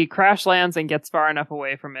 He crash lands and gets far enough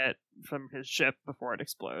away from his ship before it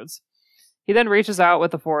explodes. He then reaches out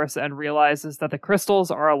with the Force and realizes that the crystals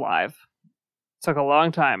are alive. Took a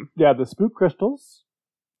long time. Yeah, the spook crystals,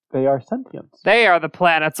 they are sentient. They are the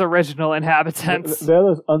planet's original inhabitants. They're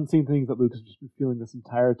those unseen things that Luke has just been feeling this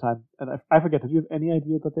entire time. And I forget, did you have any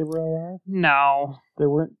idea that they were alive? No. There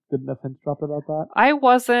weren't good enough hints dropped about that? I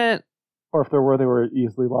wasn't. Or if there were, they were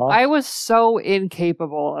easily lost? I was so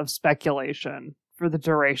incapable of speculation for the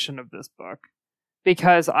duration of this book.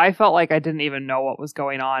 Because I felt like I didn't even know what was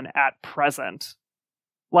going on at present.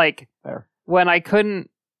 Like, there. When I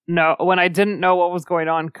didn't know what was going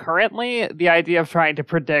on currently, the idea of trying to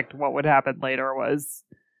predict what would happen later was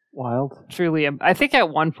wild. Truly, I think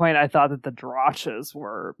at one point I thought that the Drotches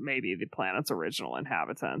were maybe the planet's original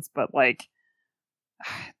inhabitants, but like,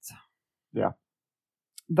 yeah,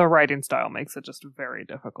 the writing style makes it just very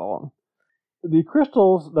difficult. The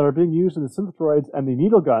crystals that are being used in the synthroids and the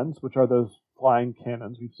needle guns, which are those flying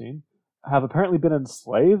cannons we've seen, have apparently been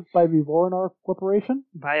enslaved by the Vorinar Corporation.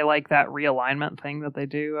 By like that realignment thing that they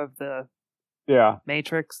do of the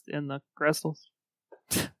matrix in the crystals.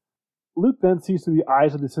 Luke then sees through the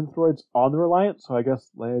eyes of the synthroids on the Reliant, so I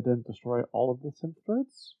guess Leia didn't destroy all of the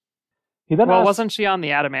synthroids. He then wasn't she on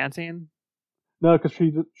the Adamantine? No, because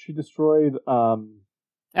she destroyed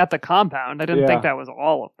at the compound. I didn't think that was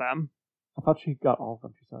all of them. I thought she got all of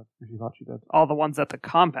them, she said. Or she thought she did. All the ones at the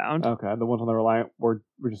compound. Okay, and the ones on the Reliant were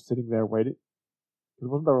just sitting there waiting. Because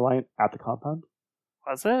wasn't the Reliant at the compound?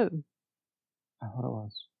 Was it? I thought it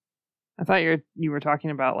was. I thought you were talking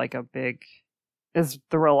about like a big... Is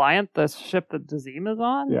the Reliant the ship that Dazim is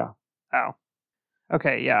on? Yeah. Oh.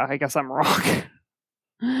 Okay, yeah, I guess I'm wrong.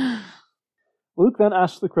 Luke then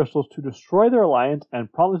asks the crystals to destroy the Reliant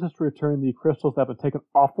and promises to return the crystals that have been taken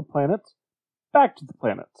off the planet back to the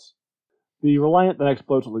planet. The Reliant then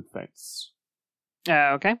explodes and Luke faints.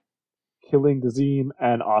 Okay. Killing Dazim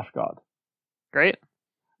and Oshkod. Great.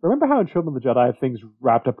 Remember how in Children of the Jedi things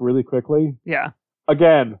wrapped up really quickly? Yeah.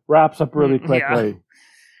 Again, wraps up really quickly. Yeah.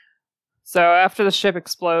 So after the ship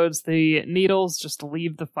explodes, the Needles just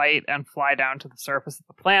leave the fight and fly down to the surface of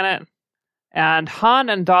the planet. And Han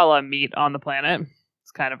and Dala meet on the planet.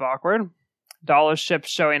 It's kind of awkward. Dala's ship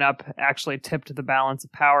showing up actually tipped the balance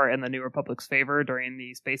of power in the New Republic's favor during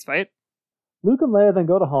the space fight. Luke and Leia then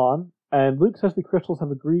go to Han, and Luke says the crystals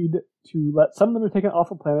have agreed to let some of them be taken off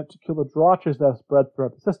the planet to kill the Drotches that have spread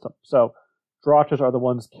throughout the system. So, Drotches are the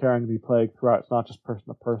ones carrying the plague throughout. It's not just person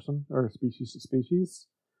to person, or species to species.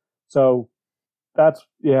 So, that's,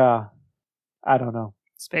 I don't know.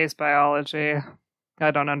 Space biology.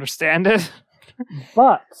 I don't understand it.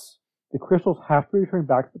 But, the crystals have to be returned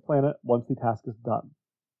back to the planet once the task is done.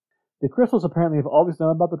 The crystals apparently have always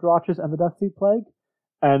known about the Drotches and the Death Seed Plague,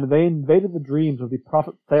 and they invaded the dreams of the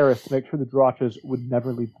Prophet Theris to make sure the Drotches would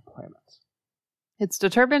never leave the planet. It's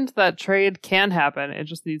determined that trade can happen, it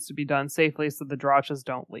just needs to be done safely so the Drotches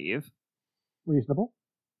don't leave. Reasonable.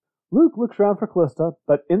 Luke looks around for Callista,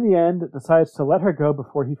 but in the end decides to let her go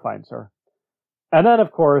before he finds her. And then,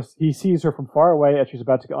 of course, he sees her from far away as she's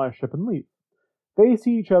about to get on a ship and leave. They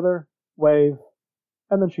see each other, wave,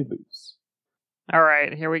 and then she leaves.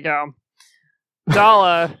 Alright, here we go.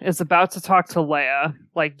 Dala is about to talk to Leia,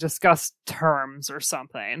 like discuss terms or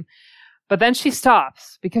something. But then she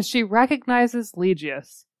stops because she recognizes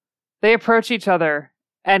Legius. They approach each other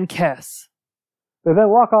and kiss. They then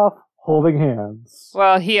walk off holding hands.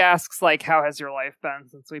 Well, he asks, like, how has your life been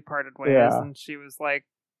since we parted ways? Yeah. And she was like,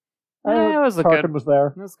 And it was a Tarkin good was there.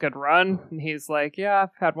 It was a good run. And he's like, yeah, I've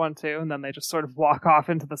had one too. And then they just sort of walk off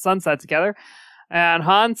into the sunset together. And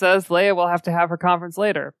Han says Leia will have to have her conference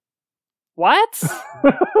later. What?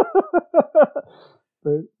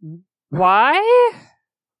 Why?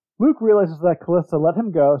 Luke realizes that Callista let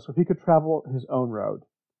him go so he could travel his own road.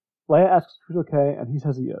 Leia asks if he's okay, and he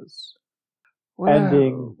says he is.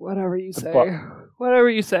 Ending whatever you the say. book. Whatever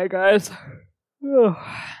you say, guys. Ugh.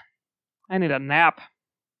 I need a nap.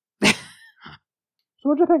 So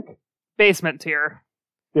what'd you think? Basement tier.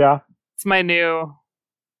 Yeah. It's my new...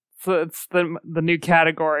 So it's the new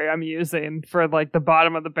category I'm using for like the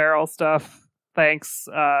bottom of the barrel stuff. Thanks,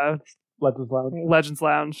 Legends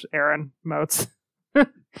Lounge, Aaron Motes.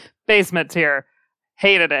 Basement tier.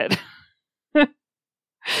 Hated it.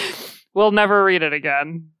 We'll never read it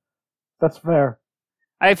again. That's fair.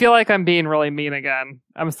 I feel like I'm being really mean again.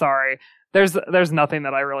 I'm sorry. There's nothing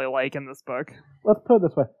that I really like in this book. Let's put it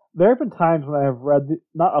this way. There have been times when I have read,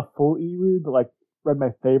 not a full e-read, but like read my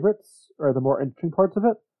favorites, or the more interesting parts of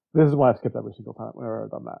it. This is why I've skipped every single time whenever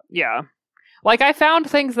I've done that. Yeah. Like, I found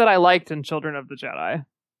things that I liked in Children of the Jedi.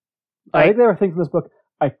 I think there are things in this book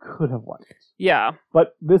I could have liked. Yeah.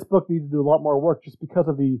 But this book needs to do a lot more work just because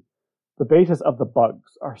of the basis of the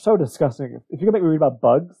bugs are so disgusting. If you're going to make me read about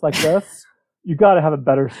bugs like this, you got to have a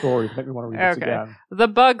better story to make me want to read this again. The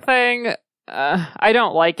bug thing, I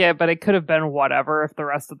don't like it, but it could have been whatever if the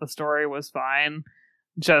rest of the story was fine.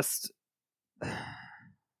 Just...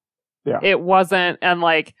 Yeah. It wasn't, and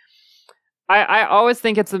like, I always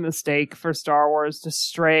think it's a mistake for Star Wars to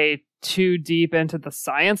stray too deep into the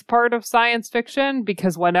science part of science fiction,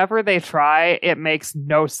 because whenever they try, it makes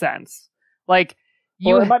no sense. Like,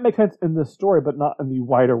 it might make sense in this story, but not in the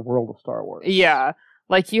wider world of Star Wars. Yeah.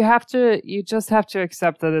 Like, you just have to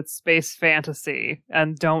accept that it's space fantasy,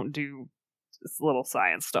 and don't do little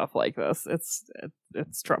science stuff like this. It's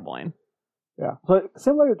troubling. Yeah. So,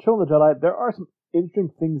 similar to Children of the Jedi, there are some interesting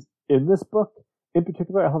things in this book. In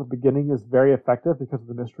particular, how the beginning is very effective because of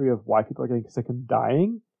the mystery of why people are getting sick and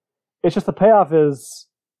dying. It's just the payoff is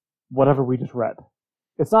whatever we just read.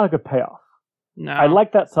 It's not a good payoff. No. I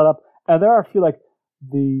like that setup, and there are a few, like,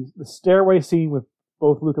 the stairway scene with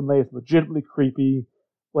both Luke and Leia is legitimately creepy.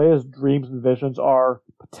 Leia's dreams and visions are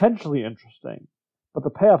potentially interesting, but the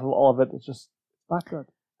payoff of all of it is just not good.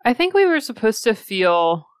 I think we were supposed to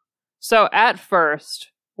feel... So, at first,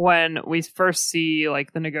 when we first see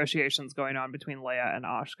like the negotiations going on between Leia and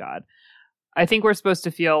Ashgad, I think we're supposed to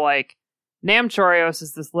feel like Nam Chorios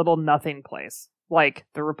is this little nothing place. Like,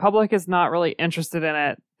 the Republic is not really interested in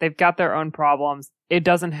it. They've got their own problems.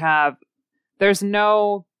 There's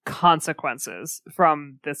no consequences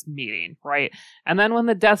from this meeting, right? And then when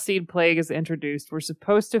the Death Seed Plague is introduced, we're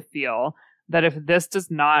supposed to feel that if this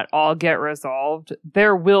does not all get resolved,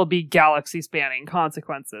 there will be galaxy-spanning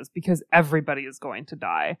consequences because everybody is going to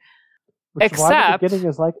die. Which is why the beginning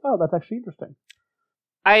is like, oh, that's actually interesting.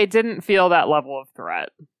 I didn't feel that level of threat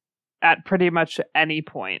at pretty much any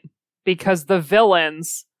point because the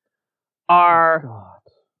villains are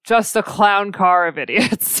just a clown car of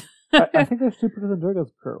idiots. I think they're stupid than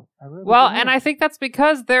Durga's crew. And I think that's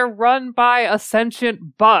because they're run by a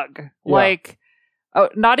sentient bug. Yeah. Like,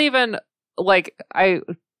 not even... Like, I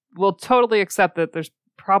will totally accept that there's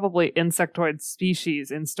probably insectoid species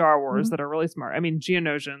in Star Wars that are really smart. I mean,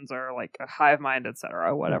 Geonosians are like a hive mind,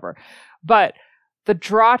 etc., whatever. But the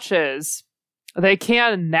Drotches, they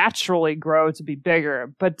can naturally grow to be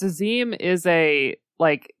bigger, but Dazim is a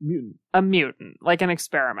mutant, like an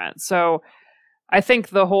experiment. So I think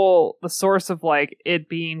the source of like it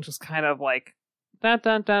being just kind of like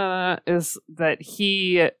is that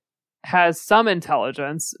he has some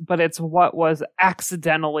intelligence, but it's what was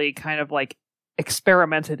accidentally kind of like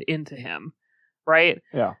experimented into him, right?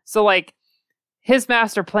 Yeah. So like his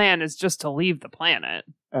master plan is just to leave the planet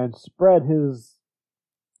and spread his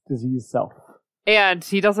disease self. And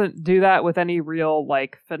he doesn't do that with any real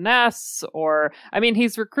like finesse or, I mean,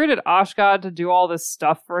 he's recruited Ashgad to do all this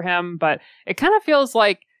stuff for him, but it kind of feels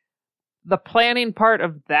like the planning part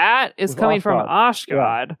of that is coming from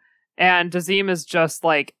Ashgad, and Dazim is just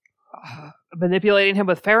like manipulating him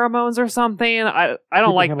with pheromones or something. I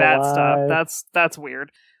don't like that stuff. That's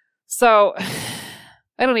weird. So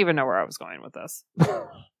I don't even know where I was going with this.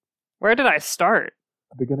 Where did I start?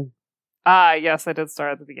 The beginning. Yes, I did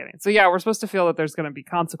start at the beginning. So yeah, we're supposed to feel that there's going to be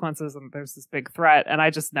consequences and there's this big threat, and I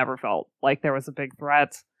just never felt like there was a big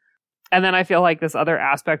threat. And then I feel like this other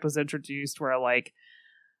aspect was introduced where, like,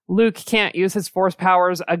 Luke can't use his force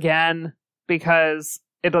powers again because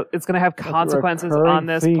it's going to have consequences on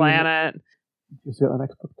this planet. You see it in the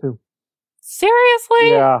next book, too. Seriously?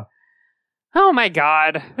 Yeah. Oh my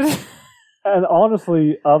god. And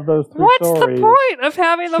honestly, of those three stories... What's the point of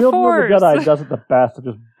having the Children Force? of the Jedi does it the best of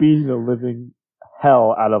just beating the living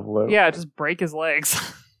hell out of Luke. Yeah, just break his legs.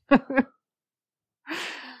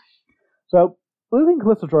 So, Luke and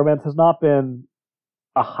Callista's romance has not been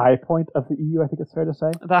a high point of the EU, I think it's fair to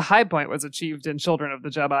say. The high point was achieved in Children of the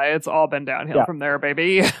Jedi. It's all been downhill from there,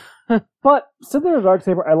 baby. But, similar to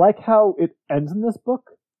Darksaber, I like how it ends in this book.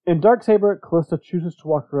 In Darksaber, Callista chooses to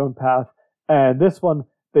walk her own path, and this one,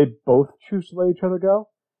 they both choose to let each other go.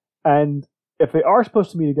 And if they are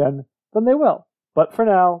supposed to meet again, then they will. But for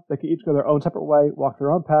now, they can each go their own separate way, walk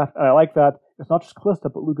their own path, and I like that. It's not just Callista,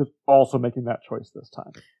 but Luke is also making that choice this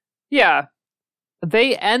time. Yeah.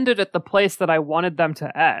 They ended at the place that I wanted them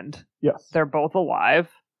to end. Yes. They're both alive.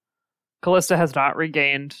 Callista has not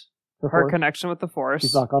regained her Force. connection with the Force.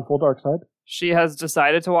 She's not gone full dark side. She has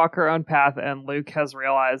decided to walk her own path, and Luke has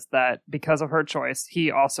realized that because of her choice,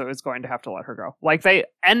 he also is going to have to let her go. Like, they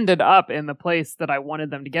ended up in the place that I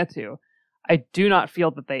wanted them to get to. I do not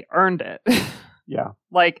feel that they earned it. Yeah.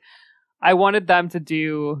 Like, I wanted them to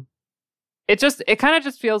do... It kind of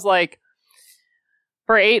just feels like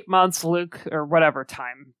for 8 months, Luke, or whatever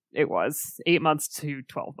time it was, 8 months to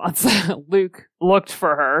 12 months, Luke looked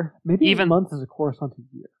for her. Maybe even 8 months is a corresponding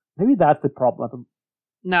year. Maybe that's the problem.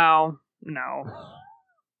 No.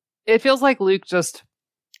 It feels like Luke just,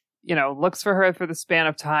 looks for her for the span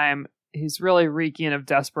of time. He's really reeking of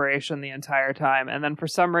desperation the entire time. And then for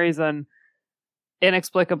some reason,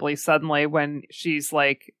 inexplicably, suddenly, when she's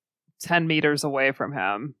like 10 meters away from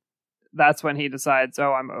him, that's when he decides,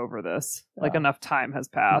 oh, I'm over this. Yeah. Like, enough time has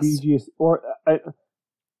passed. Legis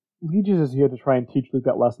is here to try and teach Luke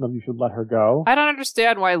that lesson of you should let her go. I don't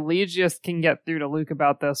understand why Legis can get through to Luke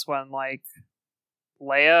about this when, like,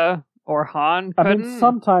 Leia or Han couldn't. I mean,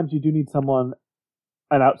 sometimes you do need someone,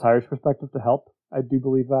 an outsider's perspective to help. I do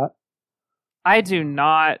believe that. I do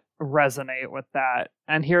not resonate with that.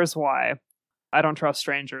 And here's why. I don't trust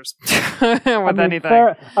strangers with anything.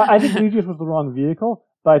 Fair. I think Legis was the wrong vehicle,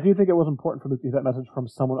 but I do think it was important for Luke to get that message from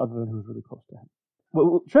someone other than who was really close to him.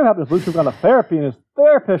 What should have happened is Luke should have gone to therapy, and his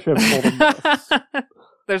therapist should have told him this.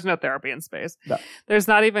 There's no therapy in space. No. There's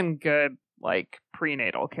not even good, like,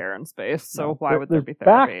 prenatal care in space, so why would there be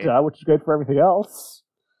therapy? Bacta, which is great for everything else.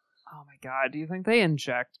 Oh my god, do you think they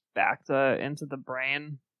inject Bacta into the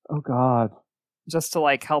brain? Oh god. Just to,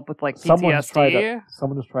 like, help with, like, PTSD?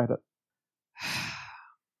 Someone just tried it.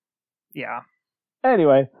 Yeah.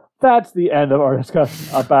 Anyway, that's the end of our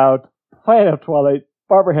discussion about Planet of Twilight,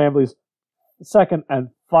 Barbara Hambly's second and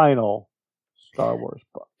final Star Wars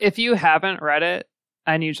book. If you haven't read it,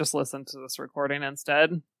 and you just listen to this recording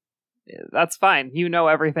instead, that's fine. You know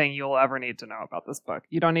everything you'll ever need to know about this book.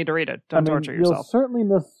 You don't need to read it. Don't torture yourself. You'll certainly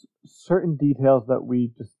miss certain details that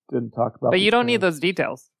we just didn't talk about. But you don't need those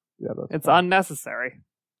details. Yeah, it's unnecessary.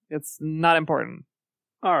 It's not important.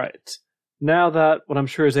 All right. Now that what I'm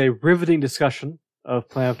sure is a riveting discussion of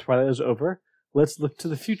Planet of Twilight is over, let's look to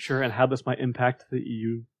the future and how this might impact the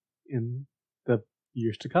EU in the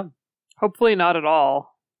years to come. Hopefully not at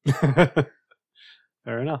all.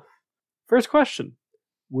 Fair enough. First question.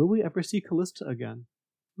 Will we ever see Callista again?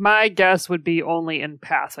 My guess would be only in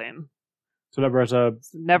passing. So never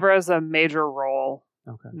as a major role.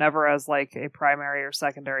 Okay. Never as, like, a primary or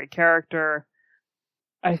secondary character.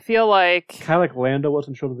 I feel like... Kind of like Lando was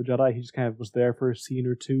in Children of the Jedi. He just kind of was there for a scene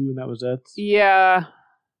or two, and that was it. Yeah.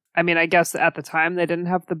 I mean, I guess at the time they didn't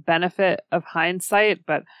have the benefit of hindsight,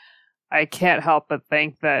 but I can't help but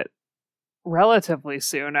think that relatively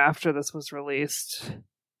soon after this was released,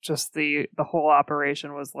 just the whole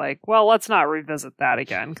operation was like, well, let's not revisit that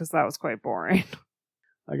again, because that was quite boring.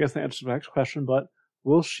 I guess the answer to the next question, but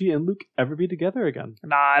will she and Luke ever be together again?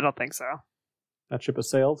 Nah, I don't think so. That ship has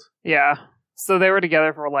sailed? Yeah. So they were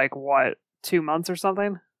together for, like, what, 2 months or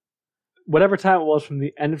something? Whatever time it was from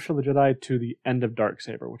the end of Children of the Jedi to the end of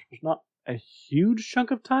Darksaber, which was not a huge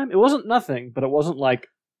chunk of time. It wasn't nothing, but it wasn't, like,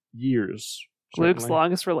 years. Certainly. Luke's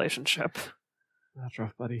longest relationship. That's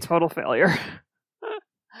rough, buddy. Total failure.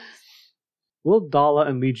 Will Dala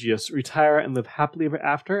and Legis retire and live happily ever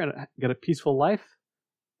after and get a peaceful life?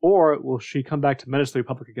 Or will she come back to menace the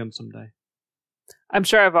Republic again someday? I'm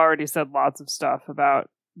sure I've already said lots of stuff about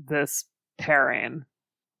this pairing,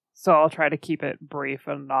 so I'll try to keep it brief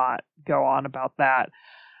and not go on about that.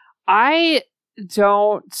 I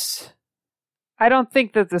don't I don't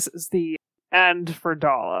think that this is the end for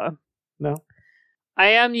Dala. No? I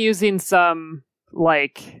am using some,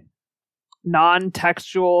 like,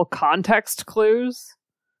 non-textual context clues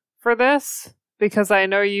for this, because I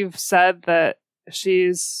know you've said that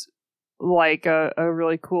she's, like, a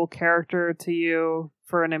really cool character to you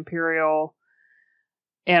for an Imperial,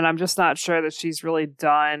 and I'm just not sure that she's really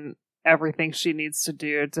done everything she needs to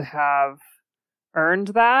do to have earned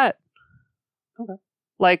that. Okay.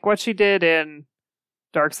 Like, what she did in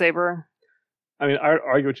Darksaber. I mean, I would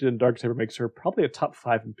argue what she did in Darksaber makes her probably a top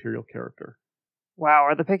 5 Imperial character. Wow,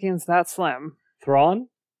 are the pickings that slim? Thrawn,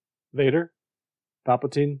 Vader,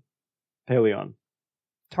 Palpatine, Paleon.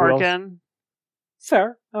 Tarkin,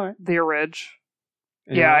 Fair. All right. the Orig.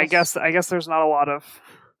 Anyone Yeah, else? I guess there's not a lot of...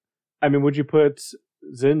 I mean, would you put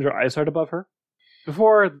Zinj or Isard above her?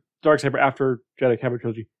 Before Darksaber, after Jedi Academy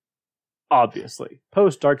Trilogy? Obviously.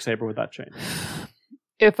 Post Darksaber, would that change?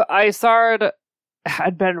 If Isard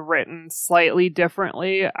had been written slightly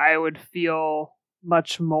differently, I would feel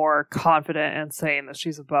much more confident in saying that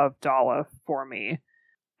she's above Dala for me.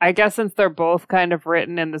 I guess since they're both kind of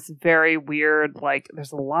written in this very weird, like,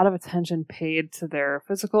 there's a lot of attention paid to their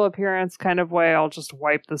physical appearance kind of way, I'll just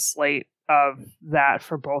wipe the slate of that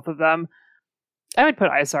for both of them. I would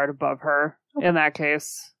put Isard above her in that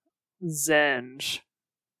case. Zinj.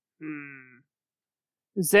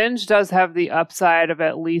 Zinj does have the upside of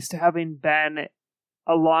at least having been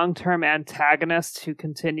a long-term antagonist who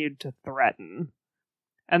continued to threaten.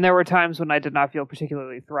 And there were times when I did not feel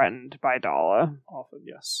particularly threatened by Dala. Often,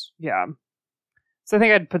 yes. Yeah. So I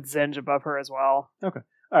think I'd put Zinj above her as well. Okay.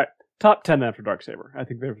 All right. Top 10 then for Darksaber. I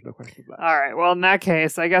think there's no question of that. All right. Well, in that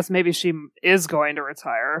case, I guess maybe she is going to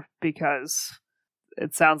retire because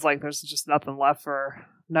it sounds like there's just nothing left for...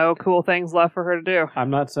 No cool things left for her to do. I'm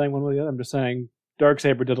not saying one way or the other. I'm just saying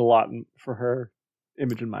Darksaber did a lot for her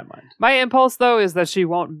image in my mind. My impulse, though, is that she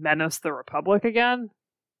won't menace the Republic again.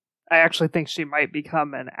 I actually think she might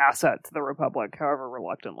become an asset to the Republic, however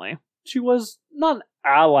reluctantly. She was not an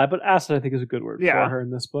ally, but asset I think is a good word for her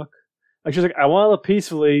in this book. Like, she's like, I want to live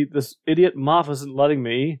peacefully. This idiot Moff isn't letting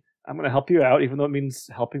me. I'm going to help you out, even though it means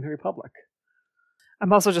helping the Republic.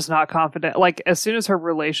 I'm also just not confident. Like, as soon as her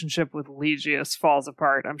relationship with Legius falls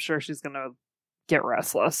apart, I'm sure she's going to get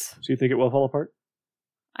restless. So you think it will fall apart?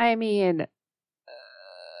 I mean,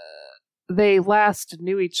 they last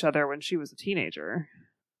knew each other when she was a teenager.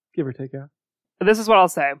 Give or take, yeah. This is what I'll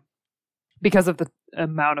say. Because of the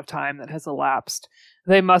amount of time that has elapsed,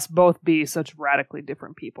 they must both be such radically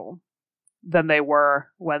different people than they were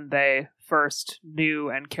when they first knew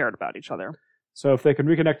and cared about each other. So if they can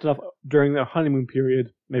reconnect enough during their honeymoon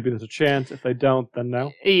period, maybe there's a chance. If they don't, then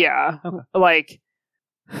no. Yeah. Okay. Like,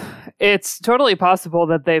 it's totally possible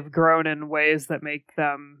that they've grown in ways that make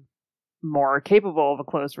them more capable of a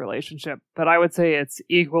close relationship. But I would say it's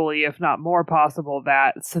equally, if not more possible,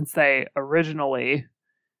 that since they originally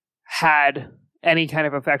had any kind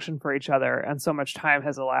of affection for each other and so much time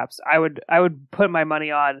has elapsed, I would put my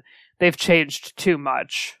money on they've changed too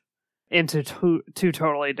much into two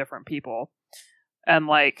totally different people. And,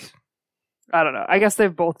 like, I don't know. I guess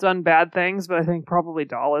they've both done bad things, but I think probably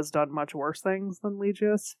Dala's done much worse things than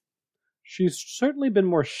Legius. She's certainly been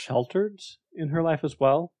more sheltered in her life as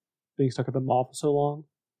well, being stuck at the mall for so long.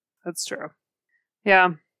 That's true. Yeah,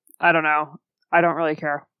 I don't know. I don't really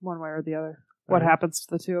care one way or the other. What happens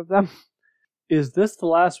to the two of them? Is this the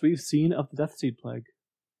last we've seen of the Death Seed Plague?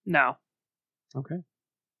 No. Okay.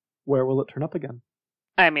 Where will it turn up again?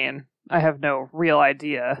 I mean, I have no real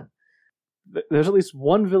idea. There's at least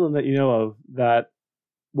one villain that you know of that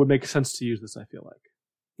would make sense to use this, I feel like.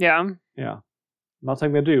 Yeah. Yeah. I'm not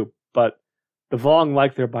saying they do, but the Vong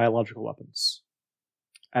like their biological weapons.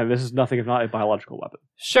 And this is nothing if not a biological weapon.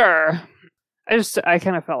 Sure. I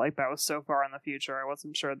kind of felt like that was so far in the future, I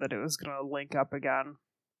wasn't sure that it was going to link up again.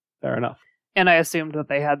 Fair enough. And I assumed that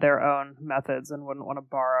they had their own methods and wouldn't want to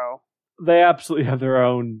borrow. They absolutely have their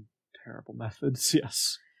own terrible methods,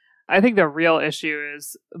 yes. I think the real issue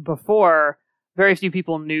is before, very few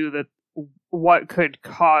people knew that what could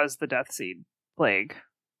cause the Death Seed Plague,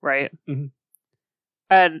 right? Mm-hmm.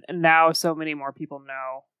 And now so many more people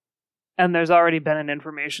know. And there's already been an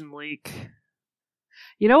information leak.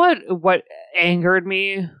 You know what angered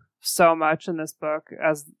me so much in this book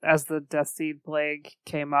as the Death Seed Plague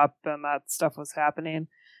came up and that stuff was happening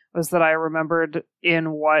was that I remembered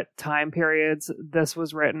in what time periods this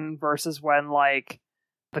was written versus when, like,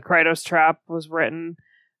 the Krytos Trap was written,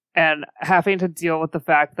 and having to deal with the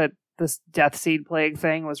fact that this Death Seed Plague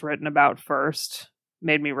thing was written about first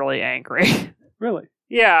made me really angry. Really?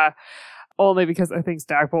 Yeah. only because I think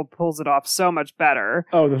Stagpole pulls it off so much better.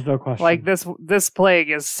 Oh, there's no question. Like, this plague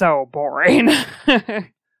is so boring.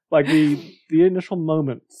 Like, the initial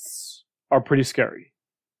moments are pretty scary.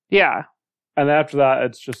 Yeah. And after that,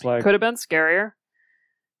 it's just like... Could have been scarier.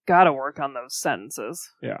 Gotta work on those sentences.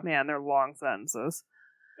 Yeah. Man, they're long sentences.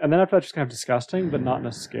 And then after that's just kind of disgusting, but not in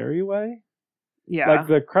a scary way. Yeah. Like,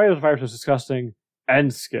 the coronavirus is disgusting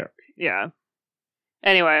and scary. Yeah.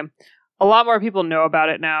 Anyway, a lot more people know about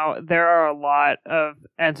it now. There are a lot of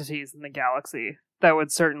entities in the galaxy that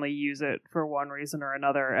would certainly use it for one reason or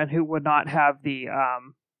another, and who would not have the,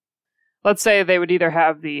 let's say they would either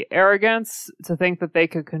have the arrogance to think that they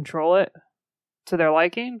could control it to their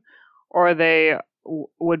liking, or they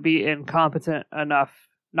would be incompetent enough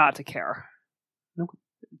not to care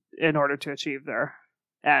in order to achieve their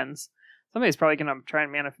ends. Somebody's probably going to try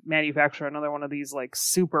and manufacture another one of these, like,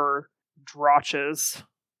 super drotches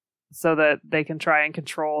so that they can try and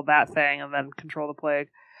control that thing and then control the plague.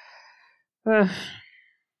 I'm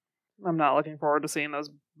not looking forward to seeing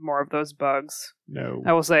more of those bugs. No.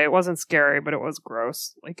 I will say it wasn't scary, but it was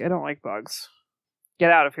gross. Like, I don't like bugs.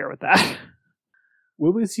 Get out of here with that.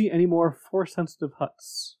 Will we see any more Force-sensitive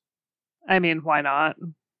huts? I mean, why not?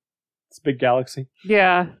 It's a big galaxy.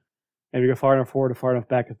 Yeah. Maybe go far enough forward or far enough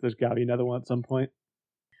back if there's got to be another one at some point.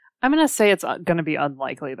 I'm going to say it's going to be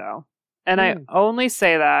unlikely, though. And I only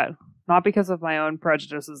say that not because of my own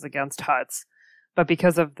prejudices against huts, but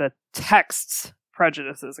because of the text's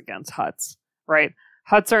prejudices against huts, right?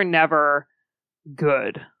 Huts are never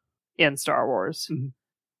good in Star Wars,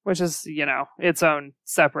 which is, its own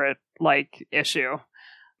separate, issue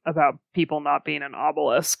about people not being an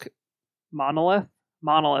obelisk. Monolith?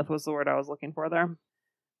 Monolith was the word I was looking for there.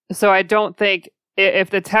 So I don't think, if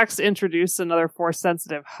the text introduced another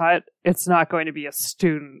Force-sensitive hut, it's not going to be a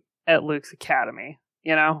student at Luke's academy,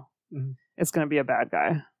 It's going to be a bad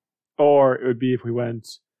guy. Or it would be if we went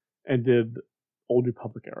and did Old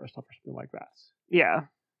Republic era stuff or something like that. Yeah.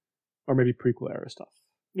 Or maybe prequel era stuff.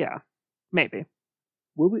 Yeah, maybe.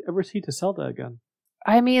 Will we ever see Tesselda again?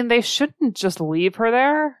 I mean, they shouldn't just leave her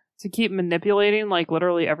there to keep manipulating,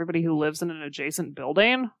 literally everybody who lives in an adjacent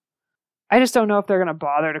building. I just don't know if they're going to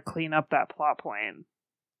bother to clean up that plot point.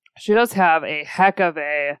 She does have a heck of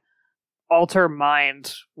a alter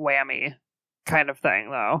mind whammy kind of thing,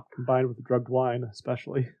 though. Combined with drugged wine,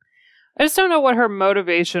 especially. I just don't know what her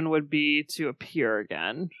motivation would be to appear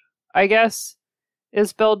again. I guess,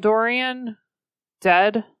 is Beldorian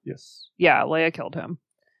dead? Yes. Yeah, Leia killed him.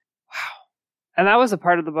 Wow. And that was a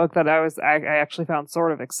part of the book that I actually found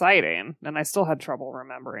sort of exciting, and I still had trouble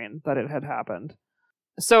remembering that it had happened.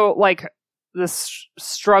 So, this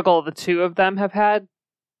struggle the two of them have had,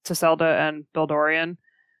 Tesselda and Beldorian,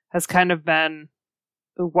 has kind of been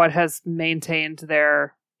what has maintained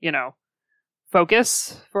their,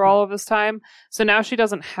 focus for all of this time. So now she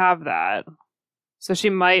doesn't have that. So she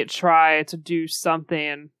might try to do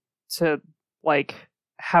something to,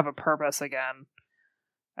 have a purpose again,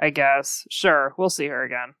 I guess. Sure, we'll see her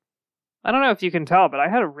again. I don't know if you can tell, but I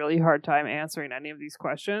had a really hard time answering any of these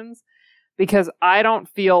questions because I don't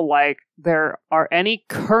feel like there are any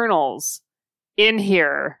kernels in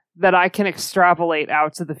here that I can extrapolate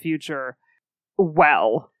out to the future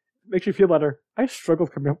well. Makes you feel better. I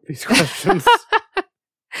struggled coming up with these questions.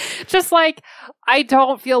 Just I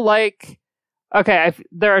don't feel like... Okay,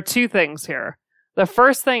 there are two things here. The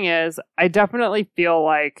first thing is, I definitely feel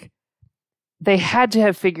like they had to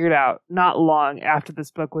have figured out not long after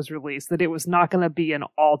this book was released that it was not going to be an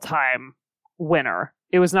all-time winner.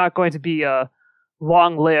 It was not going to be a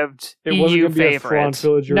long-lived EU favorite. It wasn't going to be a Thrawn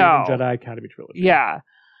trilogy or Jedi Academy trilogy. Yeah.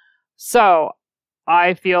 So,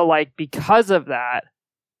 I feel like because of that,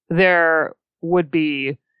 there would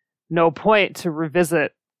be no point to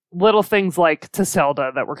revisit little things like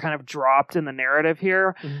Tesselda that were kind of dropped in the narrative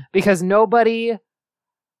here, because nobody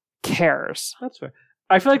cares. That's fair.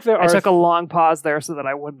 I feel like I took a long pause there so that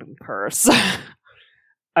I wouldn't curse.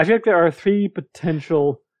 I feel like there are three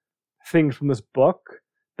potential things from this book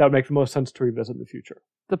that would make the most sense to revisit in the future.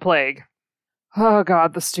 The plague. Oh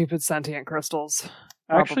god, the stupid sentient crystals.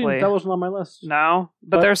 Actually, Probably. that wasn't on my list. No?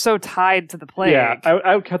 But they're so tied to the plague. Yeah,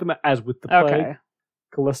 I would count them as with the plague. Okay.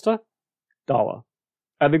 Callista, Dala.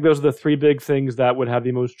 I think those are the three big things that would have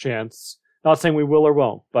the most chance. Not saying we will or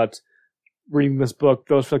won't, but reading this book,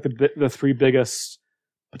 those are the three biggest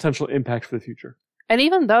potential impacts for the future. And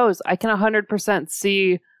even those, I can 100%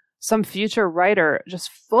 see some future writer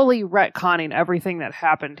just fully retconning everything that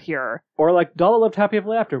happened here. Or Dala lived happy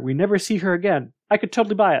ever after. We never see her again. I could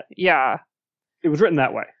totally buy it. Yeah. It was written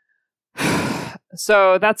that way.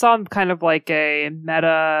 So that's on kind of a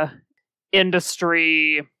meta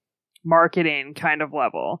industry marketing kind of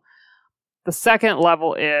level. The second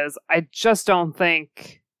level is, I just don't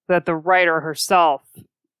think that the writer herself...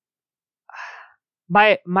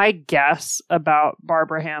 My guess about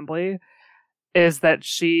Barbara Hambly is that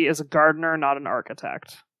she is a gardener, not an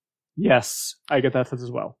architect. Yes, I get that sense as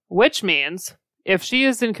well. Which means, if she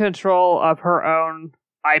is in control of her own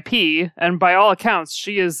IP, and by all accounts,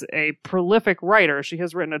 she is a prolific writer, she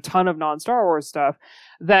has written a ton of non-Star Wars stuff,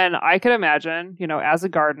 then I could imagine, as a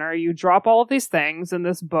gardener, you drop all of these things in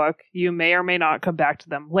this book, you may or may not come back to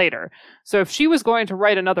them later. So if she was going to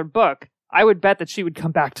write another book, I would bet that she would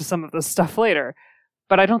come back to some of this stuff later.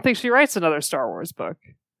 But I don't think she writes another Star Wars book.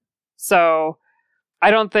 So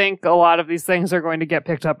I don't think a lot of these things are going to get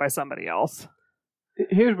picked up by somebody else.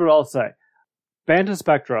 Here's what I'll say. Banta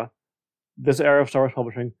Spectra, this era of Star Wars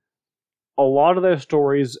publishing, a lot of their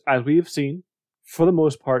stories, as we've seen, for the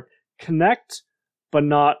most part, connect, but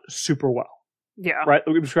not super well. Yeah. Right?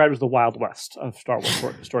 We described as the Wild West of Star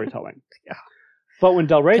Wars storytelling. Yeah. But when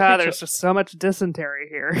Del Rey there's just so much dysentery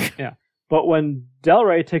here. Yeah. But when Del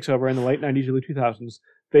Rey takes over in the late 90s, early 2000s,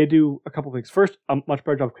 they do a couple things. First, a much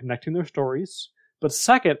better job of connecting their stories. But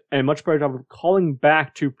second, a much better job of calling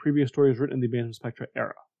back to previous stories written in the Banta Spectra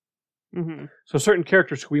era. Mm-hmm. So certain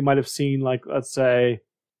characters who we might have seen, like, let's say,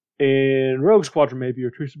 in Rogue Squadron maybe,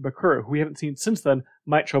 or Teresa Bakura, who we haven't seen since then,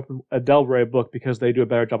 might show up in a Del Rey book because they do a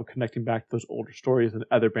better job of connecting back to those older stories than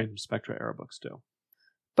other Banta Spectra era books do.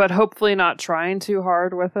 But hopefully not trying too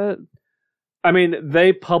hard with it. I mean,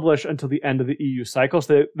 they publish until the end of the EU cycle,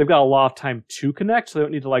 so they've got a lot of time to connect, so they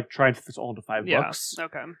don't need to try and fit this all into 5 books.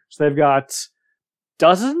 Okay. So they've got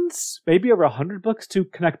dozens, maybe over 100 books to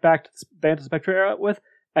connect back to the Banta Spectra era with,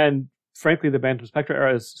 and frankly, the Banta Spectra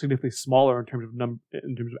era is significantly smaller in terms of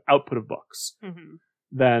output of books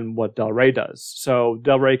than what Del Rey does. So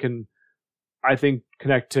Del Rey can, I think,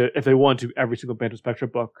 connect to, if they want to, every single Banta Spectra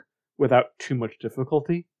book without too much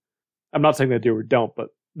difficulty. I'm not saying they do or don't, but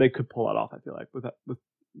they could pull that off, I feel like,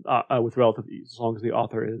 with relative ease, as long as the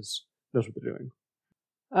author knows what they're doing.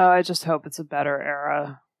 I just hope it's a better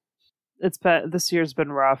era. This year's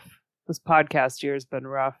been rough. This podcast year's been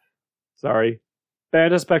rough. Sorry.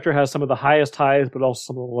 Banta Spectra has some of the highest highs, but also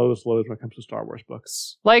some of the lowest lows when it comes to Star Wars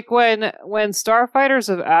books. Like when Starfighters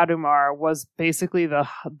of Adumar was basically the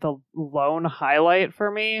lone highlight for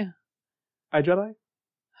me. iJedi?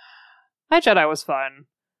 iJedi was fun.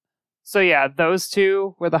 So yeah, those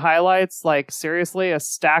two were the highlights. Like, seriously, a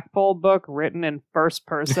Stackpole book written in first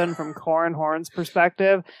person from Corran Horn's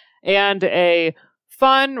perspective, and a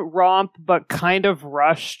fun romp but kind of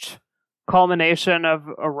rushed culmination of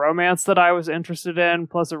a romance that I was interested in,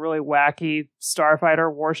 plus a really wacky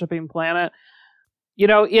starfighter worshipping planet.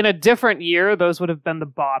 In a different year, those would have been the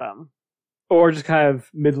bottom. Or just kind of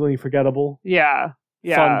middling forgettable. Yeah.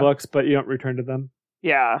 Fun books, but you don't return to them.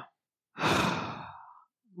 Yeah.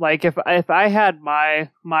 Like, if I had my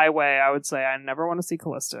way, I would say I never want to see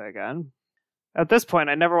Callista again. At this point,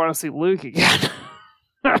 I never want to see Luke again.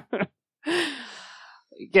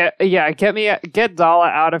 Get Dala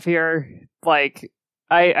out of here. Like,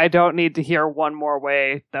 I don't need to hear one more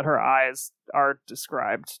way that her eyes are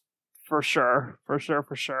described. For sure.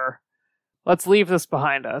 Let's leave this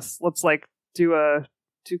behind us. Let's do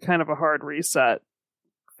kind of a hard reset.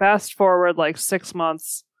 Fast forward 6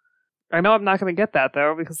 months. I know I'm not going to get that,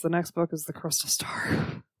 though, because the next book is The Crystal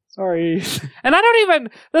Star. Sorry. And I don't even...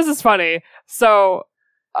 This is funny. So,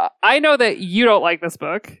 I know that you don't like this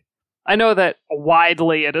book. I know that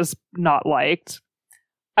widely it is not liked.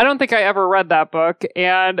 I don't think I ever read that book,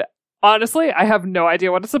 and honestly, I have no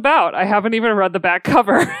idea what it's about. I haven't even read the back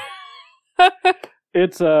cover.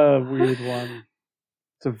 It's a weird one.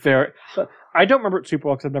 It's a very... I don't remember it super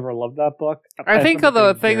well because I've never loved that book. I think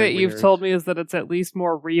the thing that you've told me is that it's at least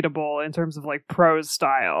more readable in terms of prose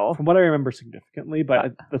style. From what I remember significantly,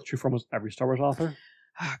 but that's true for almost every Star Wars author.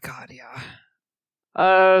 Oh god,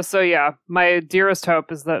 yeah. So yeah, my dearest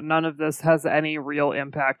hope is that none of this has any real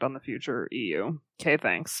impact on the future EU. Okay,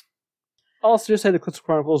 thanks. I'll also just say the Callisto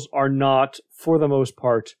Chronicles are not, for the most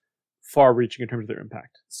part, far-reaching in terms of their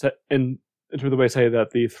impact. In terms of the way I say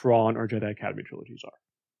that the Thrawn or Jedi Academy trilogies are.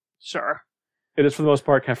 Sure. It is, for the most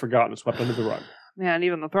part, kind of forgotten and swept under the rug. Man,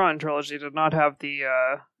 even the Thrawn trilogy did not have the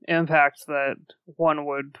impact that one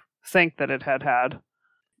would think that it had.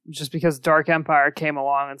 Just because Dark Empire came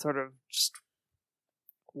along and sort of just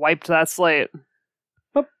wiped that slate.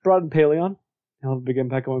 But brought in Paleon. He'll have a big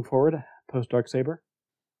impact going forward, post-Darksaber.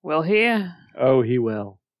 Will he? Oh, he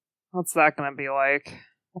will. What's that going to be like?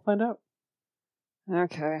 We'll find out.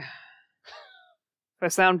 Okay. If I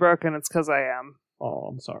sound broken, it's because I am. Oh,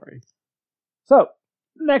 I'm sorry. So,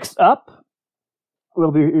 next up,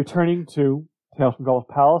 we'll be returning to Tales from Gullus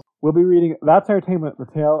Palace. We'll be reading That's Entertainment, the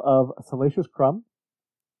Tale of Salacious Crumb,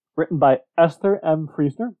 written by Esther M.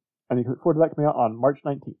 Friesner, and you can look forward to that coming out on March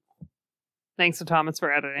 19th. Thanks to Thomas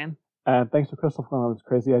for editing. And thanks to Crystal for this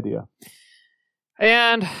crazy idea.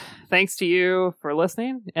 And thanks to you for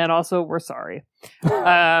listening. And also, we're sorry. We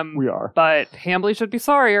are. But Hambly should be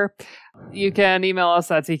sorrier. You can email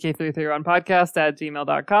us at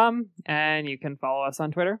tk331podcast@gmail.com. And you can follow us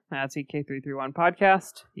on Twitter at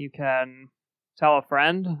tk331podcast. You can tell a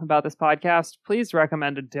friend about this podcast. Please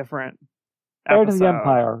recommend a different Heir to episode. the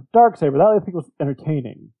Empire. Darksaber. That I think was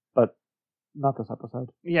entertaining, but not this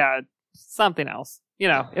episode. Yeah, something else. You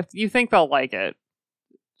know, if you think they'll like it,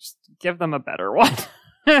 just give them a better one.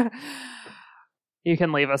 You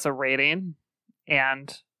can leave us a rating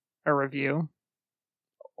and a review,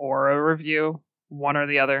 or a review, one or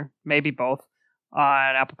the other, maybe both,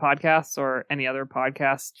 on Apple Podcasts or any other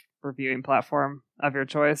podcast reviewing platform of your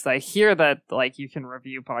choice. I hear that you can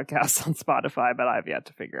review podcasts on Spotify, but I've yet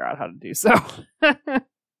to figure out how to do so.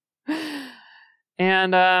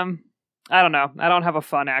 And I don't know. I don't have a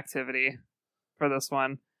fun activity for this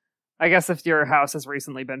one. I guess if your house has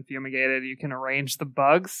recently been fumigated, you can arrange the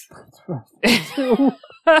bugs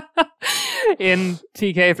in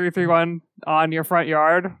TK331 on your front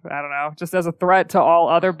yard. I don't know. Just as a threat to all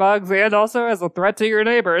other bugs and also as a threat to your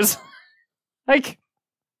neighbors.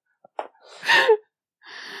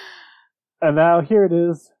 And now here it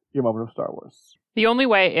is, your moment of Star Wars. The only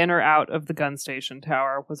way in or out of the gun station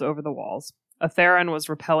tower was over the walls. A Theron was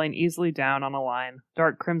rappelling easily down on a line,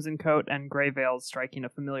 dark crimson coat and gray veils striking a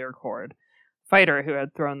familiar chord. Fighter who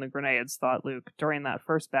had thrown the grenades, thought Luke, during that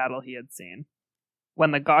first battle he had seen.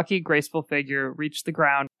 When the gawky, graceful figure reached the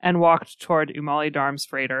ground and walked toward Umali Dharm's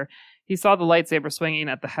freighter, he saw the lightsaber swinging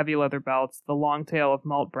at the heavy leather belts, the long tail of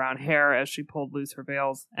malt brown hair as she pulled loose her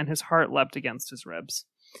veils, and his heart leapt against his ribs.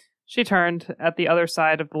 She turned, at the other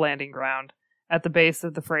side of the landing ground, at the base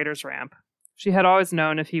of the freighter's ramp. She had always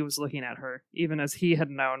known if he was looking at her, even as he had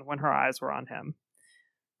known when her eyes were on him.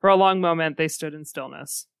 For a long moment they stood in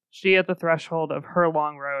stillness. She at the threshold of her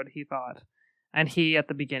long road, he thought, and he at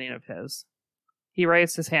the beginning of his. He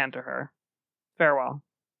raised his hand to her. Farewell.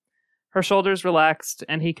 Her shoulders relaxed,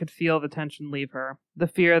 and he could feel the tension leave her, the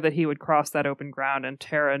fear that he would cross that open ground and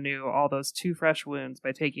tear anew all those two fresh wounds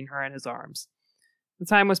by taking her in his arms. The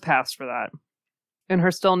time was past for that. In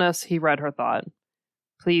her stillness, he read her thought.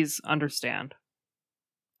 Please understand.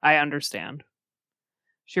 I understand.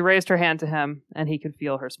 She raised her hand to him, and he could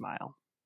feel her smile.